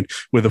a plane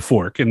with a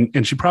fork.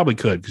 And she probably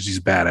could because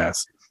she's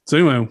badass. So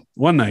anyway,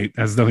 one night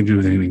has nothing to do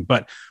with anything,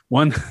 but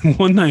one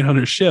night on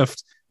her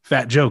shift,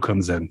 Fat Joe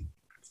comes in.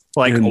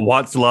 Like,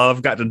 what's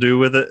love got to do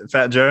with it,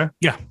 Fat Joe?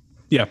 Yeah.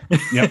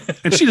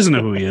 And she doesn't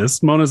know who he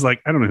is. Mona's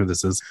like, I don't know who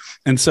this is.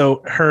 And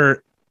so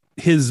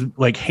his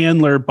like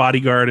handler,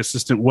 bodyguard,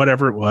 assistant,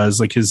 whatever it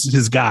was, like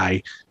his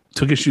guy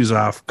took his shoes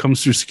off,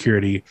 comes through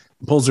security,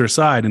 pulls her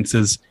aside and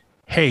says,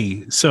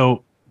 hey,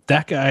 so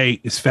that guy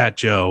is Fat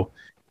Joe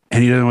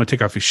and he doesn't want to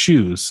take off his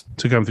shoes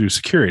to come through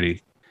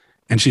security.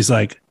 And she's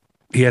like,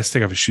 he has to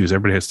take off his shoes.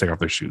 Everybody has to take off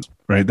their shoes,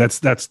 right? That's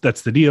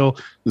the deal.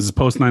 This is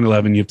post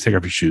 9/11. You have to take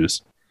off your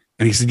shoes.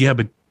 And he said, yeah,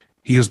 but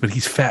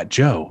he's Fat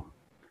Joe.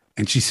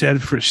 And she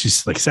said,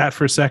 she's like sat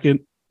for a second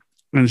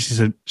and she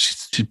said,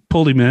 she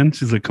pulled him in.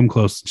 She's like, come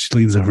close. She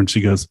leans over and she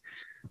goes,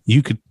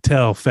 you could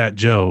tell Fat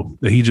Joe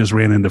that he just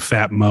ran into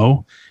Fat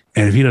Mo.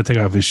 And if he don't take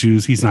off his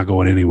shoes, he's not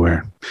going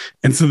anywhere.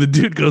 And so the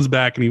dude goes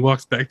back and he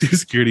walks back through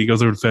security. He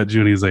goes over to Fat Joe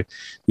and he's like,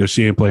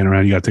 she ain't playing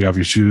around. You got to take off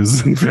your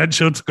shoes. And Fat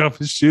Joe took off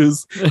his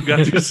shoes,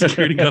 got through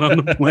security, got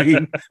on the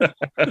plane.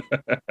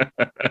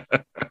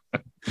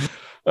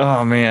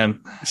 Oh, man.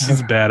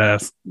 She's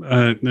badass.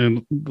 I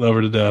love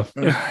her to death.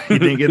 You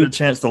didn't get a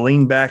chance to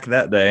lean back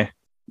that day.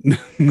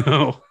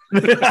 No.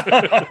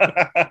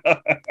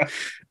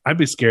 I'd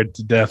be scared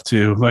to death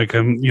too. Like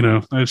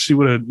she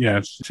would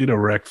have, she'd have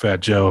wrecked Fat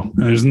Joe.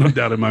 There's no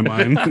doubt in my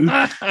mind.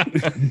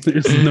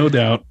 There's no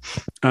doubt.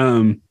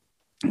 Real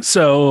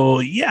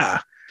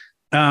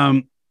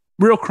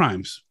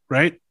crimes,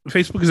 right?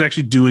 Facebook is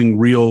actually doing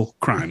real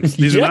crimes.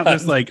 These are not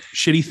just like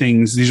shitty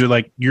things. These are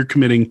like you're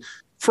committing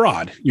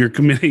fraud. You're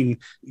committing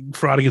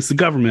fraud against the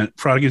government,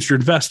 fraud against your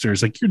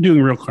investors. Like you're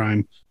doing real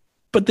crime,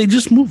 but they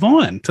just move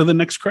on to the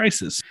next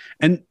crisis.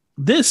 And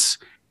this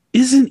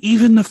isn't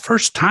even the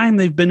first time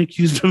they've been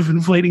accused of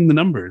inflating the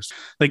numbers.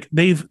 Like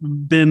they've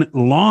been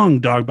long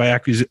dogged by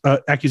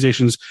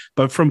accusations,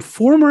 but from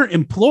former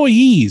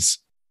employees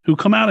who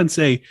come out and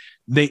say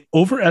they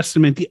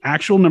overestimate the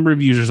actual number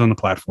of users on the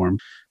platform.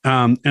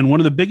 And one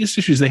of the biggest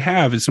issues they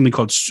have is something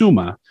called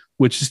SUMA,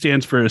 which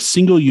stands for a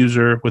single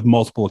user with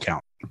multiple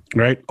accounts,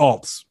 right?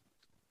 Alts,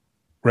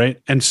 right?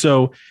 And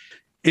so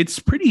it's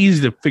pretty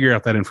easy to figure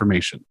out that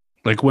information.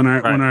 Like when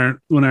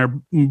our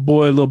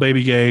boy Lil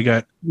Baby Gay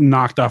got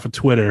knocked off of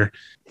Twitter,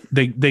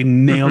 they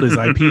nailed his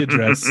IP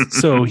address,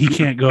 so he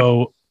can't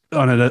go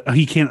on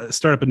he can't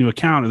start up a new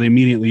account, or they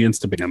immediately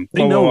instabane him.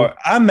 They know.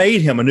 I made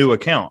him a new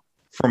account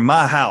from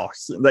my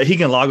house that he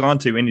can log on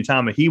to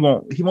anytime, and he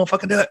won't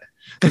fucking do it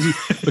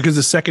because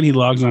the second he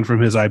logs on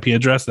from his IP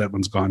address, that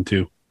one's gone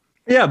too.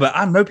 Yeah, but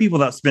I know people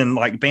that's been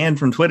like banned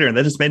from Twitter, and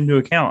they just made a new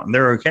account, and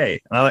they're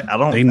okay. And I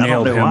don't. They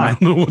nailed him. I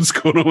don't know what's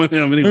going on with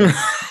him anyway.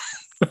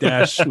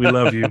 Dash, we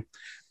love you.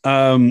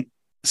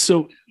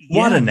 So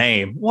what a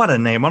name! What a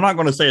name! I'm not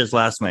going to say his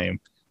last name,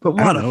 but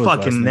what a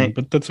fucking name!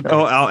 But that's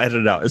I'll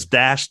edit it out. It's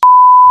Dash.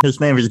 His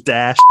name is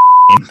Dash.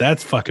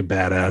 That's fucking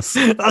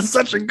badass. That's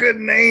such a good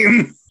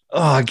name.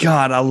 Oh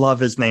God, I love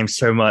his name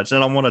so much,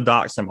 and I want to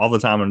dox him all the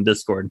time on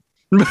Discord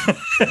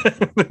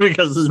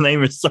because his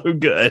name is so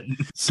good.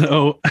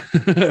 So,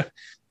 the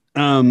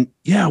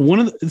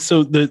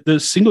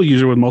single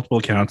user with multiple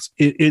accounts,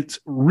 it's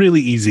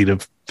really easy to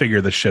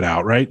figure this shit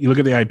out, right? You look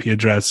at the IP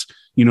address,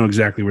 you know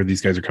exactly where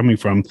these guys are coming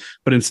from,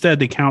 but instead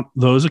they count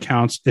those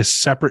accounts as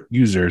separate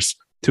users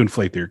to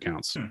inflate their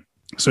accounts.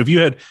 So if you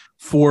had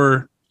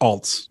 4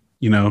 alts,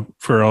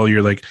 for all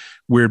your like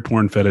weird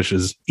porn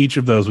fetishes, each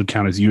of those would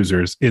count as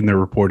users in their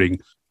reporting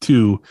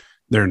to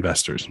their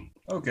investors,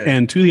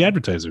 and to the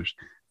advertisers.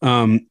 I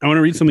want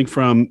to read something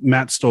from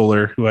Matt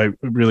Stoller, who I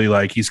really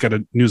like. He's got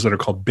a newsletter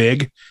called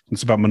Big.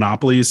 It's about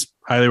monopolies.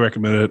 Highly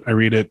recommend it. I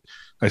read it.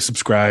 I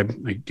subscribe.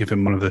 I give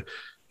him one of the.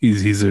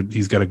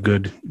 He's got a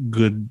good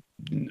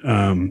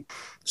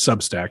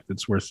Substack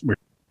that's worth.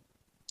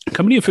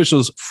 Company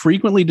officials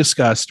frequently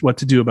discussed what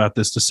to do about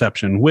this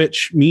deception,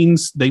 which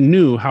means they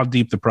knew how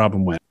deep the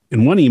problem went.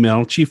 In one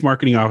email, Chief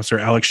Marketing Officer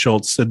Alex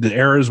Schultz said the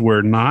errors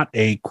were not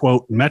a,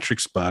 quote,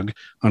 metrics bug,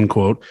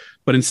 unquote,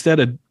 but instead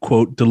a,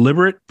 quote,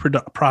 deliberate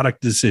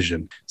product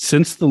decision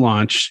since the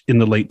launch in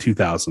the late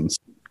 2000s,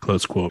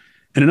 close quote.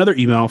 In another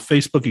email,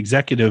 Facebook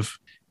executive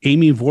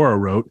Amy Vora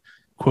wrote,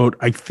 quote,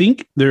 I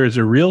think there is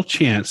a real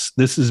chance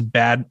this is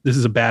bad. This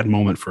is a bad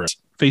moment for us.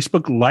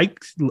 Facebook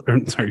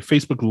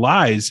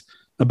lies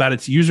about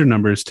its user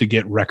numbers to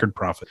get record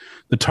profit.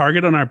 The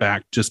target on our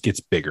back just gets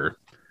bigger.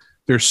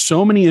 There's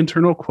so many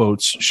internal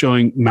quotes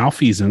showing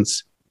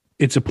malfeasance.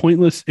 It's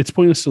pointless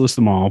to list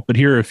them all, but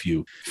here are a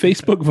few.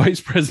 Facebook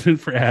Vice President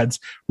for Ads,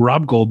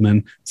 Rob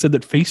Goldman, said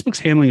that Facebook's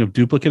handling of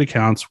duplicate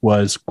accounts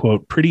was,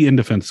 quote, pretty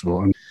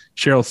indefensible. And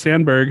Sheryl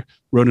Sandberg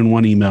wrote in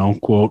one email,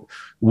 quote,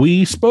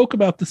 we spoke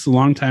about this a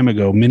long time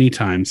ago, many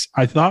times.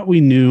 I thought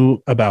we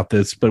knew about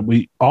this, but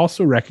we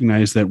also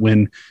recognized that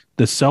when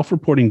the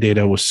self-reporting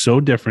data was so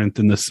different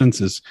than the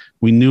census,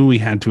 we knew we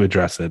had to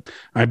address it.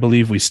 I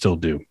believe we still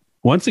do.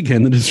 Once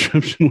again, the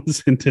disruption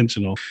was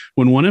intentional.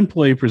 When one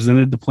employee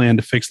presented the plan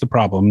to fix the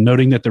problem,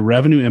 noting that the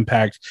revenue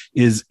impact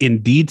is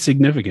indeed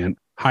significant,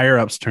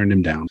 higher-ups turned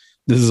him down.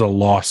 This is a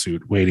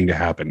lawsuit waiting to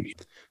happen.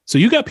 So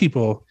you got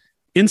people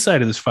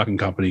inside of this fucking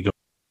company go,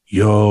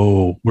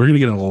 yo, we're going to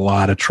get in a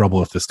lot of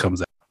trouble if this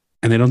comes out.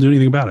 And they don't do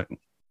anything about it.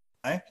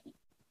 Why?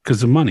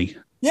 Because of money.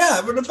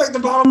 Yeah, but it's like the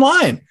bottom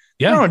line.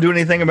 Yeah. They don't do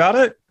anything about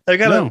it.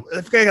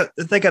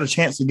 If they got a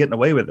chance of getting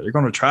away with it, they're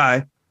going to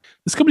try.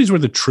 This company's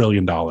worth $1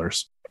 trillion.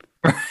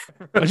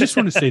 I just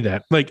want to say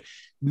that, like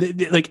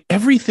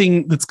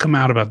everything that's come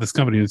out about this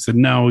company that said,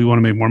 no, we want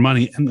to make more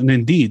money. And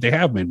indeed, they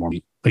have made more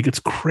money. Like, it's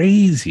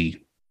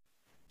crazy.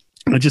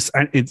 It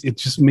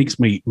just makes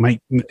me,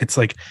 it's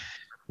like,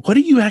 what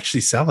are you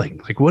actually selling?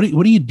 Like, what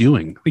are you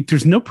doing? Like,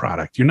 there's no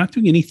product. You're not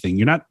doing anything.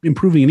 You're not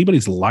improving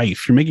anybody's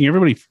life. You're making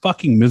everybody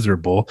fucking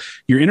miserable.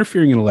 You're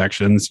interfering in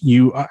elections.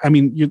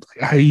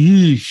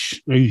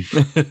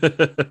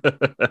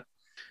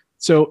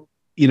 So,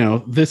 you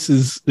know, this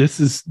is,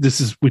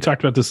 we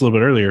talked about this a little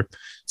bit earlier.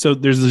 So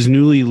there's these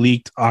newly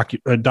leaked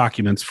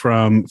documents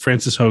from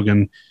Francis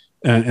Hogan,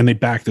 and they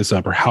back this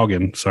up, or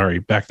Haugen, sorry,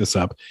 back this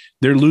up.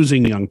 They're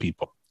losing young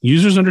people.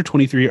 Users under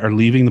 23 are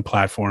leaving the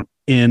platform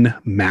in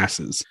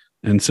masses.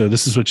 And so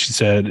this is what she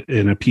said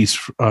in a piece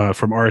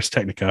from Ars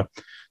Technica.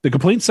 The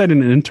complaint cited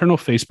an internal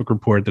Facebook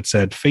report that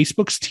said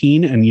Facebook's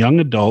teen and young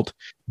adult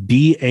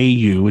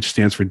DAU, which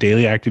stands for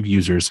daily active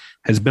users,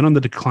 has been on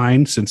the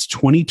decline since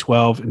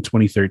 2012 and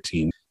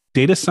 2013.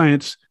 Data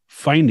science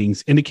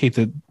findings indicate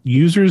that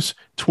users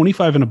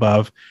 25 and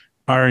above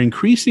are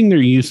increasing their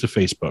use of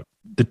Facebook.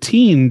 The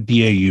teen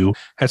DAU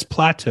has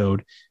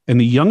plateaued, and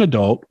the young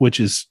adult, which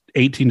is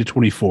 18 to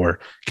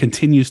 24,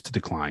 continues to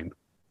decline.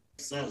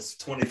 Since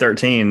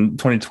 2013,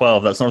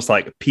 2012, that sounds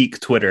like peak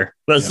Twitter.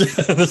 That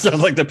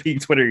sounds like the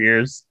peak Twitter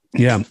years.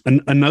 Yeah.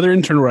 Another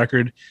internal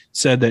record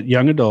said that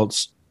young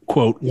adults,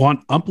 quote,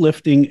 want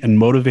uplifting and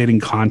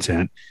motivating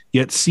content,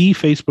 yet see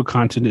Facebook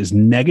content as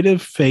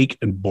negative, fake,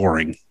 and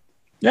boring.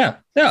 Yeah.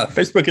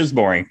 Facebook is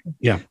boring.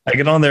 Yeah. I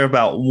get on there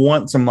about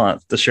once a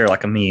month to share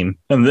like a meme,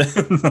 and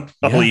then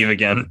I'll leave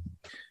again.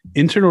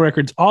 Internal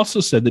records also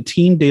said that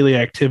teen daily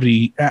active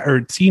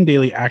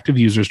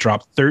users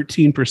dropped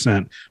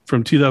 13%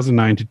 from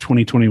 2009 to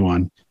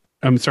 2021.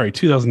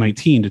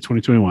 2019 to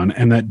 2021.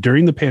 And that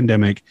during the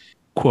pandemic,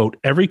 quote,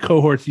 every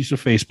cohort's use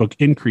of Facebook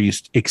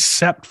increased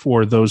except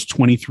for those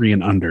 23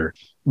 and under,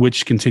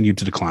 which continued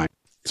to decline.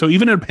 So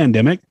even in a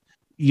pandemic,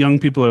 young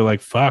people are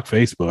like, fuck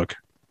Facebook.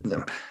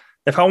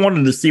 If I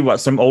wanted to see what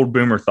some old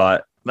boomer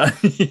thought,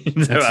 that's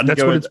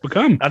what it's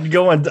become. I'd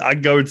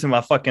go to my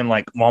fucking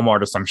like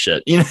Walmart or some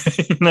shit.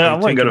 I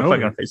wouldn't go to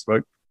fucking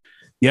Facebook.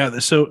 Yeah.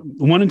 So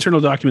one internal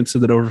document said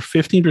that over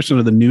 15%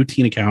 of the new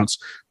teen accounts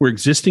were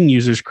existing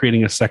users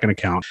creating a second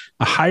account,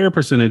 a higher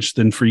percentage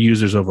than for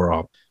users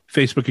overall.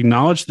 Facebook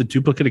acknowledged the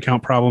duplicate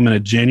account problem in a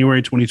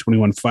January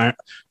 2021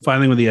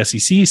 filing with the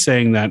SEC,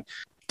 saying that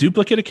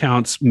duplicate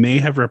accounts may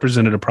have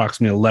represented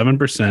approximately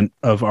 11%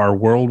 of our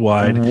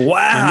worldwide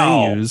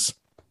MAUs.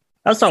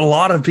 That's a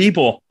lot of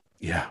people.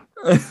 Yeah.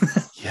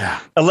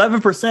 Yeah.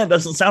 11%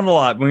 doesn't sound a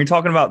lot when you're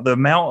talking about the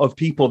amount of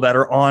people that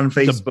are on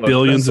Facebook. The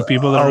billions of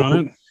people that are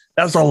on it.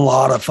 That's a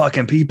lot of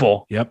fucking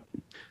people. Yep.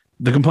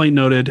 The complaint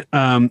noted,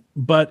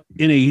 but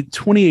in a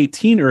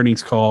 2018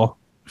 earnings call,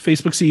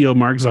 Facebook CEO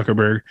Mark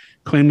Zuckerberg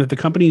claimed that the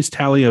company's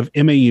tally of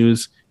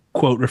MAUs,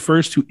 quote,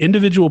 refers to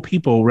individual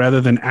people rather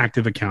than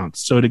active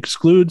accounts. So it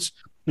excludes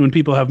when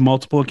people have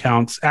multiple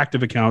accounts,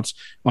 active accounts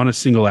on a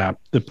single app,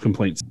 the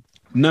complaints.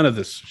 None of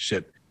this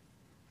shit.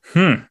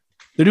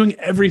 They're doing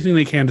everything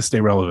they can to stay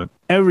relevant,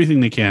 everything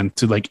they can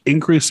to like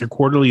increase their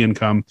quarterly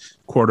income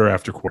quarter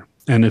after quarter.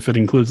 And if it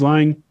includes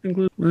lying,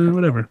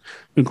 whatever. If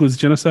it includes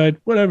genocide,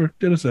 whatever.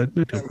 Genocide.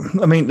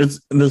 I mean, this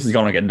is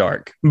going to get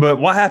dark. But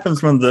what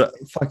happens when the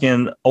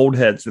fucking old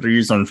heads that are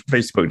using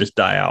Facebook just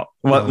die out?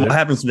 What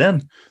happens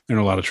then? They're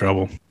in a lot of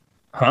trouble.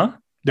 Huh?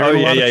 Yeah.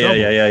 They're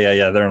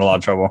in a lot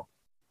of trouble.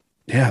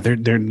 Yeah,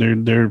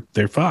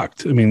 they're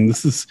fucked. I mean,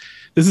 this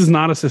is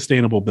not a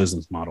sustainable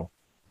business model.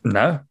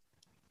 No.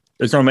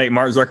 It's going to make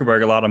Mark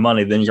Zuckerberg a lot of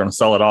money. Then you're going to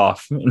sell it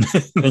off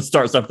and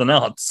start something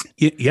else.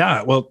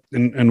 Yeah. Well,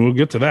 and we'll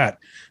get to that.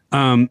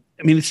 I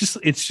mean, it's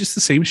just the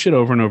same shit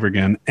over and over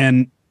again.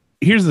 And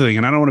here's the thing,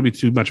 and I don't want to be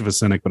too much of a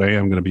cynic, but I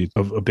am going to be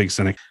a big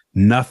cynic.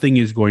 Nothing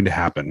is going to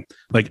happen.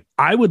 Like,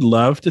 I would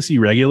love to see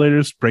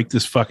regulators break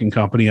this fucking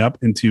company up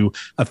into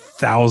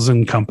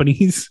 1,000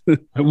 companies.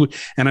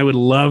 And I would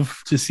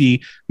love to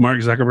see Mark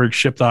Zuckerberg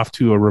shipped off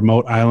to a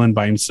remote island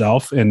by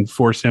himself and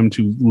force him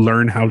to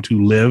learn how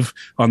to live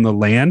on the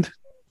land.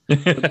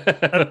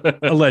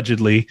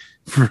 Allegedly.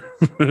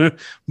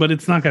 But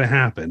it's not going to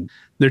happen.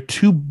 They're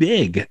too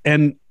big.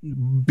 And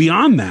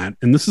beyond that,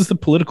 and this is the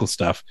political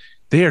stuff,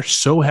 they are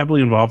so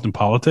heavily involved in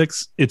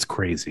politics. It's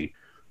crazy.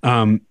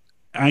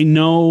 I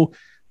know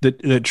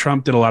that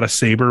Trump did a lot of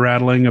saber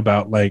rattling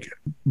about like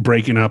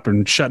breaking up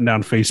and shutting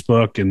down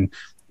Facebook. And,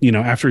 you know,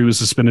 after he was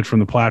suspended from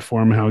the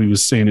platform, how he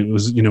was saying it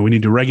was, you know, we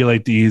need to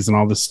regulate these and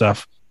all this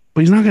stuff.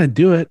 But he's not going to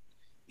do it.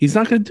 He's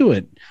not going to do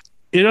it.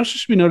 It also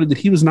should be noted that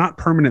he was not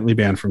permanently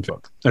banned from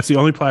Facebook. That's the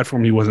only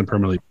platform he wasn't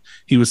permanently.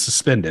 He was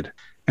suspended.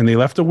 And they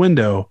left a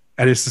window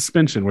at his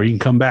suspension where he can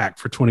come back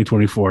for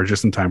 2024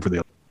 just in time for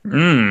the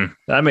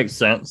that makes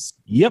sense.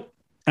 Yep.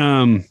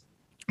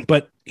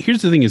 But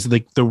here's the thing is,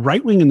 like, the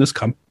right wing in this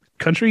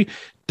country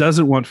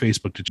doesn't want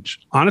Facebook to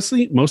change.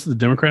 Honestly, most of the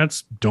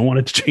Democrats don't want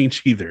it to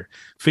change either.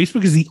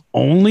 Facebook is the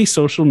only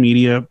social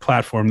media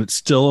platform that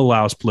still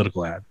allows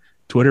political ad.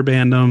 Twitter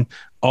banned them.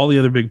 All the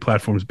other big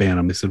platforms banned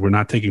them. They said, we're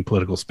not taking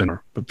political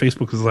spinner. But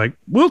Facebook is like,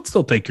 we'll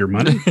still take your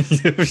money.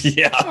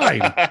 Yeah.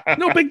 Fine.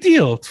 No big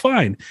deal. It's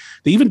fine.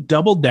 They even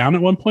doubled down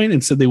at one point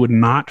and said they would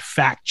not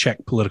fact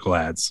check political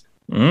ads.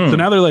 So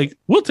now they're like,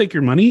 we'll take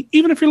your money,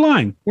 even if you're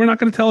lying. We're not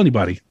going to tell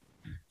anybody.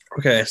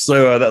 Okay,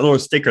 so that little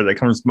sticker that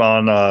comes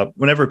on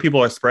whenever people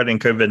are spreading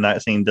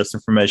COVID-19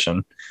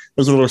 disinformation,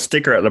 there's a little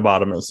sticker at the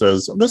bottom that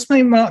says, this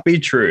may not be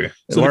true.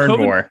 So Learn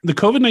more. The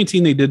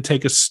COVID-19 they did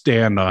take a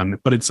stand on,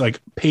 but it's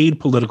like paid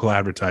political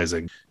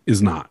advertising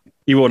is not.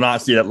 You will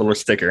not see that little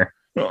sticker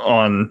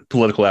on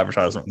political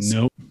advertisements.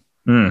 Nope.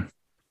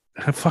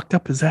 How fucked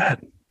up is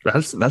that?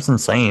 That's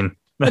insane.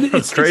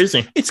 It's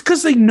crazy. It's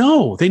because they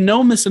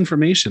know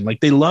misinformation. Like,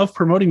 they love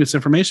promoting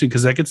misinformation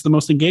because that gets the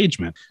most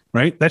engagement,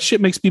 right? That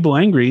shit makes people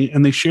angry,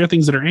 and they share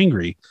things that are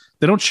angry.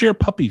 They don't share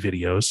puppy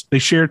videos. They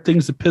share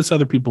things that piss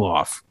other people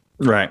off.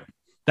 Right.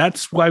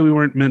 That's why we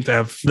weren't meant to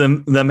have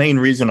the main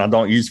reason I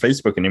don't use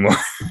Facebook anymore.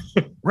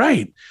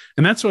 Right.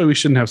 And that's why we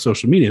shouldn't have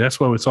social media.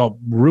 That's why it's all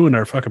ruined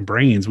our fucking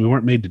brains. We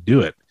weren't made to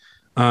do it.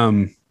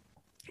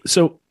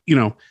 So, you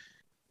know,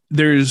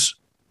 there's,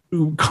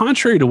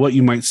 contrary to what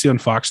you might see on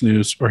Fox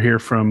News or hear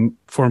from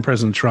former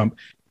President Trump,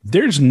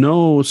 there's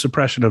no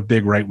suppression of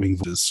big right-wing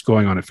voices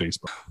going on at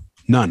Facebook.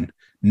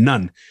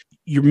 None.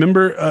 You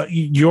remember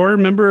your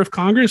member of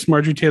Congress,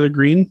 Marjorie Taylor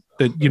Greene,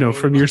 that, you know,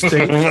 from your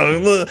state?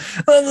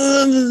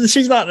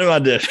 She's not in my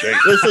district.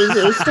 This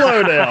is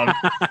slow down.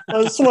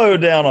 Slow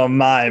down on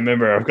my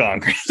member of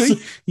Congress.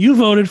 You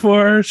voted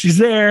for her. She's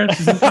there.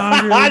 She's in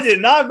Congress. I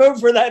did not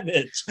vote for that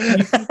bitch.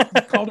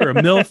 You called her a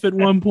MILF at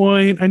one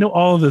point. I know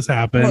all of this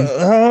happened.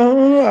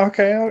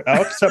 Okay,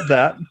 I'll accept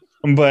that.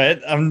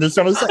 But I'm just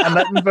going to say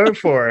I didn't vote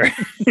for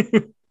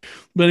her.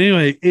 But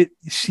anyway,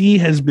 she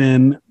has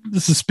been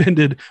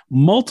suspended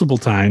multiple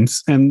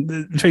times, and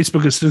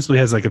Facebook essentially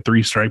has like a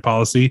 3-strike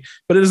policy,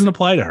 but it doesn't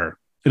apply to her.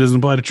 It doesn't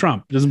apply to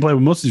Trump. It doesn't apply to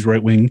most of these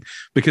right wing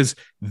because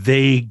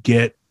they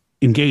get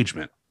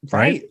engagement,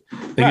 right?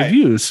 They get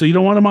views. So you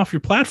don't want them off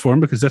your platform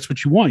because that's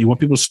what you want. You want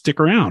people to stick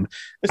around.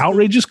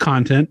 Outrageous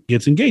content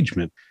gets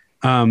engagement.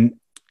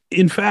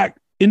 In fact,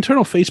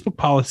 internal Facebook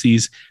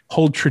policies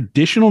hold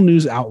traditional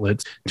news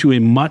outlets to a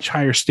much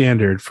higher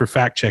standard for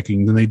fact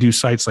checking than they do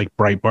sites like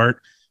Breitbart,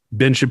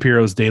 Ben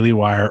Shapiro's Daily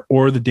Wire,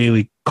 or the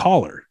Daily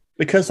Caller.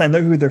 Because I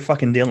know who they're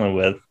fucking dealing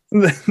with.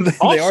 They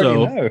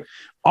already know.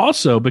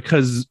 Also,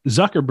 because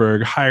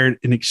Zuckerberg hired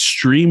an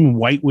extreme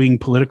right-wing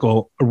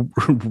political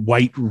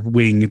right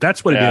wing.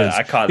 That's what it is.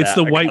 I caught it's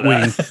that. the white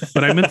wing,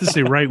 but I meant to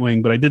say right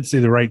wing, but I did say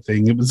the right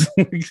thing. It was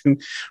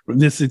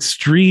this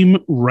extreme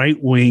right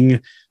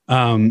wing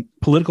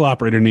political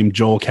operator named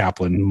Joel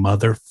Kaplan.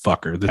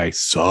 Motherfucker, the guy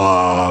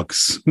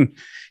sucks.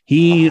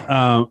 He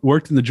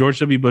worked in the George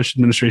W. Bush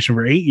administration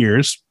for 8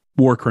 years,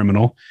 war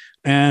criminal,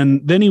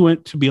 and then he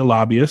went to be a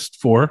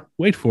lobbyist for,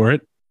 wait for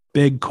it,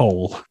 Big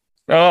Coal.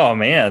 Oh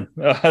man,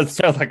 that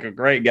sounds like a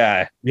great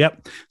guy.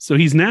 Yep. So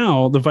he's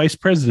now the vice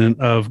president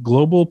of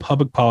global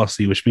public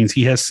policy, which means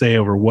he has say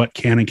over what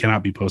can and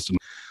cannot be posted.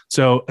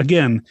 So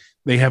again,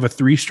 they have a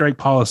 3-strike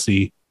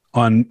policy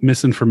on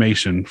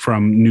misinformation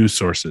from news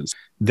sources.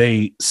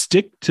 They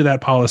stick to that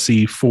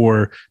policy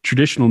for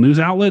traditional news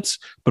outlets,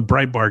 but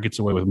Breitbart gets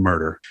away with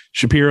murder.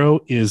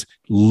 Shapiro is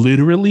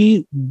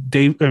literally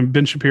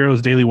Ben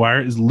Shapiro's Daily Wire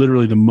is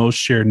literally the most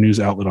shared news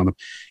outlet on them.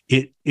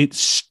 It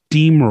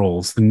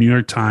steamrolls the New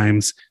York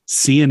Times,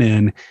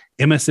 CNN,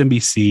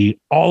 MSNBC,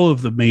 all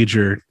of the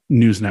major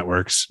news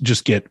networks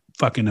just get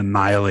fucking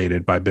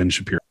annihilated by Ben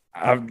Shapiro.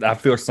 I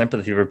feel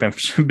sympathy for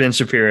Ben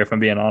Shapiro, if I'm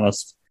being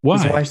honest.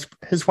 Why?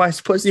 His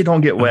wife's pussy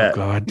don't get wet. Oh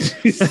God.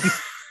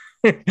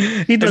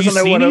 He doesn't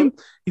know what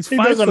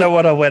doesn't know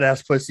what a wet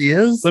ass pussy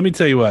is. Let me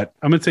tell you what.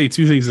 I'm going to tell you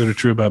 2 things that are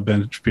true about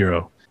Ben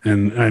Shapiro.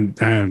 And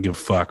I don't give a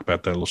fuck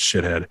about that little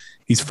shithead.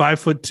 He's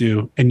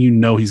 5'2", and you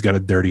know he's got a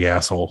dirty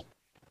asshole.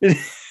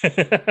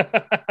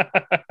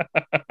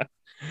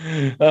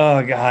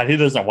 Oh God, he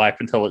doesn't wipe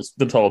until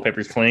the toilet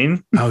paper's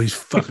clean. Oh, he's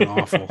fucking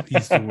awful.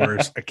 He's the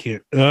worst. I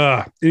can't.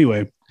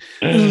 Anyway,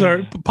 this is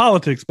our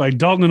politics by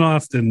Dalton and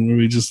Austin, where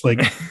we just like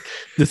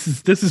this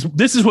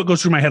is what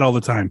goes through my head all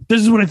the time.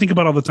 This is what I think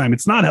about all the time.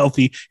 It's not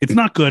healthy. It's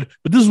not good,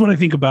 but this is what I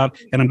think about,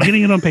 and I'm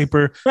getting it on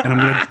paper, and I'm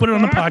going to put it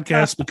on the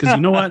podcast because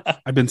you know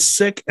what? I've been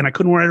sick, and I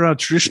couldn't write around a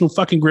traditional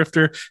fucking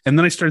grifter, and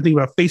then I started thinking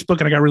about Facebook,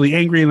 and I got really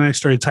angry, and then I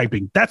started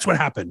typing. That's what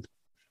happened.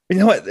 You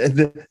know what?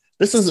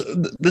 That's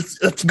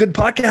good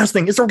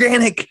podcasting. It's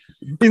organic.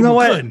 You know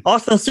what? Good.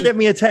 Austin sent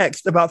me a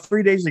text about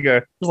 3 days ago.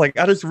 It was like,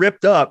 I just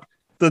ripped up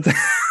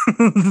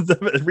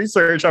the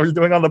research I was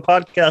doing on the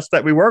podcast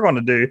that we were going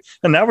to do.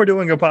 And now we're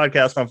doing a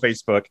podcast on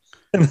Facebook.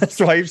 And that's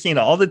why you've seen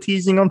all the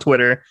teasing on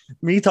Twitter,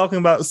 me talking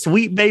about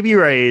sweet baby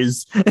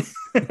rays.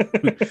 And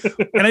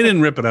I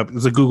didn't rip it up.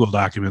 It's a Google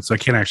document, so I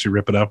can't actually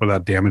rip it up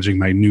without damaging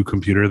my new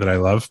computer that I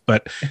love.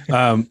 But,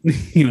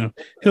 you know,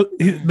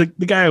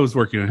 the guy I was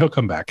working on, he'll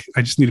come back.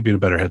 I just need to be in a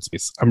better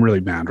headspace. I'm really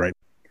mad right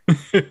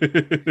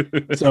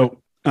now.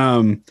 So,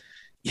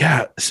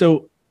 yeah.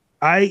 So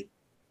I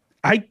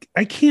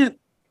can't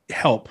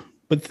help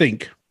but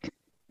think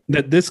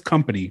that this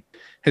company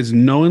has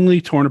knowingly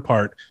torn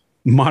apart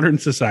modern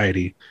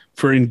society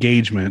for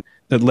engagement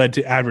that led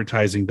to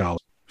advertising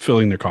dollars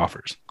filling their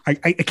coffers. I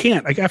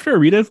can't. Like, after I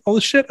read all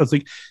this shit, I was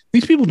like,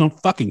 these people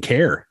don't fucking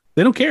care.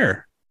 They don't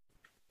care.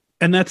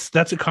 And that's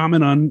a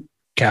comment on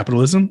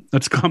capitalism.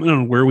 That's a comment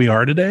on where we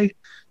are today,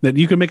 that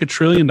you can make $1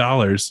 trillion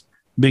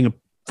being a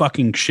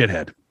fucking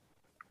shithead.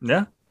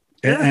 Yeah.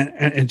 And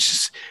it's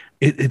just,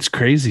 it's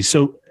crazy.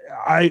 So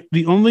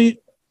the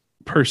only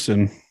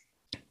person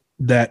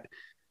that,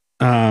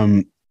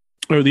 the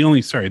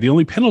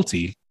only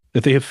penalty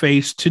that they have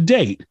faced to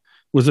date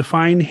was a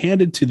fine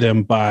handed to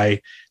them by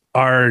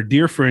our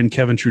dear friend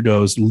Kevin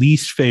Trudeau's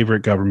least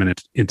favorite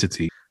government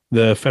entity,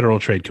 the Federal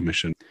Trade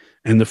Commission.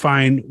 And the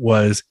fine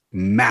was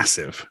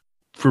massive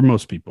for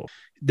most people.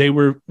 They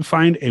were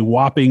fined a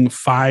whopping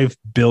 $5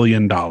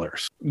 billion.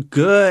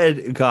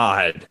 Good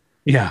God.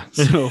 Yeah.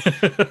 So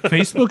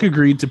Facebook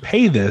agreed to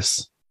pay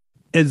this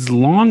as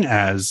long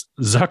as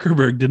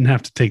Zuckerberg didn't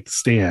have to take the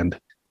stand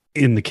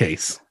in the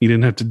case. He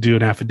didn't have to do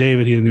an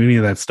affidavit. He didn't do any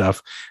of that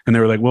stuff. And they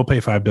were like, we'll pay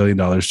 $5 billion.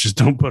 Just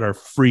don't put our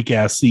freak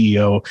ass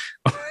CEO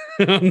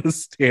on the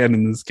stand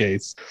in this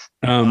case.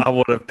 I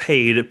would have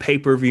paid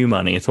pay-per-view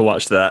money to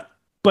watch that.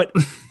 But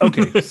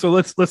okay, so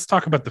let's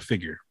talk about the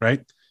figure,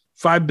 right?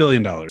 $5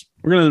 billion.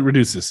 We're going to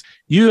reduce this.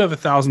 You have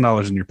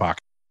 $1,000 in your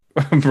pocket.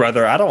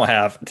 Brother, I don't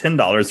have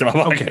 $10 in my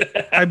pocket.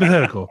 Okay,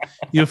 hypothetical.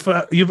 You have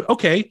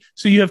okay,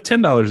 so you have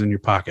 $10 in your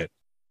pocket.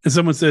 And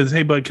someone says,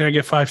 hey, bud, can I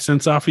get 5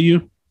 cents off of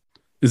you?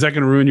 Is that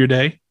going to ruin your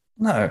day?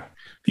 No.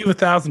 If you have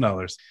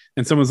 $1,000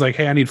 and someone's like,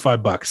 hey, I need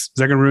 $5. Is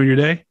that going to ruin your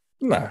day?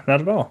 No,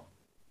 not at all.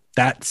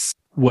 That's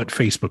what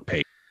Facebook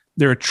paid.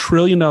 They're $1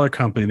 trillion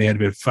company. They had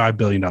to pay $5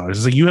 billion.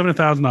 It's like, you have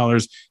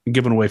 $1,000 and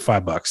giving away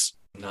 $5.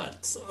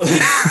 Nuts.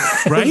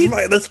 Right?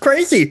 That's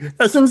crazy.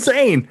 That's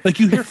insane. Like,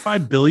 you hear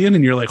 $5 billion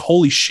and you're like,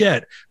 holy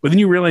shit. But then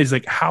you realize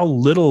like how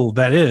little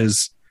that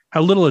is,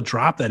 how little a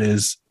drop that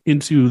is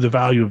into the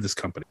value of this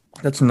company.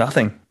 That's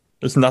nothing.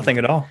 It's nothing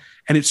at all.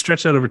 And it's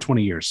stretched out over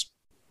 20 years.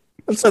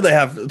 So they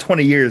have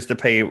 20 years to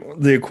pay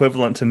the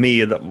equivalent to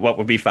me that what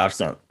would be 5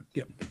 cents.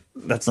 Yep.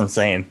 That's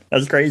insane.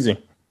 That's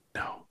crazy.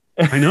 No,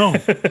 I know.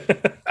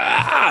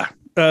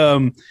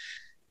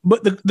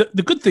 But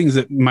the good things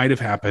that might have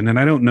happened, and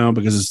I don't know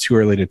because it's too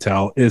early to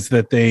tell, is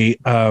that they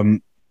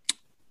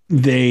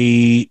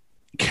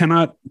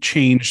cannot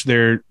change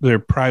their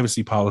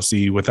privacy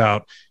policy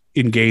without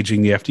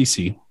engaging the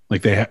FTC.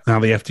 Like now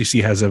the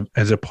FTC has a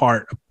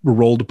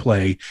role to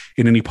play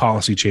in any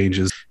policy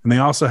changes. And they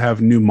also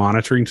have new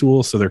monitoring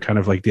tools. So they're kind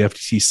of like the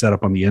FTC set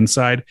up on the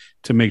inside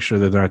to make sure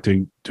that they're not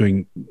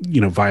doing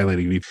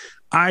violating these.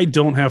 I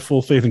don't have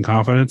full faith and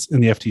confidence in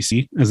the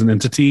FTC as an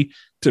entity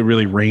to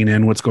really rein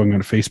in what's going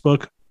on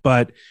Facebook.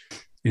 But,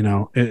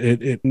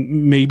 it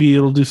maybe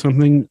it'll do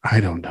something. I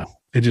don't know.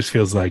 It just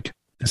feels like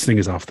this thing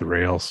is off the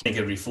rails. I think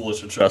it'd be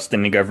foolish to trust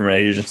any government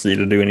agency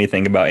to do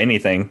anything about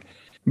anything.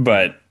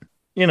 But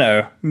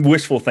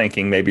wishful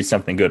thinking, maybe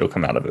something good will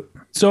come out of it.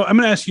 So I'm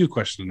going to ask you a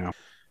question now.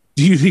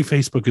 Do you think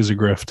Facebook is a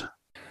grift?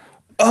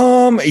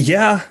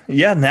 Yeah.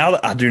 Now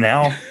I do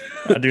now.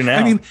 I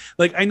mean,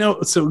 like, I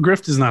know. So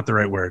grift is not the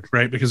right word,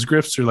 right? Because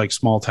grifts are like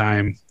small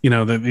time.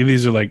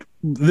 These are like,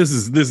 this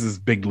is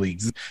big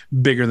leagues,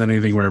 bigger than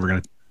anything we're ever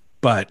going to.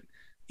 But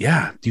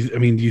yeah, do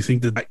you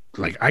think that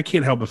I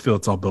can't help but feel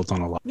it's all built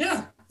on a lie?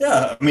 Yeah.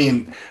 Yeah, I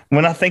mean,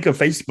 when I think of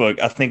Facebook,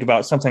 I think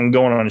about something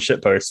going on a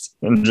shitpost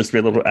and just be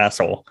a little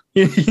asshole.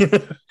 I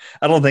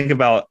don't think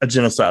about a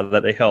genocide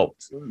that they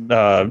helped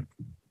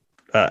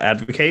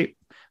advocate.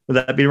 Would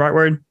that be the right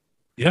word?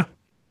 Yeah.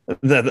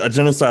 A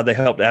genocide they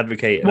helped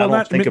advocate. Well,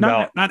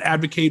 not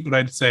advocate, but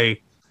I'd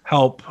say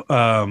help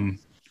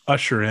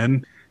usher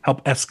in,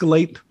 help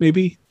escalate.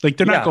 Maybe like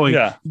they're not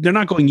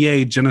going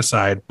yay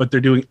genocide, but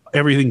they're doing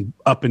everything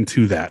up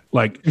into that.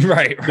 Like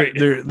right.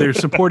 They're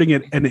supporting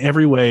it in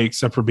every way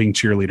except for being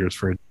cheerleaders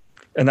for it.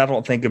 And I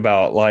don't think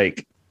about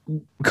like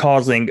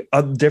causing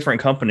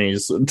different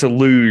companies to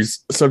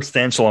lose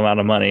substantial amount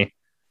of money,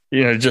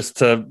 just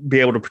to be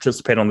able to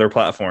participate on their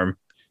platform.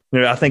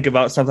 I think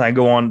about something, I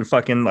go on to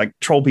fucking like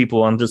troll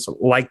people and just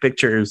like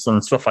pictures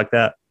and stuff like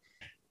that.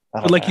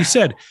 But like you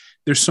said,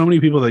 there's so many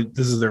people that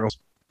this is their,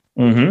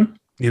 and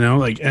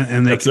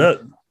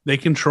they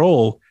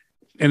control,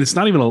 and it's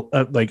not even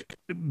like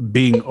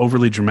being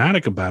overly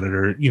dramatic about it,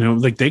 or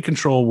like they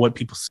control what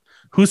people,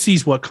 who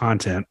sees what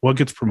content, what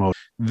gets promoted.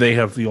 They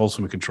have the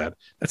ultimate control.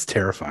 That's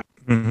terrifying.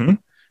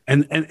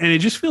 And it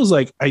just feels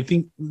like,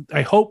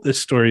 I hope this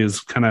story has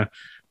kind of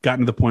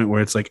gotten to the point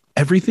where it's like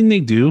everything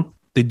they do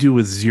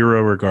with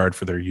zero regard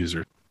for their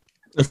users.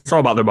 It's all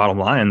about their bottom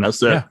line.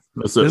 That's it. Yeah.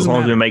 That's it. As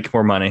long as they make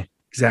more money.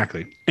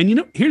 Exactly.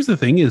 And here's the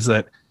thing is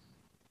that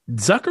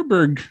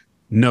Zuckerberg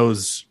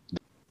knows.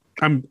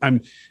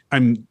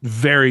 I'm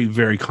very,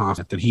 very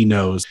confident that he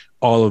knows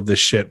all of this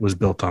shit was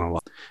built on a lie.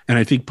 And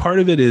I think part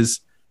of it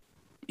is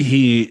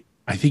I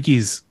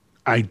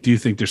do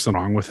think there's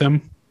something wrong with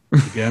him.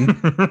 Again,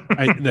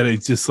 that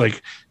it just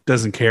like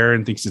doesn't care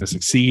and thinks he's going to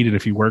succeed. And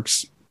if he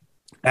works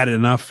at it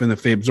enough, and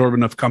if they absorb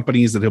enough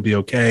companies, that he'll be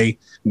okay.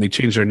 And they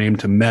change their name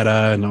to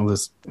Meta and all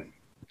this.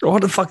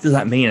 What the fuck does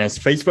that mean? Is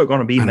Facebook going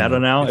to be Meta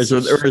now? Or is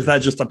that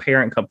just a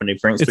parent company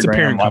for Instagram? It's a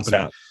parent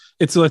company.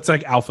 It's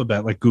like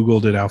Alphabet, like Google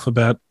did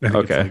Alphabet.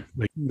 Okay.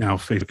 Like now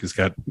Facebook has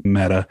got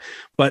Meta.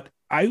 But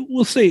I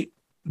will say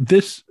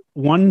this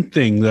one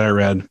thing that I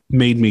read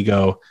made me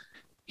go,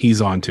 he's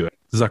onto it.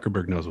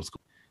 Zuckerberg knows what's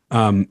going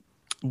on.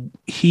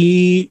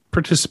 He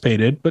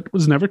participated, but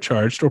was never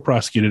charged or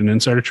prosecuted in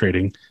insider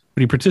trading.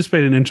 But he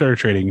participated in insider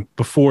trading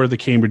before the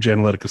Cambridge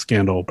Analytica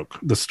scandal broke.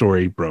 The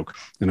story broke.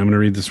 And I'm going to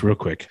read this real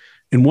quick.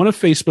 In one of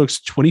Facebook's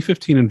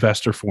 2015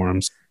 investor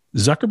forums,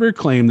 Zuckerberg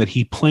claimed that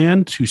he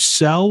planned to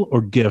sell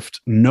or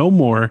gift no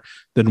more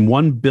than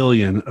 1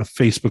 billion of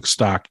Facebook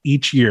stock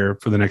each year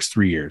for the next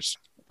 3 years.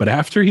 But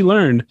after he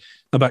learned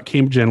about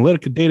Cambridge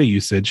Analytica data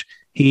usage,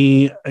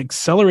 he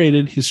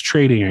accelerated his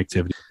trading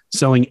activity,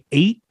 selling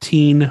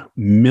 18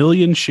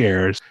 million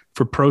shares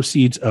for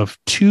proceeds of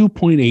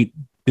 $2.8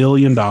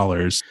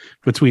 billion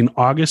between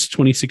August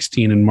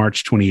 2016 and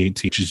March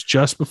 2018, which is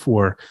just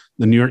before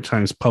the New York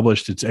Times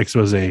published its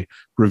expose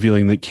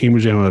revealing that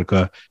Cambridge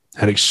Analytica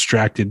had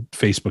extracted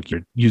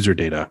Facebook user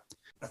data.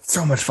 That's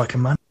so much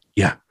fucking money.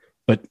 Yeah.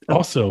 But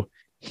also,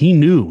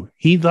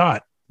 he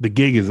thought the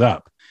gig is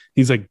up.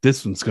 He's like,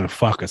 this one's going to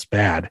fuck us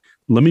bad.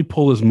 Let me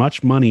pull as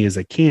much money as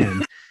I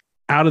can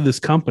out of this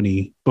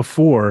company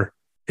before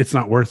it's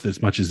not worth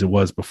as much as it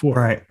was before.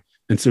 Right.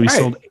 And so he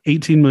sold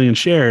 18 million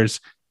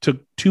shares, took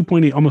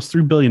 2.8, almost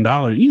 $3 billion.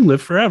 You can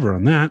live forever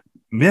on that.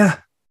 Yeah.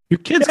 Your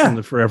kids can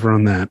live forever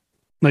on that.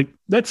 Like,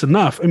 that's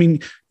enough. I mean,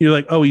 you're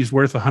like, oh, he's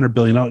worth $100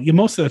 billion.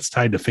 Most of that's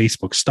tied to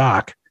Facebook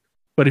stock.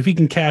 But if he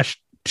can cash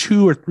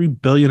 2 or 3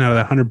 billion out of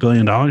that $100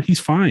 billion, he's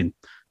fine.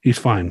 He's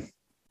fine.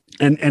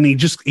 And he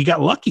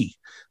got lucky.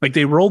 Like,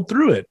 they rolled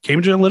through it.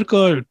 Cambridge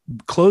Analytica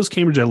closed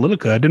Cambridge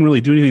Analytica. Didn't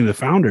really do anything to the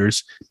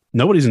founders.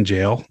 Nobody's in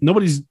jail.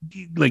 Nobody's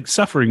like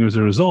suffering as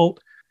a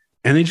result.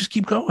 And they just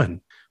keep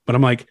going. But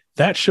I'm like,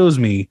 that shows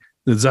me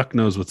that Zuck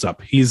knows what's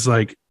up. He's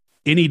like,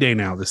 any day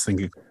now, this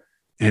thing,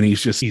 and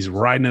he's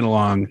riding it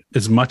along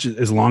as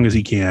long as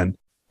he can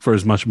for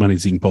as much money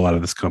as he can pull out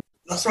of this company.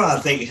 That's why I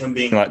think him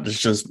being like this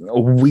just a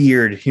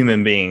weird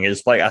human being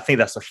is like, I think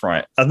that's a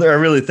front. I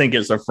really think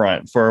it's a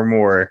front for a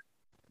more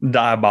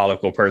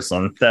diabolical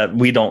person that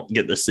we don't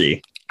get to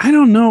see. I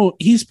don't know.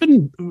 He's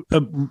been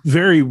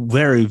very,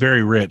 very,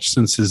 very rich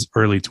since his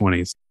early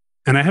 20s.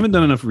 And I haven't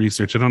done enough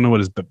research. I don't know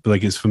what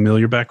his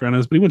familiar background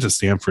is, but he went to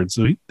Stanford,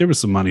 so there was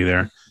some money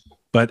there.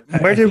 But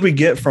where did we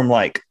get from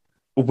like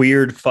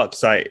weird fuck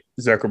site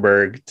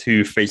Zuckerberg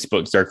to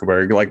Facebook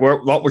Zuckerberg? Like,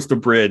 what was the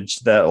bridge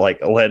that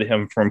like led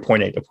him from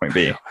point A to point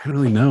B? I don't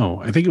really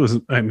know. I think it was.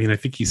 I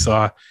think he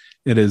saw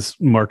it as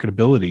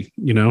marketability.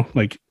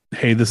 Like,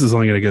 hey, this is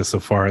only going to get so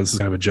far. This is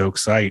kind of a joke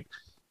site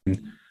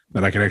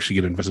that I can actually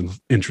get investors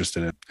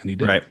interested in, and he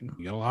did. Right.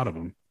 He got a lot of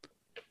them.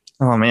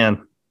 Oh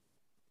man.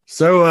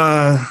 So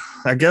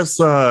I guess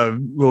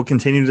we'll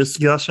continue this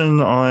discussion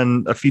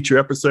on a future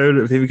episode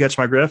of If You Catch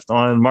My Grift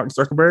on Mark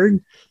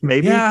Zuckerberg.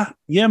 Maybe.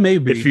 Yeah,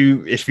 maybe.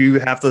 If you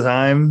have the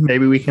time,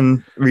 maybe we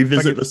can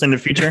revisit this in the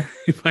future.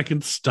 If I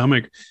can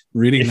stomach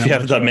reading. If you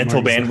have the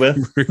mental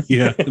bandwidth.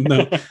 Yeah.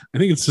 No, I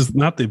think it's just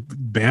not the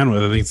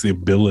bandwidth. I think it's the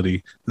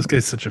ability. This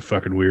guy's such a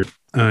fucking weird.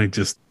 I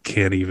just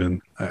can't even.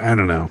 I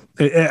don't know.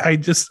 I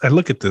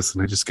look at this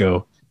and I just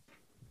go,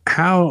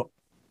 how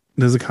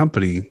does a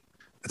company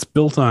that's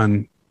built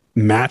on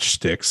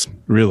matchsticks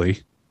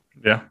really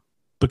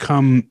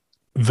become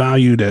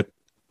valued at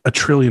 $1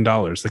 trillion?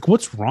 Like,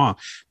 what's wrong?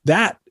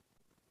 That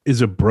is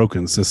a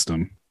broken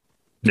system.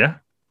 Yeah.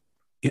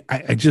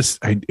 It's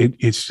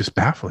just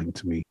baffling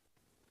to me.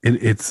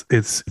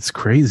 It's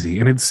crazy.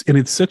 And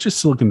it's such a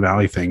Silicon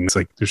Valley thing. It's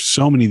like, there's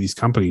so many of these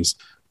companies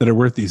that are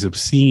worth these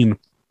obscene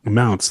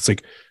amounts. It's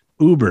like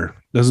Uber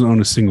doesn't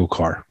own a single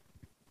car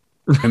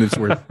and it's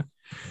worth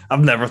I've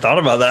never thought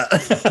about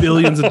that.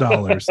 billions of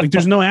dollars. Like,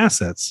 there's no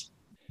assets.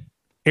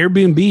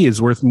 Airbnb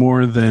is worth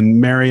more than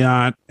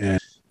Marriott and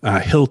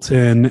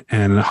Hilton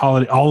and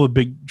Holiday, all the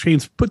big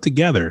chains put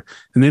together,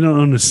 and they don't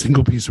own a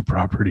single piece of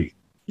property.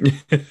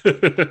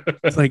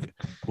 It's like,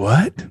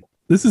 what?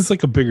 This is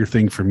like a bigger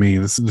thing for me.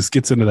 This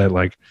gets into that,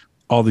 like,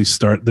 all these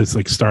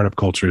startup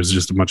culture is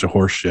just a bunch of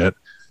horse shit.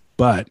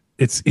 But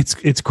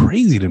it's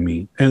crazy to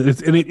me, and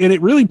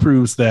it really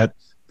proves that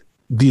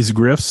these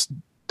grifts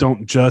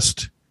don't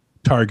just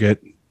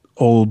target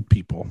old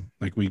people,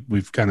 like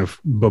we've kind of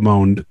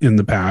bemoaned in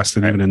the past,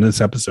 and even in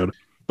this episode.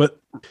 But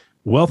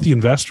wealthy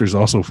investors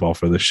also fall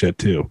for this shit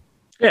too.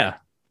 Yeah,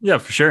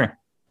 for sure.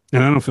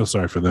 And I don't feel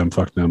sorry for them.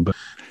 Fuck them. But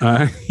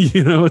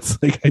it's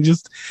like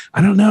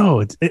I don't know.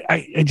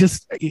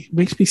 It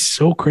makes me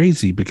so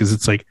crazy because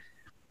it's like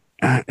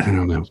I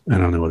don't know. I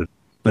don't know what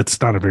that's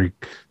not a very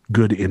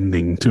good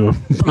ending to a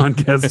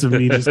podcast of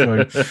me just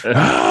going.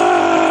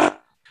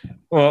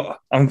 Well,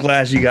 I'm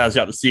glad you guys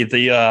got to see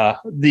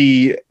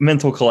the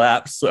mental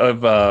collapse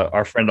of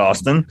our friend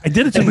Austin. I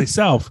did it to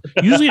myself.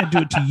 Usually I do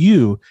it to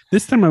you.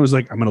 This time I was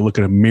like, I'm going to look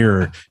at a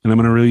mirror and I'm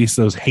going to release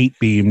those hate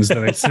beams that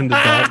I send to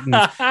Dalton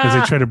as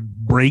I try to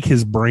break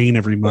his brain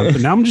every month.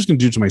 But now I'm just going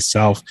to do it to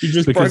myself. You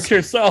just broke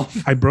yourself.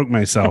 I broke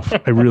myself.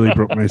 I really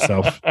broke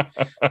myself.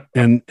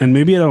 And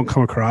maybe I don't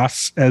come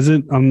across as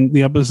it on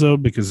the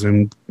episode because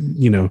I'm,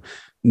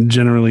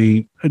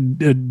 generally a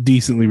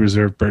decently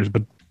reserved person.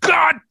 But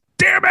God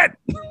damn it.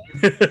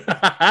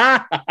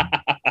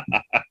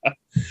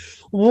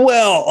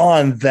 Well,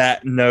 on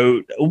that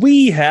note,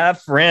 we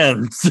have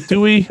friends.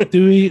 Do we?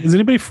 Is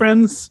anybody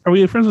friends? Are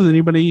we friends with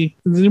anybody?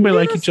 Does anybody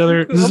like each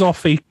other? This is all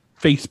fake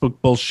Facebook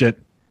bullshit.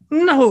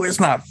 No, it's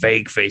not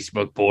fake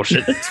Facebook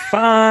bullshit. It's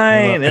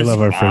fine. I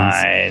love our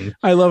friends.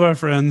 I love our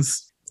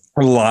friends.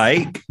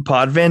 Like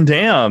Pod Van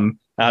Dam,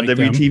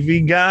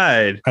 WTV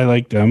Guide. I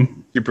like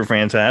them. Super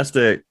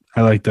fantastic.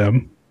 I like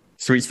them.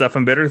 Sweet Stuff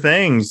and Bitter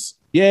Things.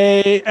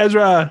 Yay,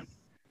 Ezra.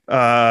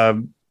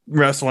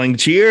 Wrestling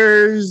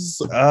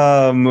Cheers.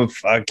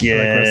 Fucking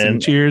wrestling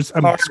Cheers.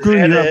 I'm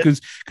screwing you up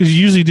because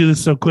you usually do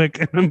this so quick,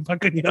 and I'm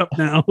fucking you up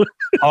now.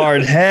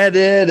 Hard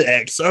Headed,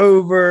 X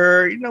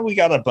Over. We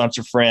got a bunch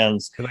of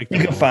friends. You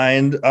can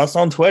find us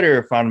on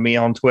Twitter. Find me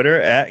on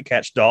Twitter at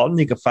Catch Dalton.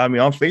 You can find me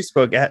on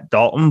Facebook at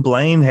Dalton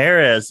Blaine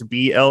Harris,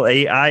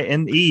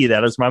 BLAINE.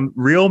 That is my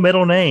real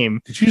middle name.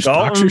 Did you just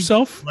talk to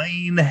yourself?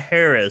 Blaine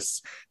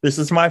Harris. This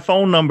is my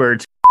phone number.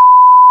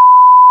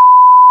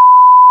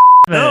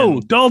 No,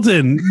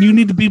 Dalton, you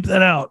need to beep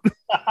that out.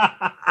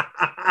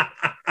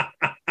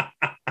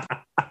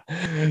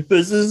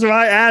 This is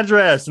my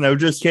address. No,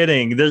 just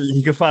kidding.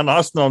 You can find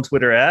Austin on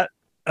Twitter at.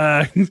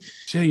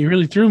 Jay, you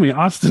really threw me.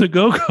 Austin a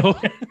go-go.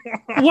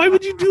 Why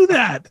would you do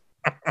that?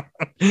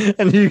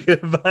 And you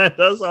can find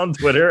us on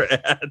Twitter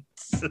at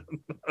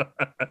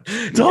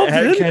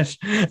Dalton.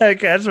 At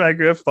Catch My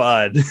Griff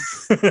Pod.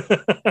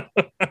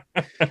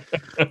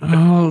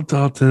 Oh,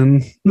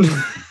 Dalton.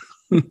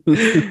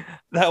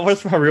 That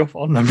was my real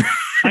phone number.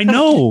 I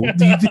know.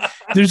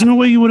 There's no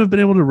way you would have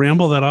been able to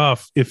ramble that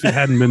off if it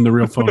hadn't been the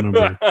real phone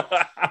number.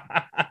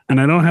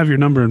 And I don't have your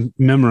number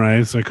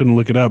memorized, so I couldn't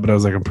look it up, but I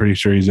was like, I'm pretty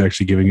sure he's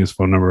actually giving his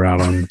phone number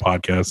out on the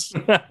podcast,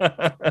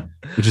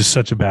 which is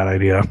such a bad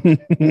idea.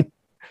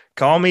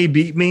 Call me,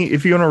 beat me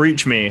if you want to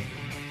reach me.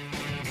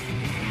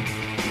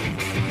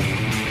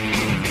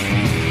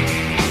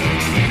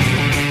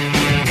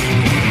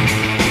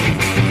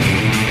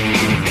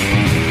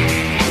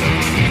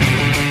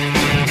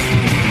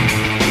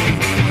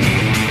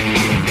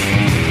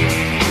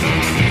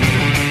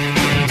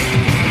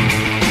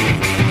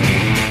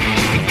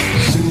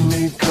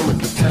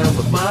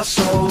 My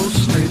soul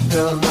straight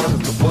down out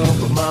of the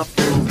world with my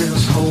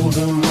fingers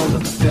holding on to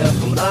the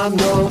devil. I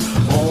know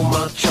all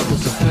my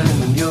troubles are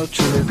hanging your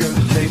trigger.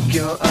 Take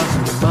your eyes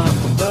and your mind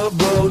from the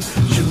road.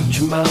 Shoot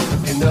your mouth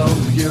if you know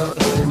you're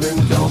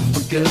aiming. Don't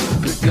forget to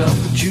pick up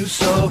what you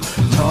sow.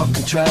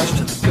 Talking trash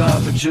to the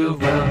garbage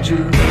around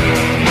you.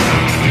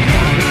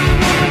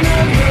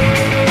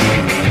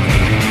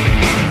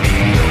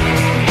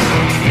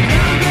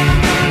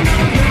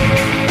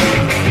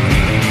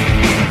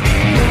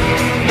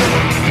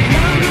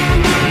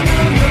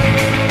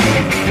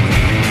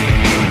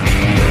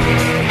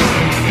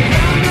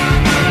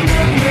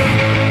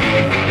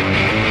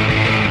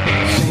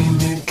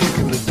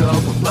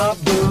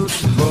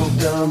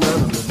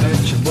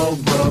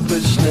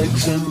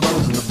 Snakes and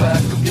bones in the back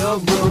of your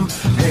room,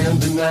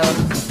 handing out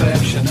a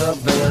confection of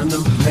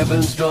venom.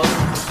 Heaven's drunk,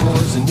 the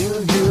poison you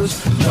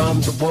use,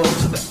 charm the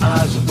wolves in the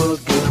eyes of a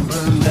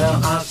gambler. Now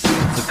I see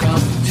it's a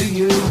comfort to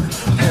you.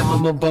 Hammer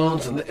my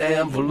bones in the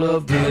anvil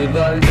of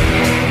daylight.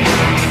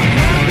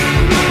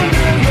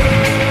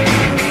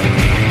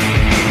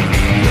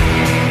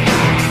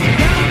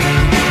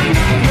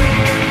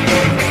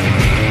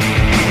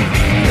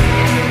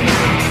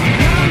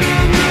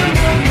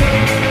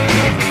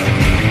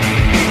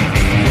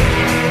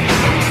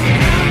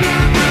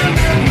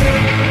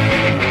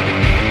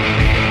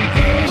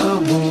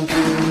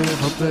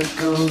 That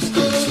goes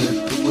to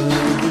slip the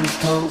wind,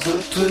 tongues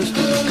are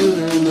twisted, good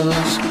in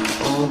us.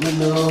 All we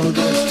know,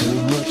 there's too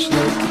much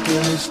left to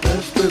taste,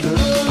 that's bitter.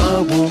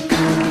 I won't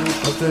care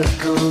how that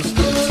goes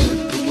to slip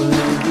the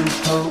Maybe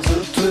tongues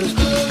are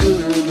twisted,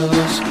 good in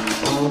us.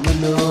 All we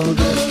know,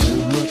 there's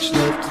too much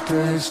left to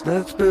taste.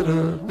 That's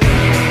bitter.